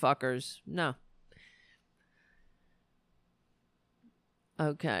these fuckers? No.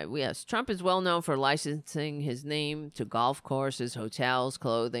 Okay, yes. Trump is well known for licensing his name to golf courses, hotels,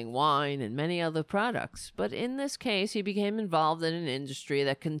 clothing, wine, and many other products. But in this case, he became involved in an industry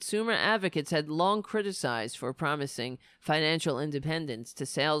that consumer advocates had long criticized for promising financial independence to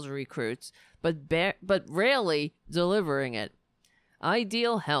sales recruits, but rarely delivering it.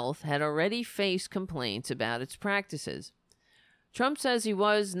 Ideal Health had already faced complaints about its practices. Trump says he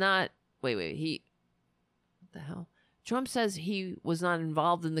was not... What the hell? Trump says he was not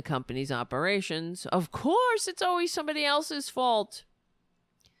involved in the company's operations. Of course, it's always somebody else's fault.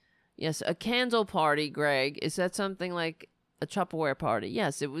 Yes, a candle party, Greg. Is that something like a Tupperware party?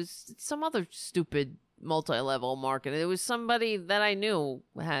 Yes, it was some other stupid multi-level marketing. It was somebody that I knew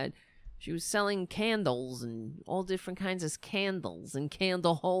had... She was selling candles and all different kinds of candles and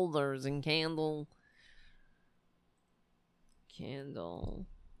candle holders and candle...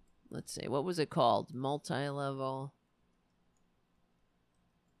 Let's see, what was it called? Multi-level.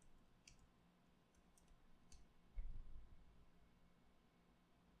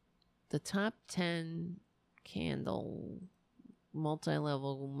 The top 10 candle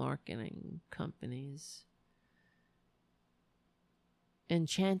multi-level marketing companies.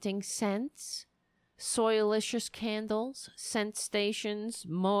 Enchanting Scents, Soilicious Candles, Scent Stations,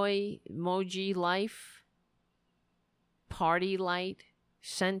 Moji Life, Party Light,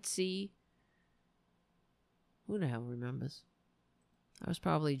 Scentsy. Who the hell remembers? I was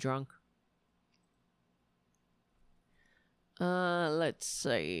probably drunk. Let's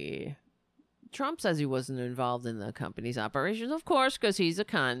see. Trump says he wasn't involved in the company's operations, of course, because he's a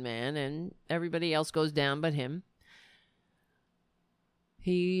con man and everybody else goes down but him.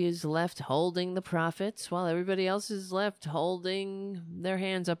 He is left holding the profits while everybody else is left holding their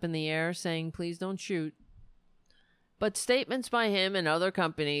hands up in the air saying, please don't shoot. But statements by him and other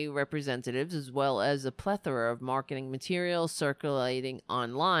company representatives, as well as a plethora of marketing materials circulating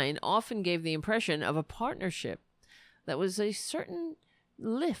online, often gave the impression of a partnership that was a certain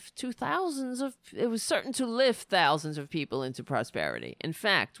lift to it was certain to lift thousands of people into prosperity. In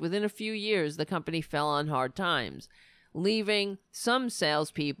fact, within a few years, the company fell on hard times, leaving some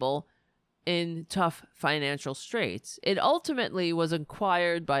salespeople in tough financial straits. It ultimately was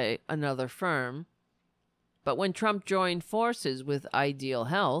acquired by another firm, but when Trump joined forces with Ideal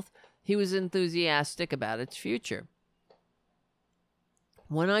Health, he was enthusiastic about its future.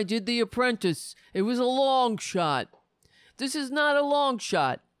 When I did The Apprentice, it was a long shot. This is not a long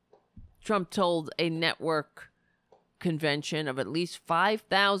shot, Trump told a network convention of at least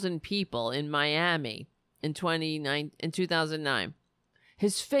 5,000 people in Miami in 2009.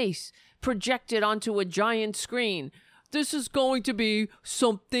 His face projected onto a giant screen. This is going to be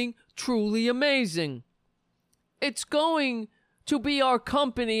something truly amazing. It's going to be our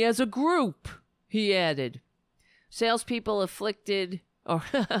company as a group, he added. Salespeople affiliated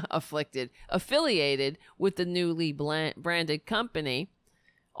with the newly branded company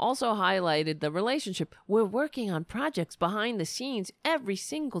also highlighted the relationship. We're working on projects behind the scenes every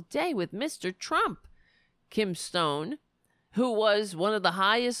single day with Mr. Trump, Kim Stone, who was one of the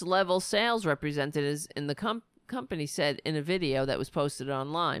highest level sales representatives in the company, said in a video that was posted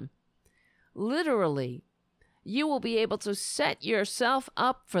online. Literally, you will be able to set yourself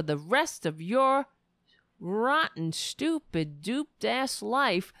up for the rest of your rotten, stupid, duped-ass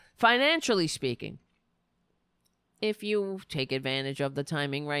life, financially speaking, if you take advantage of the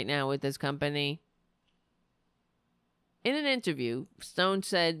timing right now with this company. In an interview, Stone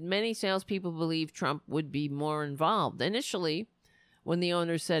said many salespeople believed Trump would be more involved. Initially, when the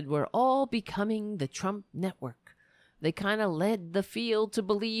owner said, we're all becoming the Trump network, they kind of led the field to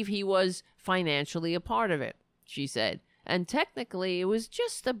believe he was financially a part of it, she said. And technically, it was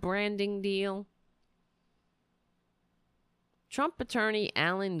just a branding deal. Trump attorney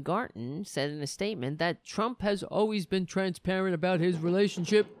Alan Garten said in a statement that Trump has always been transparent about his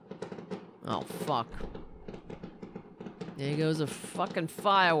relationship. Oh, fuck. There goes the fucking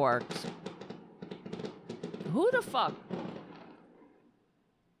fireworks. Who the fuck?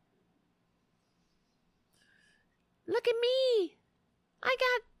 Look at me. I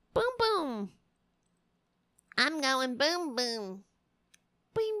got boom boom. I'm going boom boom.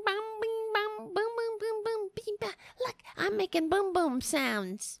 Bing bum bing bum boom boom boom boom bing bum. Look, I'm making boom boom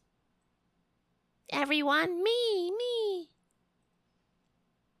sounds. Everyone, me.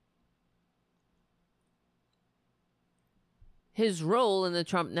 His role in the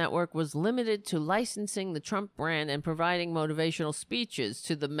Trump network was limited to licensing the Trump brand and providing motivational speeches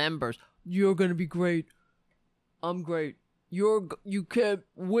to the members. You're going to be great. I'm great. You can't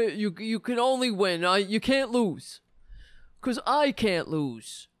win. You can only win. You can't lose. 'Cause I can't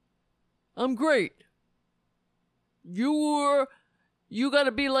lose. I'm great. You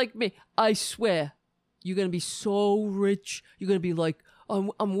gotta be like me. I swear. You're gonna be so rich. You're gonna be like,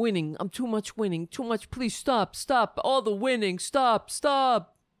 I'm winning. I'm too much winning. Too much. Please stop. All the winning. Stop.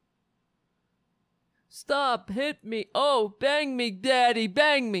 Hit me. Oh, bang me, daddy.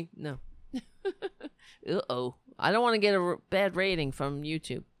 Bang me. No. Uh-oh. I don't want to get a bad rating from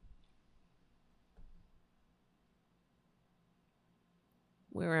YouTube.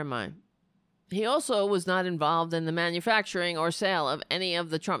 Where am I? He also was not involved in the manufacturing or sale of any of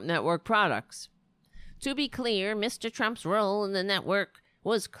the Trump Network products. To be clear, Mr. Trump's role in the network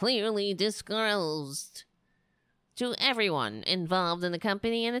was clearly disclosed to everyone involved in the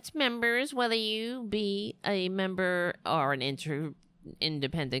company and its members, whether you be a member or an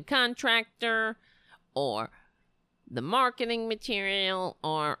independent contractor, or the marketing material,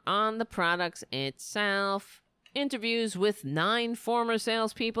 or on the products itself. Interviews with 9 former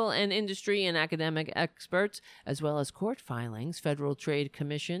salespeople and industry and academic experts, as well as court filings, Federal Trade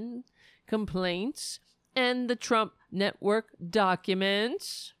Commission complaints, and the Trump Network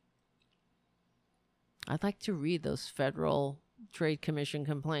documents. I'd like to read those Federal Trade Commission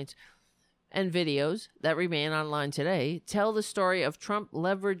complaints and videos that remain online today tell the story of Trump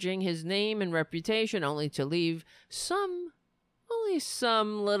leveraging his name and reputation only to leave only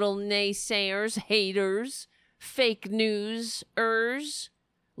some little naysayers, haters, fake news-ers,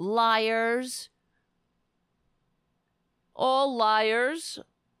 liars, all liars.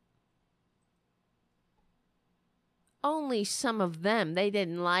 Only some of them, they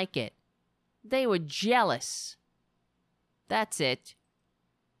didn't like it. They were jealous. That's it.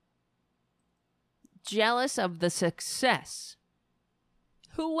 Jealous of the success.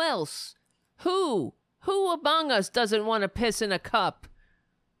 Who else? Who among us doesn't want to piss in a cup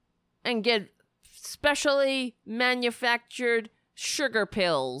and get specially manufactured sugar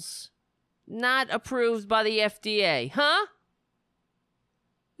pills not approved by the FDA, huh?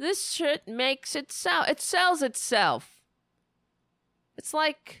 This shit makes it sells itself. It's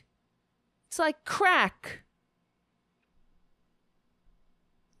like crack.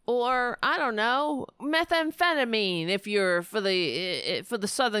 Or, I don't know, methamphetamine if you're for the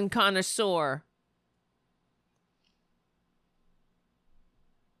southern connoisseur.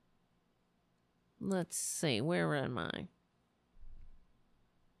 Let's see, where am I?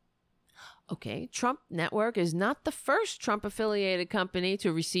 Okay, Trump Network is not the first Trump-affiliated company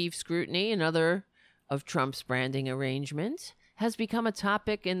to receive scrutiny. Another of Trump's branding arrangements has become a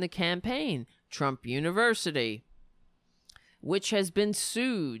topic in the campaign, Trump University, which has been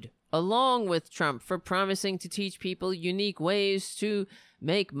sued along with Trump for promising to teach people unique ways to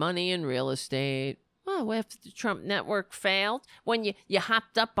make money in real estate. Oh, after the Trump Network failed, when you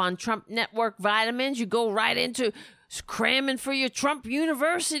hopped up on Trump Network vitamins, you go right into cramming for your Trump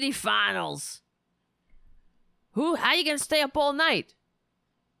University finals. How you going to stay up all night?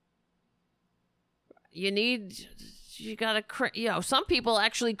 Some people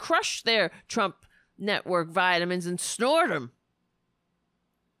actually crush their Trump Network vitamins and snort them.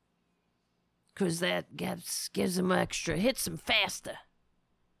 Because that gives them extra, hits them faster.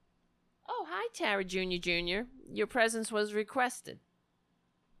 Oh, hi, Tara Jr. Your presence was requested.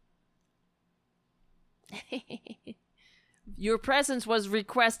 Your presence was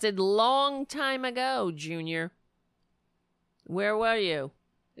requested long time ago, Junior. Where were you?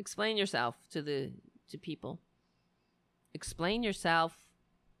 Explain yourself to people. Explain yourself.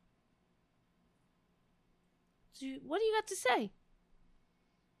 What do you got to say?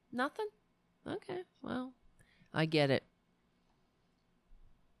 Nothing? Okay, well, I get it.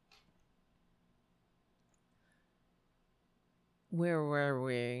 Where were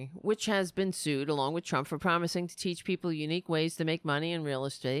we? Which has been sued along with Trump for promising to teach people unique ways to make money in real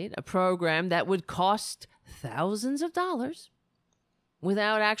estate, a program that would cost thousands of dollars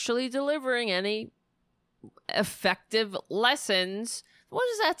without actually delivering any effective lessons. What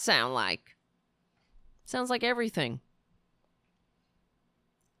does that sound like? Sounds like everything.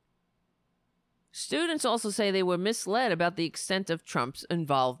 Students also say they were misled about the extent of Trump's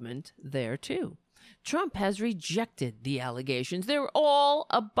involvement there, too. Trump has rejected the allegations. They're all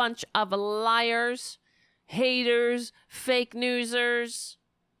a bunch of liars, haters, fake newsers,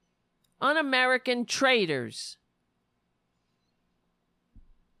 un-American traitors.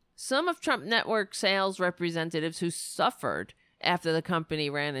 Some of Trump Network sales representatives who suffered after the company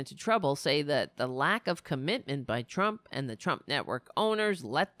ran into trouble say that the lack of commitment by Trump and the Trump Network owners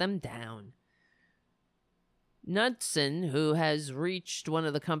let them down. Knudsen, who had reached one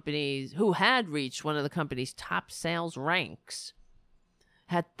of the company's top sales ranks,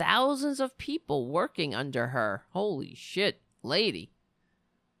 had thousands of people working under her. Holy shit, lady.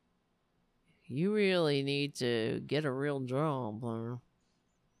 You really need to get a real job.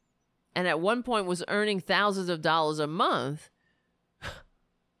 And at one point was earning thousands of dollars a month.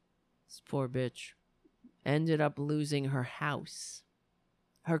 This poor bitch ended up losing her house,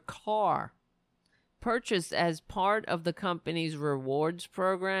 her car. Purchased as part of the company's rewards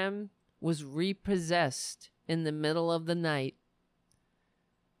program, was repossessed in the middle of the night.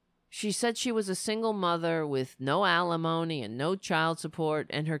 She said she was a single mother with no alimony and no child support,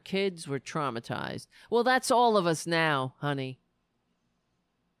 and her kids were traumatized. Well, that's all of us now, honey.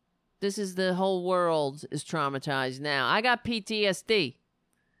 This is the whole world is traumatized now. I got PTSD.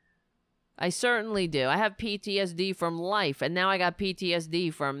 I certainly do. I have PTSD from life, and now I got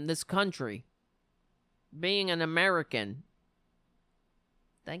PTSD from this country. Being an American.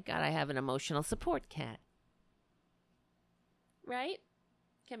 Thank God I have an emotional support cat. Right?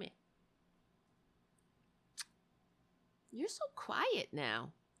 Come here. You're so quiet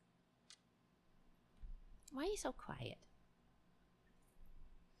now. Why are you so quiet?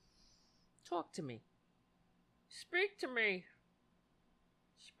 Talk to me. Speak to me.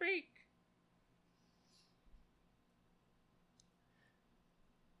 Speak.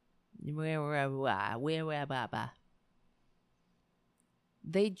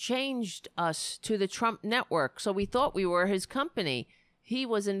 They changed us to the Trump Network, so we thought we were his company. He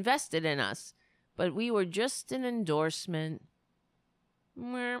was invested in us, but we were just an endorsement.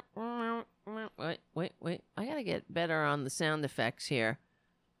 Wait. I gotta get better on the sound effects here.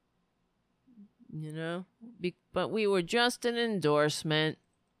 You know? But we were just an endorsement.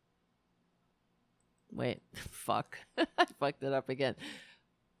 Wait, fuck. I fucked it up again.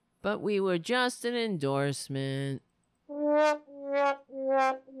 But we were just an endorsement.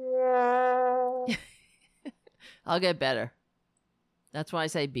 I'll get better. That's why I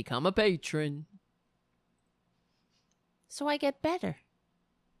say become a patron. So I get better.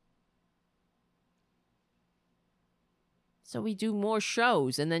 So we do more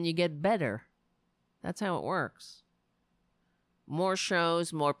shows and then you get better. That's how it works. More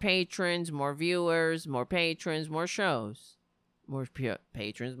shows, more patrons, more viewers, more patrons, more shows. More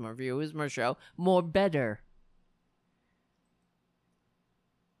patrons, more viewers, more show, more better.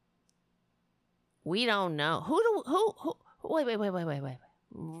 We don't know. Who wait.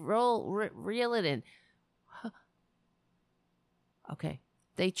 Reel it in. Okay.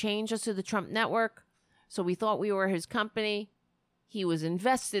 They changed us to the Trump Network, so we thought we were his company. He was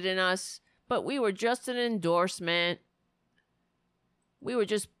invested in us, but we were just an endorsement. We were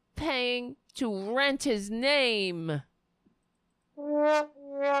just paying to rent his name.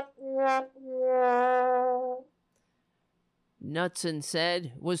 Knudsen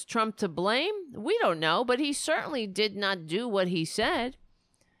said, was Trump to blame? We don't know, but he certainly did not do what he said.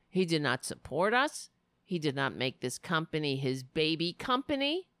 He did not support us. He did not make this company his baby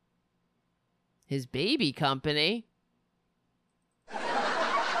company. His baby company?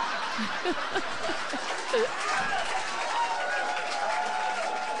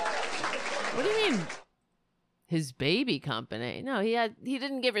 What do you mean? His baby company? No, he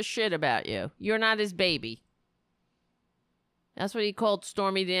didn't give a shit about you. You're not his baby. That's what he called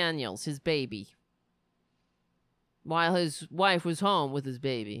Stormy Daniels, his baby. While his wife was home with his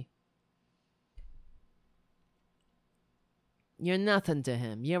baby. You're nothing to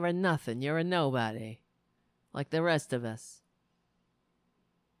him. You're a nothing. You're a nobody. Like the rest of us.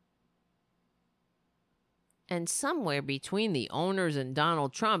 And somewhere between the owners and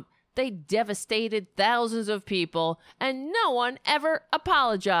Donald Trump, they devastated thousands of people, and no one ever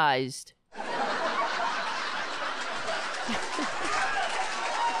apologized.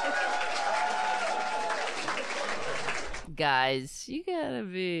 Guys, you gotta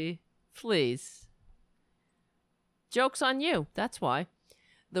be... Please. Joke's on you, that's why.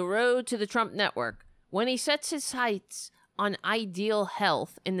 The road to the Trump Network. When he sets his sights on ideal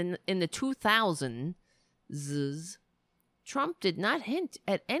health in the 2000s, Trump did not hint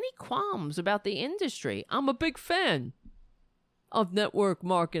at any qualms about the industry. I'm a big fan of network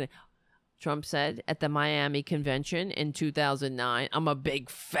marketing. Trump said at the Miami convention in 2009, I'm a big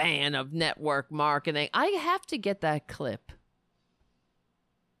fan of network marketing. I have to get that clip.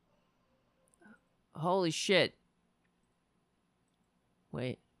 Holy shit.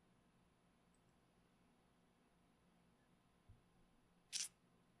 Wait.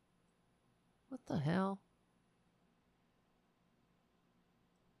 What the hell?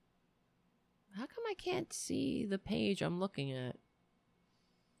 How come I can't see the page I'm looking at?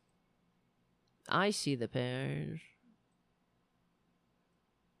 I see the page.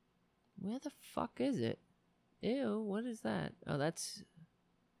 Where the fuck is it? Ew, what is that? Oh, that's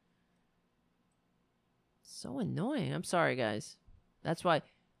so annoying. I'm sorry, guys. That's why,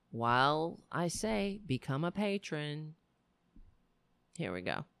 while I say become a patron, here we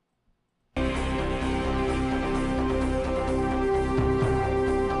go.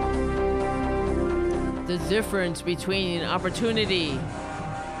 The difference between opportunity.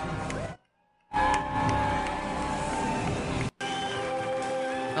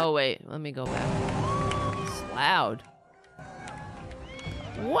 Oh, wait. Let me go back. It's loud.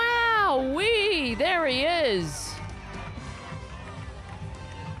 Wow-wee! There he is.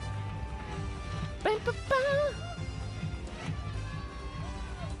 Ba-ba-ba.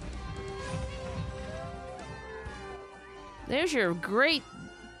 There's your great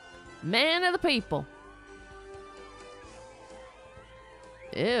man of the people.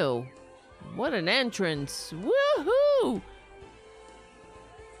 Ew. What an entrance. Woohoo!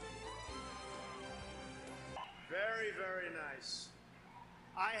 Very, very nice.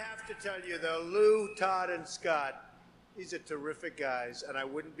 I have to tell you, though, Lou, Todd, and Scott, these are terrific guys, and I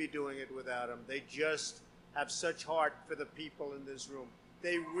wouldn't be doing it without them. They just have such heart for the people in this room.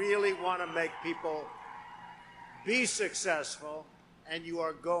 They really want to make people be successful, and you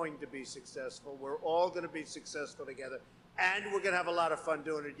are going to be successful. We're all going to be successful together, and we're going to have a lot of fun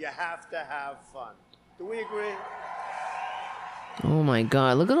doing it. You have to have fun. Do we agree? Oh my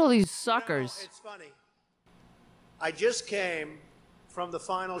God, look at all these suckers. You know, it's funny. I just came from the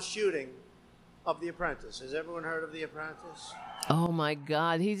final shooting of The Apprentice. Has everyone heard of The Apprentice? Oh my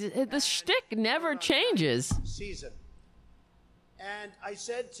God, the shtick never changes. Season. And I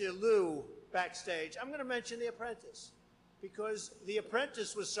said to Lou backstage, I'm going to mention The Apprentice because The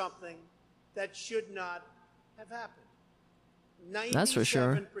Apprentice was something that should not have happened. That's for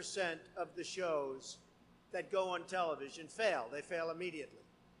sure. 97% of the shows that go on television fail. They fail immediately.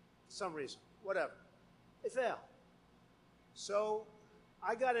 For some reason. Whatever. They fail. So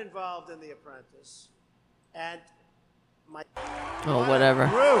I got involved in The Apprentice, and my... Oh, whatever.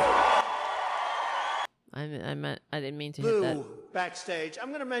 Rude. I didn't mean to Lou, hit that. backstage, I'm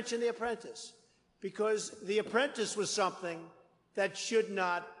going to mention The Apprentice because The Apprentice was something that should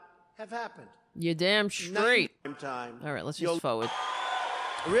not have happened. You're damn straight. Time. All right, let's just forward.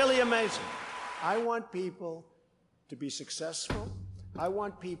 Really amazing. I want people to be successful. I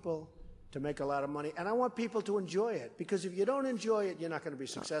want people to make a lot of money, and I want people to enjoy it because if you don't enjoy it, you're not going to be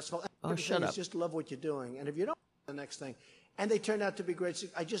successful. Oh, shut up. Just love what you're doing, and if you don't, the next thing. And they turned out to be great.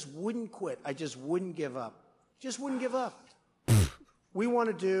 I just wouldn't quit. I just wouldn't give up. Just wouldn't give up. We want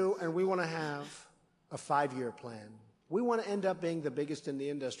to do, and we want to have a 5-year plan. We want to end up being the biggest in the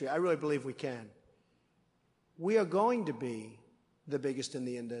industry. I really believe we can. We are going to be the biggest in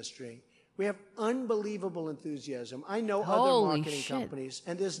the industry. We have unbelievable enthusiasm. I know other marketing companies,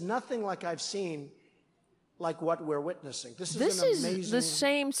 and there's nothing like I've seen like what we're witnessing. This is the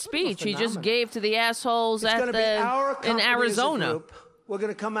same speech he just gave to the assholes in Arizona. We're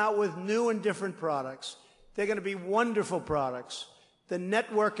going to come out with new and different products. They're going to be wonderful products. The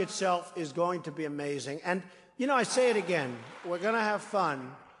network itself is going to be amazing. And, you know, I say it again, we're going to have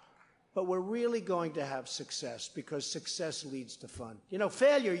fun, but we're really going to have success because success leads to fun. You know,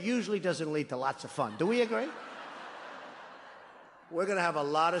 failure usually doesn't lead to lots of fun. Do we agree? We're going to have a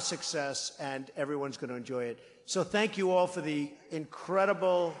lot of success, and everyone's going to enjoy it. So thank you all for the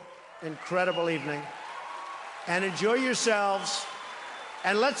incredible, incredible evening. And enjoy yourselves.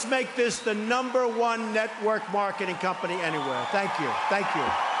 And let's make this the #1 network marketing company anywhere. Thank you. Thank you.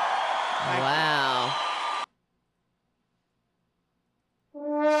 Wow.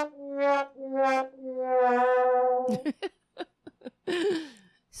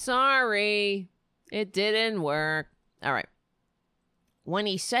 Sorry, it didn't work. All right. When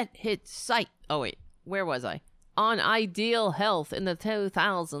he set his sight, oh wait, where was I? On Ideal Health in the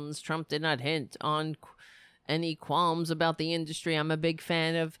 2000s, Trump did not hint on any qualms about the industry. I'm a big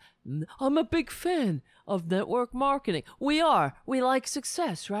fan of network marketing. We like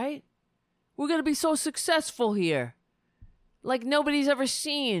success, right? We're going to be so successful here. Like nobody's ever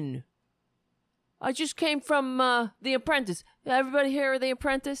seen. I just came from The Apprentice. Everybody hear of The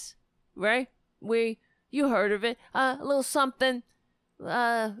Apprentice? Right? You heard of it. A little something.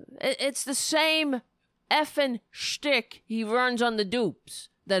 It's the same effing shtick he runs on the dupes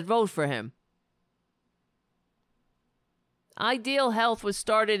that vote for him. Ideal Health was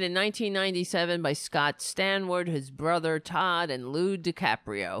started in 1997 by Scott Stanward, his brother Todd, and Lou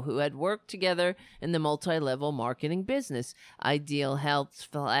DiCaprio, who had worked together in the multi-level marketing business. Ideal Health's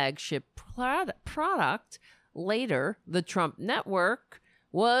flagship product, later the Trump Network,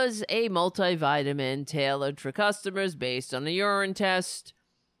 was a multivitamin tailored for customers based on a urine test.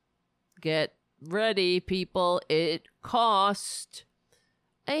 Get ready, people. It cost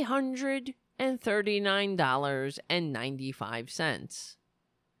 $139.95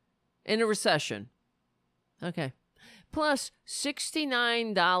 in a recession. Okay. Plus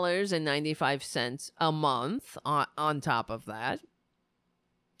 $69.95 a month on top of that.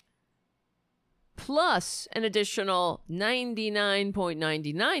 Plus an additional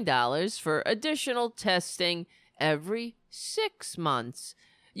 $99.99 for additional testing every 6 months.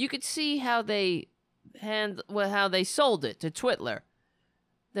 You could see how they sold it to Twitler.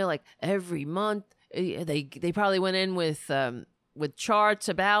 They're like, every month, they probably went in with charts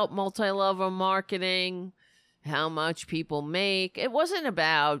about multi-level marketing, how much people make. It wasn't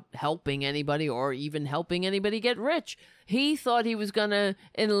about helping anybody or even helping anybody get rich. He thought he was going to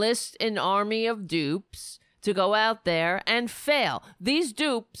enlist an army of dupes to go out there and fail. These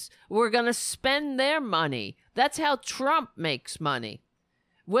dupes were going to spend their money. That's how Trump makes money.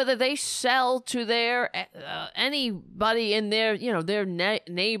 Whether they sell to their anybody in their, their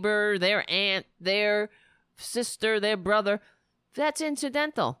neighbor, their aunt, their sister, their brother, that's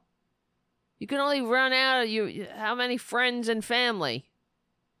incidental. You can only run out of how many friends and family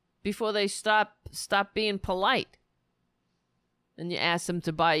before they stop being polite. And you ask them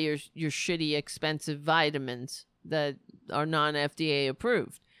to buy your shitty, expensive vitamins that are non-FDA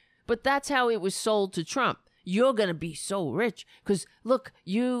approved. But that's how it was sold to Trump. You're going to be so rich because, look,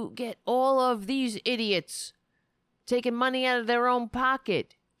 you get all of these idiots taking money out of their own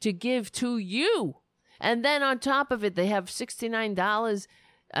pocket to give to you. And then on top of it, they have $69,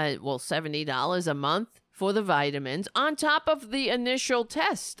 $70 a month for the vitamins on top of the initial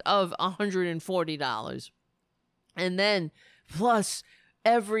test of $140. And then plus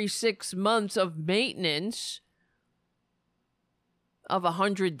every 6 months of maintenance of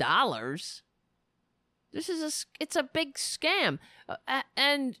 $100. It's a big scam.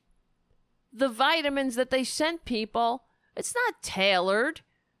 And the vitamins that they sent people, it's not tailored.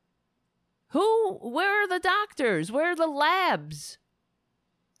 Where are the doctors? Where are the labs?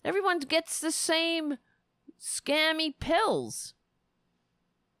 Everyone gets the same scammy pills.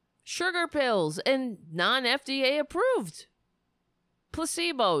 Sugar pills and non-FDA approved.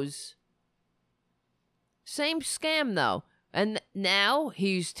 Placebos. Same scam though. And now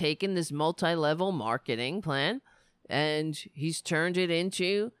he's taken this multi-level marketing plan and he's turned it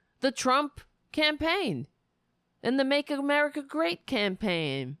into the Trump campaign and the Make America Great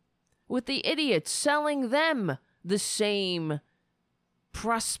campaign with the idiots selling them the same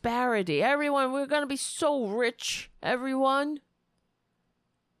prosperity. Everyone, we're going to be so rich, everyone.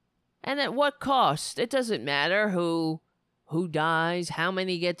 And at what cost? It doesn't matter who dies, how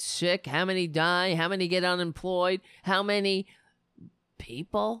many get sick, how many die, how many get unemployed, how many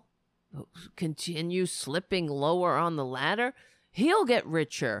people continue slipping lower on the ladder. He'll get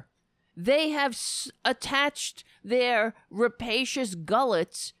richer. They have attached their rapacious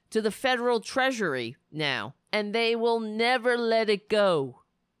gullets to the federal treasury now, and they will never let it go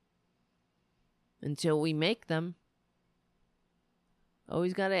until we make them.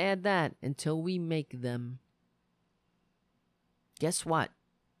 Always got to add that, until we make them. Guess what?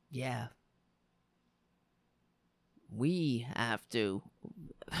 Yeah. We have to.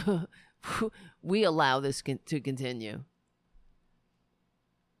 We allow this to continue.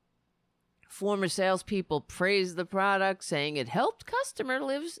 Former salespeople praised the product, saying it helped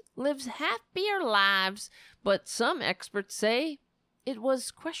customers lives happier lives, but some experts say it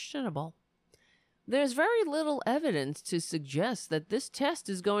was questionable. There's very little evidence to suggest that this test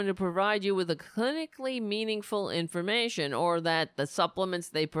is going to provide you with a clinically meaningful information or that the supplements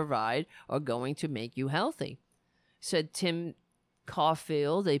they provide are going to make you healthy, said Tim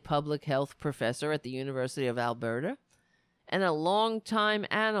Caulfield, a public health professor at the University of Alberta and a longtime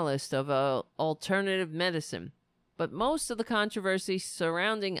analyst of alternative medicine. But most of the controversy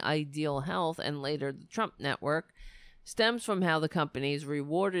surrounding Ideal Health and later the Trump Network stems from how the companies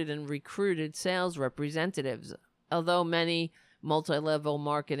rewarded and recruited sales representatives. Although many multi-level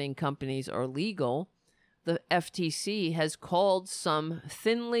marketing companies are legal, the FTC has called some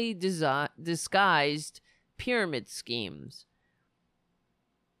thinly disguised pyramid schemes.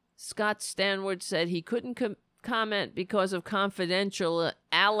 Scott Stanward said he couldn't comment because of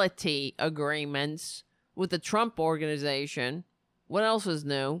confidentiality agreements with the Trump organization. What else is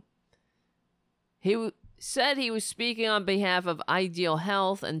new? He said he was speaking on behalf of Ideal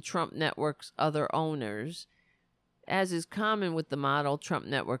Health and Trump Network's other owners. As is common with the model, Trump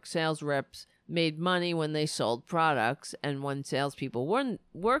Network sales reps made money when they sold products, and when salespeople weren't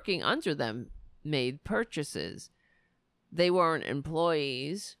working under them made purchases. They weren't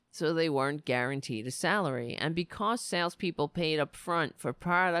employees, so they weren't guaranteed a salary. And because salespeople paid up front for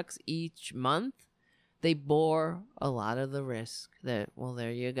products each month, they bore a lot of the risk. Well,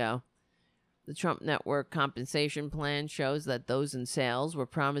 there you go. The Trump Network compensation plan shows that those in sales were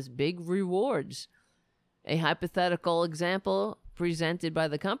promised big rewards. A hypothetical example presented by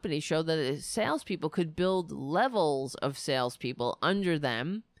the company showed that salespeople could build levels of salespeople under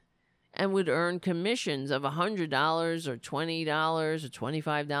them and would earn commissions of $100 or $20 or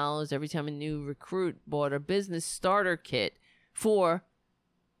 $25 every time a new recruit bought a business starter kit for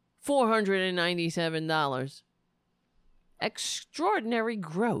 $497. extraordinary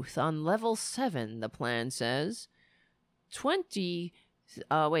growth on level 7, the plan says.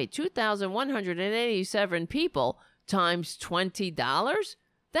 2,187 people times $20?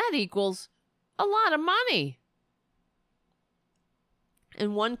 That equals a lot of money.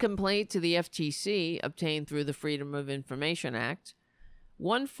 In one complaint to the FTC obtained through the Freedom of Information Act,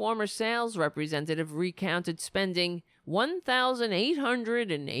 one former sales representative recounted spending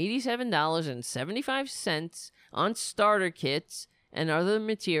 $1,887.75 on starter kits and other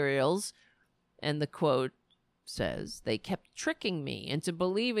materials, and the quote says, "They kept tricking me into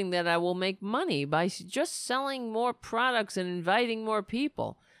believing that I will make money by just selling more products and inviting more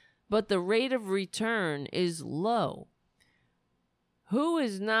people, but the rate of return is low." Who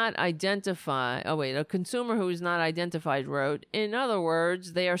is not identified? A consumer who is not identified wrote, "In other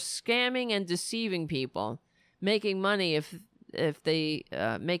words, they are scamming and deceiving people, making money if they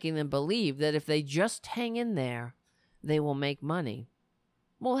making them believe that if they just hang in there, they will make money."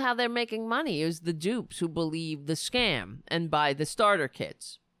 Well, how they're making money is the dupes who believe the scam and buy the starter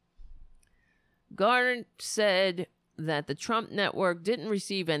kits. Garner said that the Trump network didn't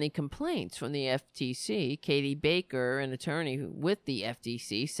receive any complaints from the FTC. Katie Baker, an attorney with the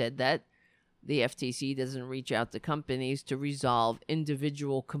FTC, said that the FTC doesn't reach out to companies to resolve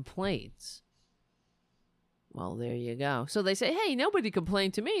individual complaints. Well, there you go. So they say, hey, nobody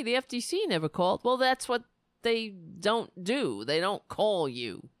complained to me. The FTC never called. Well, that's what they don't do. They don't call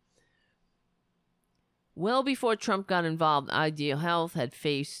you. Well before Trump got involved, Ideal Health had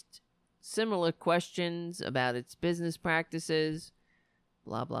faced similar questions about its business practices.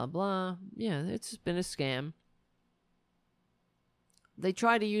 Blah, blah, blah. Yeah, it's been a scam. They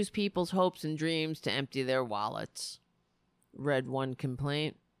try to use people's hopes and dreams to empty their wallets, read one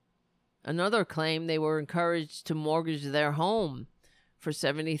complaint. Another claimed they were encouraged to mortgage their home for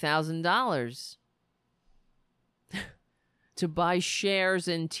 $70,000 to buy shares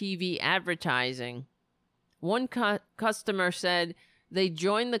in TV advertising. One customer said they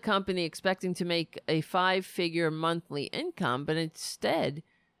joined the company expecting to make a 5-figure monthly income, but instead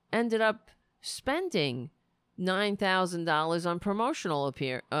ended up spending $9,000 on promotional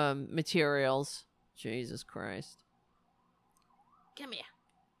materials. Jesus Christ. Come here.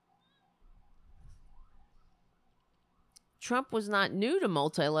 Trump was not new to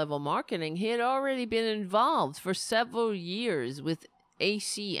multi-level marketing. He had already been involved for several years with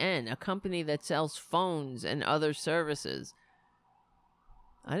ACN, a company that sells phones and other services.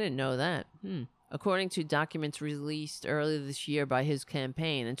 I didn't know that. According to documents released earlier this year by his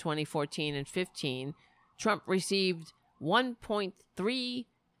campaign, in 2014 and 15, Trump received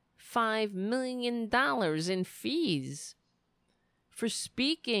 $1.35 million in fees for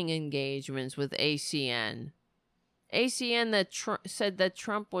speaking engagements with ACN. ACN that said that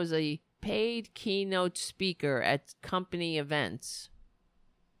Trump was a paid keynote speaker at company events.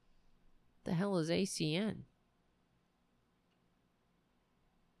 The hell is ACN?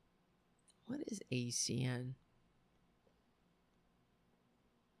 What is ACN?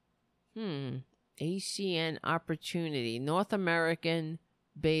 ACN Opportunity, North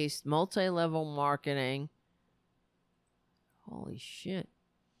American-based multi-level marketing. Holy shit.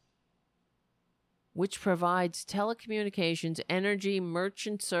 Which provides telecommunications, energy,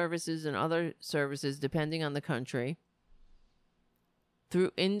 merchant services, and other services depending on the country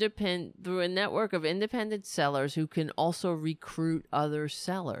through a network of independent sellers who can also recruit other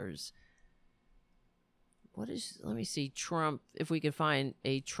sellers. Let me see, Trump, if we can find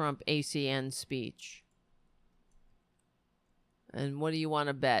a Trump ACN speech. And what do you want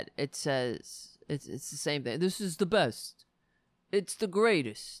to bet? It says, it's the same thing. This is the best. It's the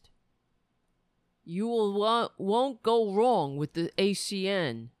greatest. You won't go wrong with the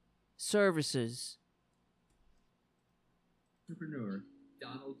ACN services. Entrepreneur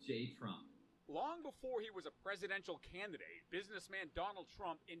Donald J. Trump. Long before he was a presidential candidate, businessman Donald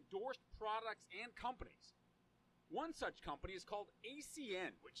Trump endorsed products and companies. One such company is called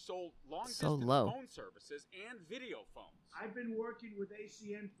ACN, which sold long-distance phone services and video phones. I've been working with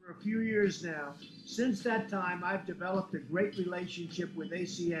ACN for a few years now. Since that time, I've developed a great relationship with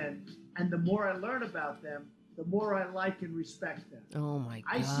ACN, and the more I learn about them, the more I like and respect them. Oh my God.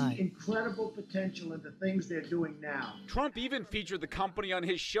 I see incredible potential in the things they're doing now. Trump even featured the company on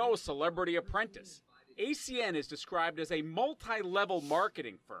his show, Celebrity Apprentice. ACN is described as a multi-level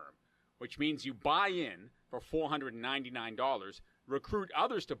marketing firm, which means you buy in for $499, recruit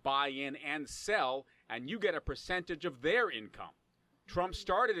others to buy in and sell, and you get a percentage of their income. Trump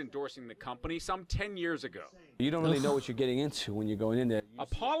started endorsing the company some 10 years ago. You don't really know what you're getting into when you're going in there.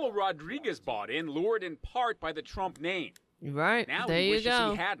 Apollo Rodriguez bought in, lured in part by the Trump name. Right, now there he you wishes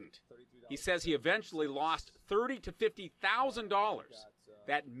go. he hadn't. He says he eventually lost $30,000 to $50,000.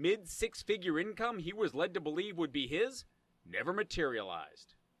 That mid-six-figure income he was led to believe would be his never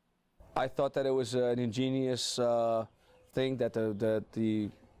materialized. I thought that it was an ingenious thing that the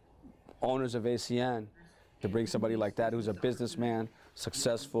owners of ACN, to bring somebody like that who's a businessman,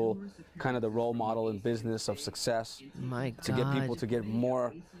 successful, kind of the role model in business of success, to get people to get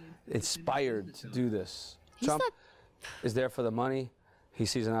more inspired to do this. Trump is there for the money. He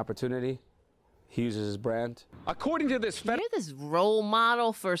sees an opportunity. He uses his brand. According to this You're this role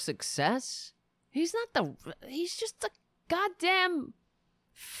model for success? He's just a goddamn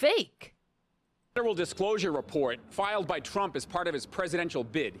fake. Federal disclosure report filed by Trump as part of his presidential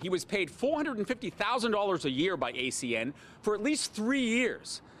bid. He was paid $450,000 a year by ACN for at least 3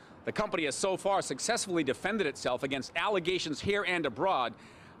 years. The company has so far successfully defended itself against allegations here and abroad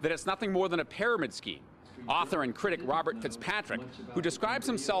that it's nothing more than a pyramid scheme. Author and critic Robert Fitzpatrick, who describes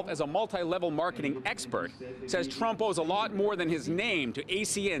himself as a multi-level marketing expert, says Trump owes a lot more than his name to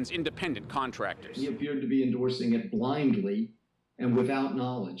ACN's independent contractors. He appeared to be endorsing it blindly and without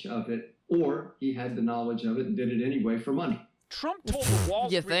knowledge of it, or he had the knowledge of it and did it anyway for money. Trump told the Wall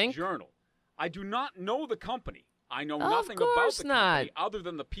Street Journal, "I do not know the company. I know nothing about the company other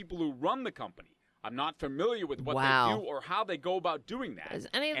than the people who run the company. I'm not familiar with what they do or how they go about doing that. Does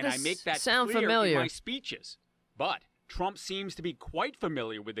any of and this I make that sound clear familiar? in my speeches." But Trump seems to be quite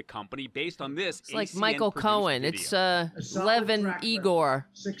familiar with the company based on this. It's like ACN Michael produced Cohen. video. It's Levin Igor.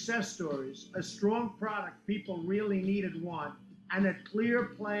 Success stories, a strong product people really need and want, and a clear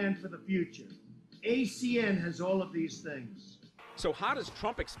plan for the future. ACN has all of these things. So how does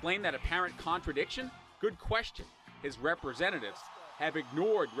Trump explain that apparent contradiction? Good question. His representatives have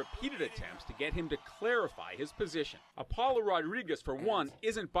ignored repeated attempts to get him to clarify his position. Apollo Rodriguez, for one,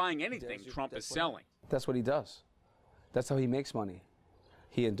 isn't buying anything Trump is selling. That's what he does. That's how he makes money.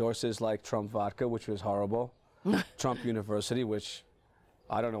 He endorses like Trump Vodka, which was horrible. Trump University, which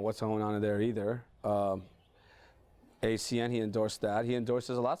I don't know what's going on in there either. ACN, he endorsed that. He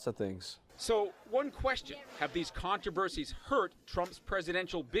endorses lots of things. So, one question. Have these controversies hurt Trump's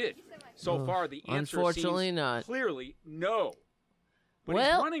presidential bid? So far, the answer unfortunately seems not. clearly no. But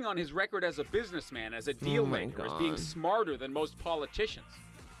he's running on his record as a businessman, as a deal maker, as being smarter than most politicians.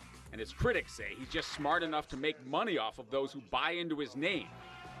 And his critics say he's just smart enough to make money off of those who buy into his name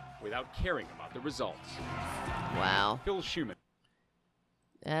without caring about the results. Wow. Phil Schumann.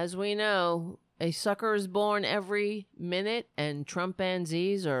 As we know, a sucker is born every minute, and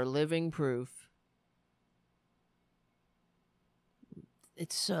Trumpanzees are living proof.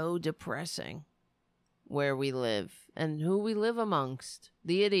 It's so depressing where we live and who we live amongst.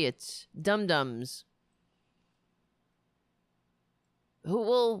 The idiots, dum-dums, who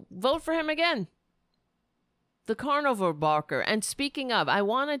will vote for him again. The carnivore barker. And speaking of,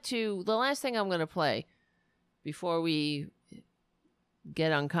 the last thing I'm going to play before we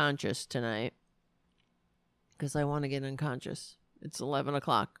get unconscious tonight, because I want to get unconscious. It's 11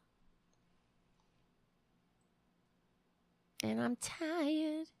 o'clock. And I'm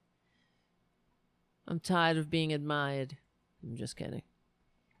tired. I'm tired of being admired. I'm just kidding.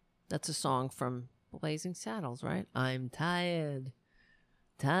 That's a song from Blazing Saddles, right? I'm tired.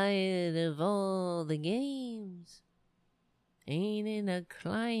 Tired of all the games. Ain't it a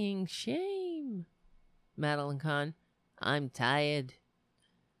crying shame? Madeline Kahn. I'm tired.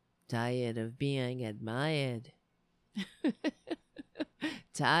 Tired of being admired.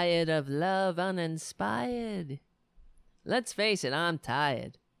 Tired of love uninspired. Let's face it, I'm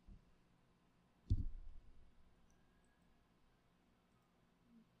tired.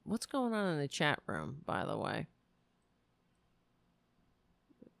 What's going on in the chat room, by the way?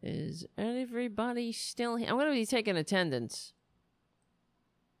 Is everybody still here? I'm going to be taking attendance.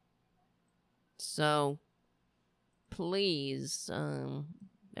 So, please,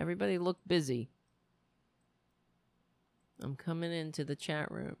 everybody look busy. I'm coming into the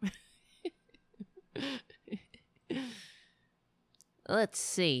chat room. Let's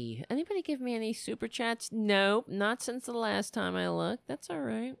see. Anybody give me any super chats? Nope, not since the last time I looked. That's all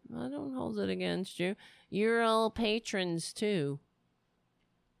right. I don't hold it against you. You're all patrons, too.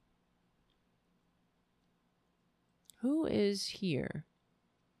 Who is here?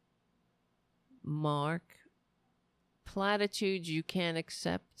 Mark. Platitudes you can't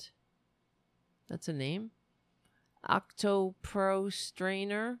accept. That's a name. Octopro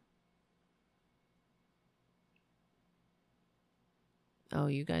Strainer. Oh,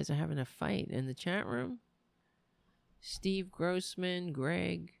 you guys are having a fight in the chat room? Steve Grossman,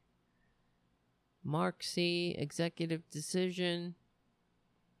 Greg, Mark C, Executive Decision,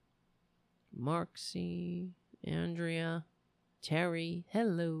 Mark C, Andrea, Terry,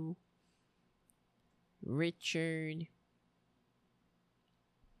 hello. Richard.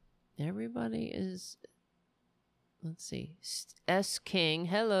 Everybody is, let's see. S. King,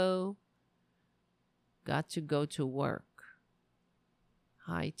 hello. Got to go to work.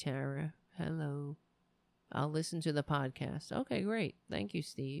 Hi, Tara. Hello. I'll listen to the podcast. Okay, great. Thank you,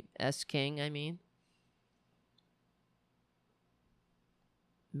 Steve. S. King, I mean.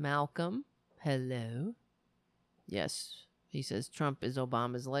 Malcolm, hello. Yes, he says Trump is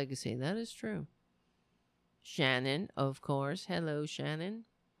Obama's legacy. That is true. Shannon, of course. Hello, Shannon.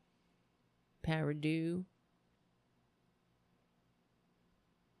 Paradu.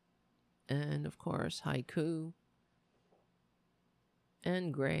 And, of course, Haiku.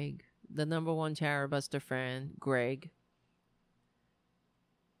 And Greg, the #1 Tara Buster fan, Greg.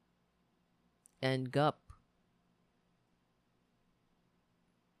 And Gup.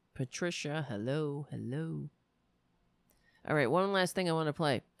 Patricia, hello, hello. All right, one last thing I want to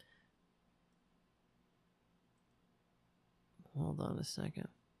play. Hold on a second.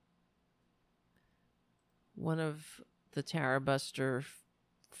 One of the Tara Buster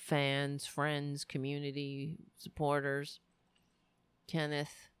fans, friends, community supporters,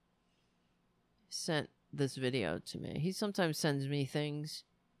 Kenneth, sent this video to me. He sometimes sends me things.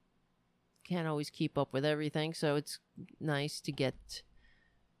 Can't always keep up with everything, so it's nice to get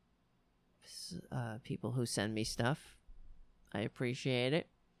people who send me stuff. I appreciate it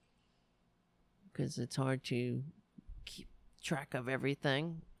because it's hard to keep track of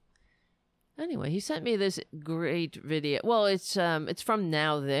everything. Anyway, he sent me this great video. Well, it's from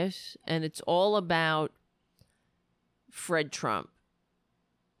Now This, and it's all about Fred Trump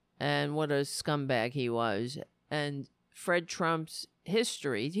and what a scumbag he was. And Fred Trump's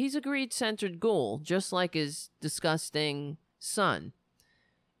history. He's a greed-centered ghoul, just like his disgusting son.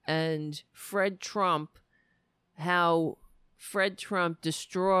 And Fred Trump, how Fred Trump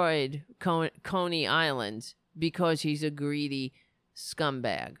destroyed Coney Island because he's a greedy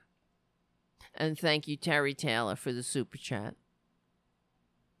scumbag. And thank you, Terry Taylor, for the super chat.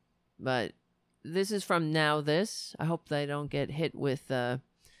 But this is from Now This. I hope they don't get hit with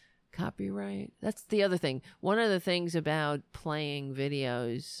copyright. That's the other thing. One of the things about playing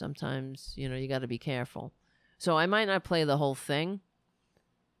videos, sometimes, you know, you got to be careful. So I might not play the whole thing.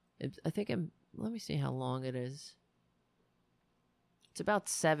 Let me see how long it is. It's about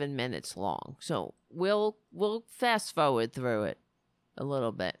 7 minutes long. So we'll fast forward through it a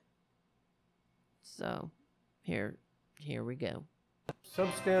little bit. So here we go.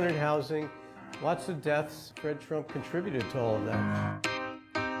 Substandard housing, lots of deaths. Fred Trump contributed to all of that.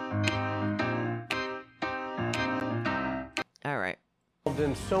 All right.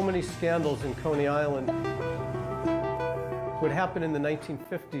 In so many scandals in Coney Island. What happened in the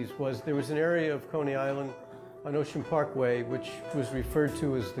 1950s was there was an area of Coney Island on Ocean Parkway which was referred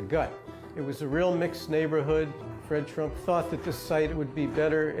to as the Gut. It was a real mixed neighborhood. Fred Trump thought that this site would be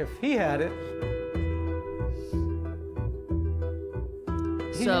better if he had it.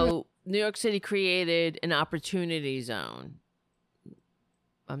 So New York City created an opportunity zone.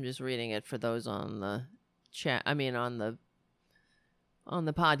 I'm just reading it for those on the chat. I mean, on the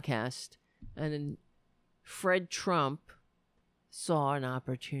podcast. And then Fred Trump saw an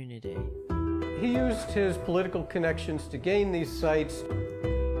opportunity. He used his political connections to gain these sites.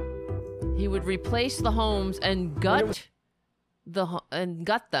 He would replace the homes and gut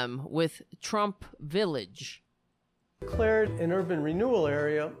them with Trump Village. Declared an urban renewal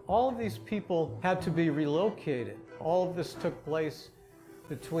area. All of these people had to be relocated. All of this took place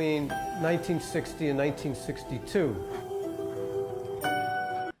between 1960 and 1962.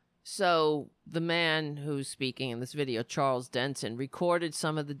 So the man who's speaking in this video, Charles Denson, recorded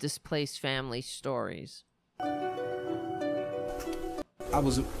some of the displaced family stories. I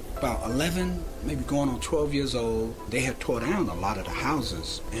was about 11, maybe going on 12 years old. They had tore down a lot of the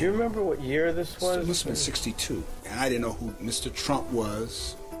houses. Do you remember what year this was? It must have been 62. And I didn't know who Mr. Trump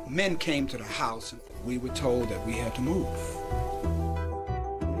was. Men came to the house and we were told that we had to move.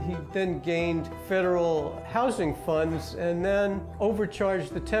 He then gained federal housing funds and then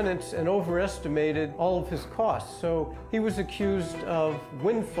overcharged the tenants and overestimated all of his costs. So he was accused of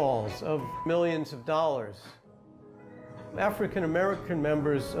windfalls of millions of dollars. African American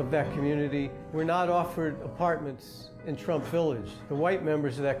members of that community were not offered apartments in Trump Village. The white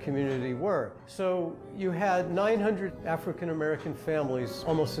members of that community were. So you had 900 African American families,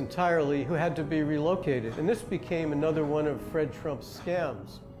 almost entirely, who had to be relocated. And this became another one of Fred Trump's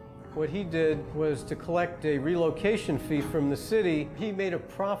scams. What he did was to collect a relocation fee from the city. He made a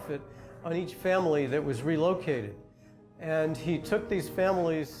profit on each family that was relocated. And he took these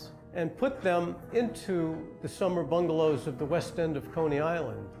families and put them into the summer bungalows of the west end of Coney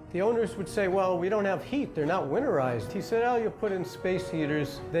Island. The owners would say, well, we don't have heat, they're not winterized. He said, oh, you put in space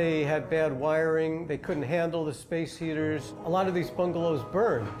heaters. They had bad wiring, they couldn't handle the space heaters. A lot of these bungalows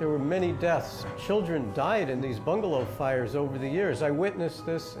burned. There were many deaths. Children died in these bungalow fires over the years. I witnessed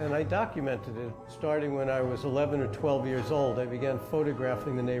this and I documented it. Starting when I was 11 or 12 years old, I began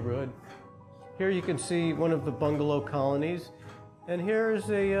photographing the neighborhood. Here you can see one of the bungalow colonies. And here's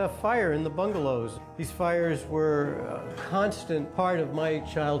a fire in the bungalows. These fires were a constant part of my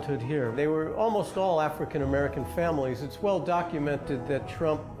childhood here. They were almost all African-American families. It's well documented that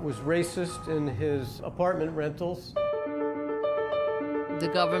Trump was racist in his apartment rentals. The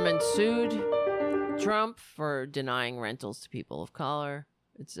government sued Trump for denying rentals to people of color.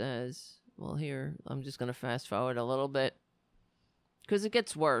 It says, well, here, I'm just going to fast forward a little bit because it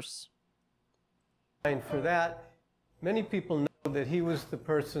gets worse. And for that, many people know that he was the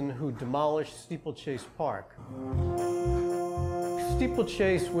person who demolished Steeplechase Park.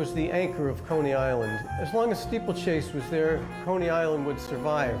 Steeplechase was the anchor of Coney Island. As long as Steeplechase was there, Coney Island would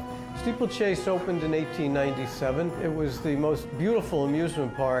survive. Steeplechase opened in 1897. It was the most beautiful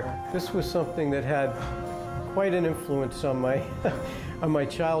amusement park. This was something that had quite an influence on my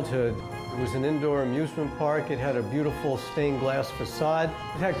childhood. It was an indoor amusement park. It had a beautiful stained glass facade.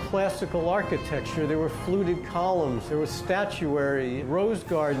 It had classical architecture. There were fluted columns. There was statuary, rose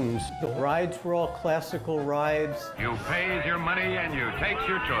gardens. The rides were all classical rides. You pays your money and you takes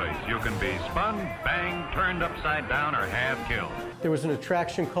your choice. You can be spun, banged, turned upside down, or half killed. There was an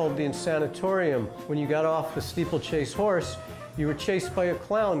attraction called the Insanatorium. When you got off the Steeplechase horse, you were chased by a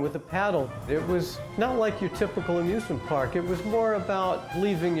clown with a paddle. It was not like your typical amusement park. It was more about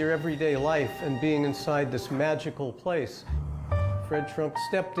leaving your everyday life and being inside this magical place. Fred Trump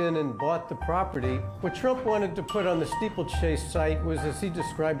stepped in and bought the property. What Trump wanted to put on the Steeplechase site was, as he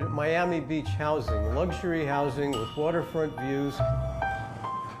described it, Miami Beach housing, luxury housing with waterfront views.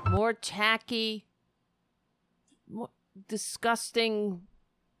 More tacky, more disgusting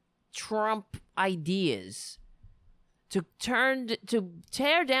Trump ideas. To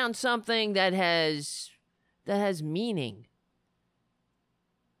tear down something that has meaning.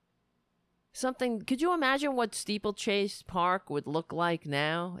 Something, could you imagine what Steeplechase Park would look like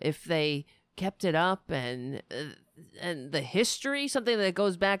now if they kept it up and the history, something that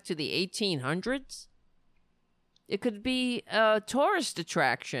goes back to the 1800s? It could be a tourist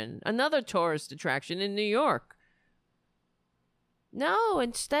attraction, another tourist attraction in New York. No,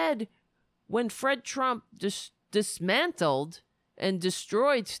 instead, when Fred Trump dismantled and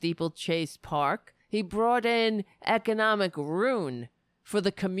destroyed Steeplechase Park, he brought in economic ruin for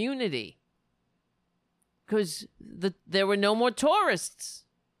the community because there were no more tourists.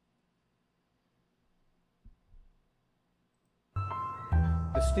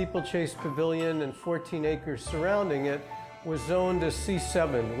 The Steeplechase Pavilion and 14 acres surrounding it was zoned as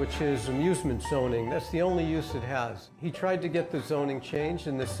C7, which is amusement zoning. That's the only use it has. He tried to get the zoning changed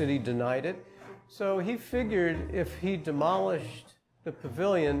and the city denied it. So he figured if he demolished the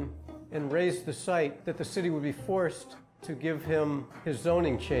pavilion and raised the site, that the city would be forced to give him his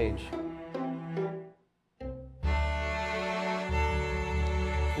zoning change.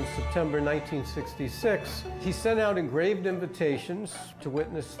 In September 1966, he sent out engraved invitations to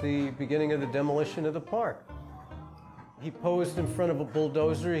witness the beginning of the demolition of the park. He posed in front of a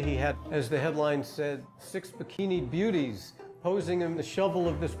bulldozer. He had, as the headline said, 6 bikini beauties posing in the shovel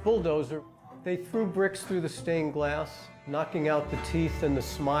of this bulldozer. They threw bricks through the stained glass, knocking out the teeth and the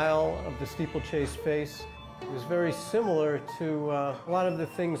smile of the Steeplechase face. It was very similar to a lot of the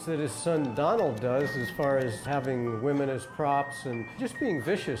things that his son Donald does as far as having women as props and just being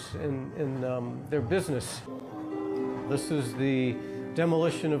vicious in their business. This is the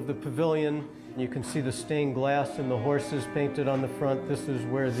demolition of the pavilion. You can see the stained glass and the horses painted on the front. This is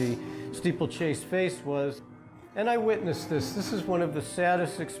where the Steeplechase face was. And I witnessed this. This is one of the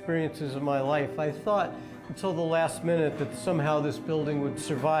saddest experiences of my life. I thought until the last minute that somehow this building would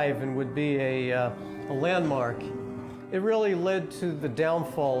survive and would be a landmark. It really led to the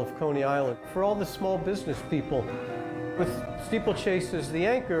downfall of Coney Island. For all the small business people, with Steeplechase as the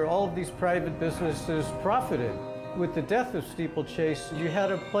anchor, all of these private businesses profited. With the death of Steeplechase, you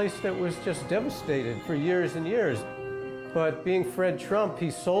had a place that was just devastated for years and years. But being Fred Trump, he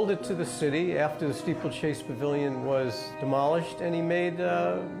sold it to the city after the Steeplechase Pavilion was demolished, and he made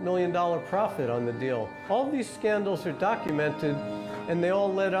a $1 million profit on the deal. All of these scandals are documented, and they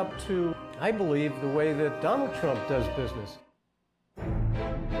all led up to, I believe, the way that Donald Trump does business.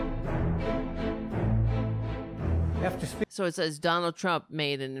 So it says Donald Trump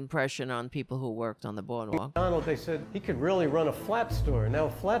made an impression on people who worked on the boardwalk. Donald, they said he could really run a flat store. Now,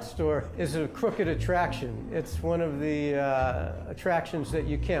 a flat store is a crooked attraction. It's one of the attractions that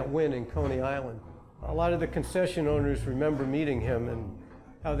you can't win in Coney Island. A lot of the concession owners remember meeting him and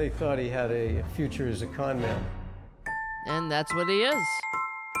how they thought he had a future as a con man. And that's what he is.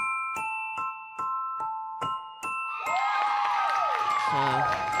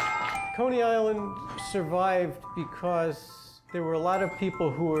 Coney Island survived because there were a lot of people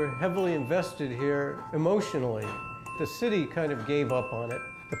who were heavily invested here emotionally. The city kind of gave up on it.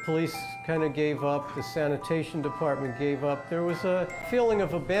 The police kind of gave up. The sanitation department gave up. There was a feeling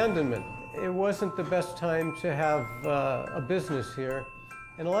of abandonment. It wasn't the best time to have a business here.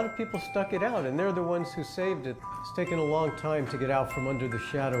 And a lot of people stuck it out, and they're the ones who saved it. It's taken a long time to get out from under the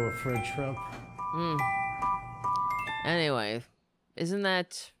shadow of Fred Trump. Anyway, isn't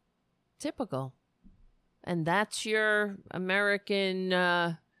that typical? And that's your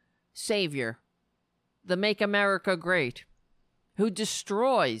American savior, the Make America Great, who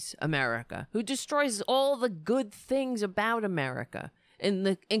destroys America, who destroys all the good things about America,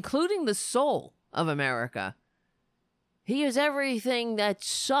 including the soul of America. He is everything that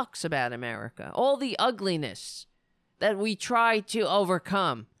sucks about America, all the ugliness that we try to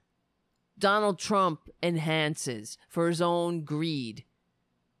overcome. Donald Trump enhances for his own greed.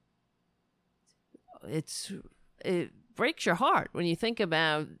 It breaks your heart when you think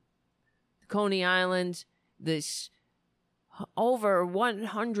about Coney Island, this over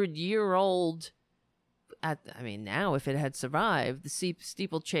 100-year-old, now if it had survived, the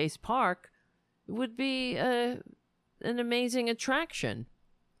Steeplechase Park, it would be an amazing attraction.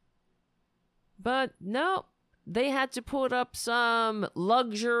 But no, they had to put up some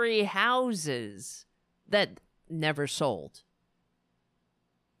luxury houses that never sold.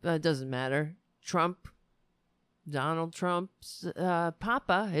 But it doesn't matter. Donald Trump's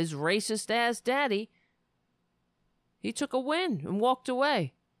papa, his racist-ass daddy, he took a win and walked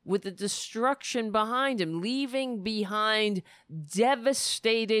away with the destruction behind him, leaving behind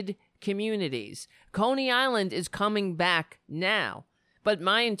devastated communities. Coney Island is coming back now. But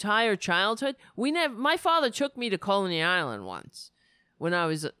my entire childhood, my father took me to Coney Island once when I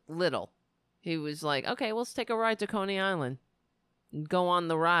was little. He was like, okay, let's take a ride to Coney Island and go on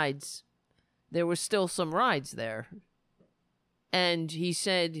the rides. There were still some rides there. And he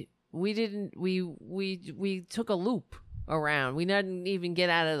said, we took a loop around. We didn't even get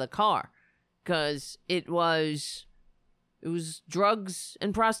out of the car because it was drugs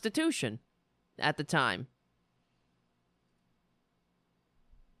and prostitution at the time.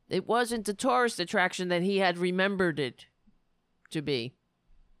 It wasn't a tourist attraction that he had remembered it to be.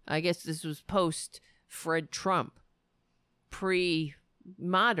 I guess this was post Fred Trump,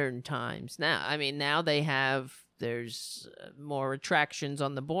 pre-modern times. Now there's more attractions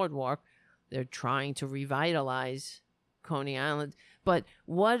on the boardwalk. They're trying to revitalize Coney Island. But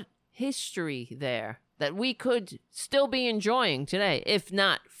what history there that we could still be enjoying today, if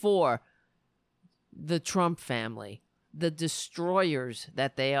not for the Trump family, the destroyers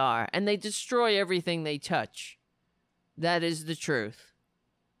that they are. And they destroy everything they touch. That is the truth.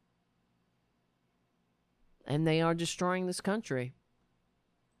 And they are destroying this country.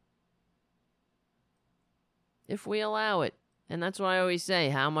 If we allow it. And that's why I always say,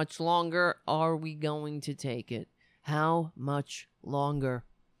 how much longer are we going to take it? How much longer?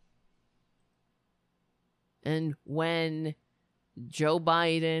 And when Joe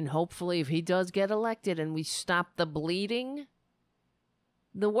Biden, hopefully, if he does get elected and we stop the bleeding,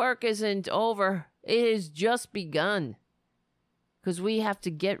 the work isn't over. It has just begun. Because we have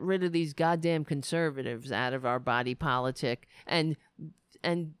to get rid of these goddamn conservatives out of our body politic and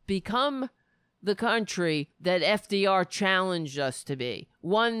become the country that FDR challenged us to be.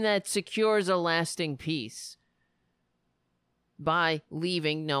 One that secures a lasting peace by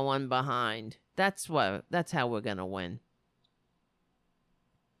leaving no one behind. That's how we're going to win.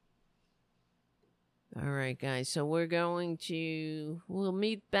 All right, guys. So we'll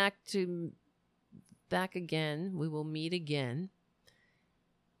meet back again. We will meet again.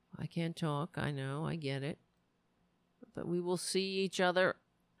 I can't talk. I know. I get it. But we will see each other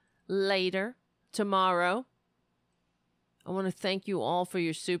later, tomorrow. I want to thank you all for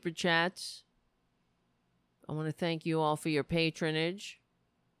your super chats. I want to thank you all for your patronage.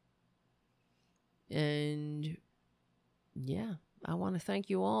 And yeah, I want to thank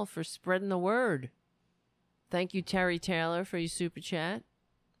you all for spreading the word. Thank you, Terry Taylor, for your super chat.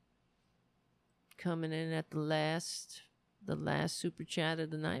 Coming in at the last super chat of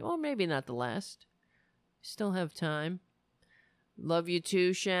the night. Or maybe not the last. Still have time. Love you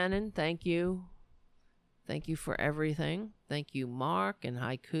too, Shannon. Thank you. Thank you for everything. Thank you, Mark and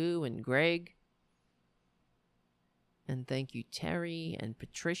Haiku and Greg. And thank you, Terry and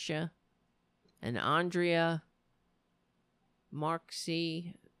Patricia and Andrea, Mark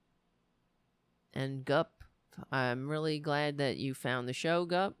C. and Gup. I'm really glad that you found the show,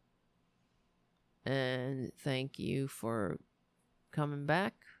 Gup. And thank you for coming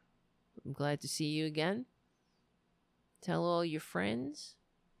back. I'm glad to see you again. Tell all your friends.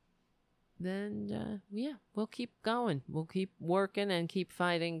 Then, yeah, we'll keep going. We'll keep working and keep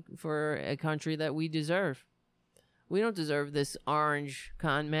fighting for a country that we deserve. We don't deserve this orange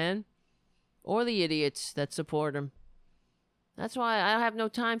con man or the idiots that support him. That's why I have no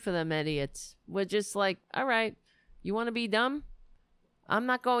time for them idiots. We're just like, all right, you want to be dumb? I'm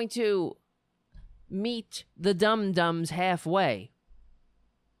not going to meet the dum-dums halfway.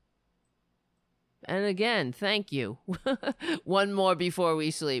 And again, thank you. One more before we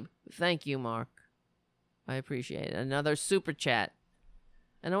sleep. Thank you, Mark. I appreciate it. Another super chat.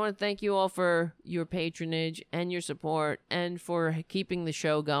 And I want to thank you all for your patronage and your support and for keeping the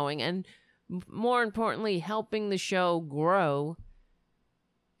show going and more importantly, helping the show grow,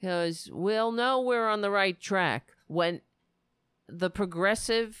 because we'll know we're on the right track when the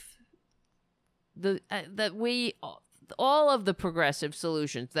progressive, all of the progressive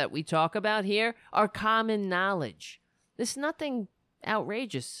solutions that we talk about here are common knowledge. There's nothing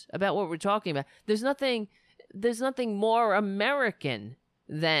outrageous about what we're talking about. There's nothing more American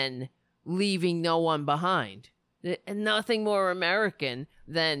than leaving no one behind. Nothing more American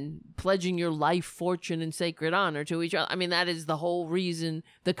than pledging your life, fortune, and sacred honor to each other. I mean, that is the whole reason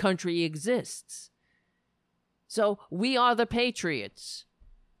the country exists. So we are the patriots.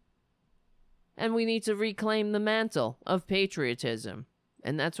 And we need to reclaim the mantle of patriotism.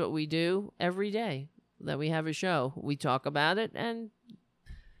 And that's what we do every day that we have a show. We talk about it and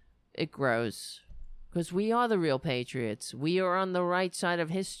it grows. Because we are the real patriots. We are on the right side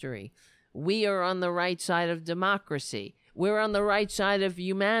of history. We are on the right side of democracy. We're on the right side of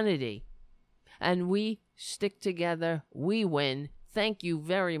humanity. And we stick together. We win. Thank you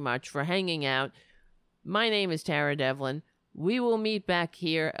very much for hanging out. My name is Tara Devlin. We will meet back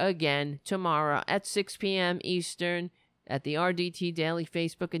here again tomorrow at 6 p.m. Eastern at the RDT Daily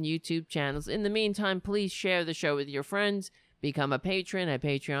Facebook and YouTube channels. In the meantime, please share the show with your friends. Become a patron at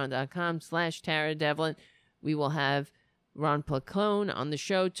patreon.com/Tara Devlin. We will have Ron Placone on the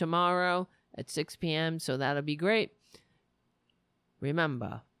show tomorrow at 6 p.m., so that'll be great.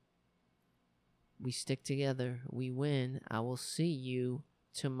 Remember, we stick together. We win. I will see you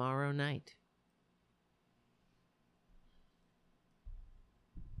tomorrow night.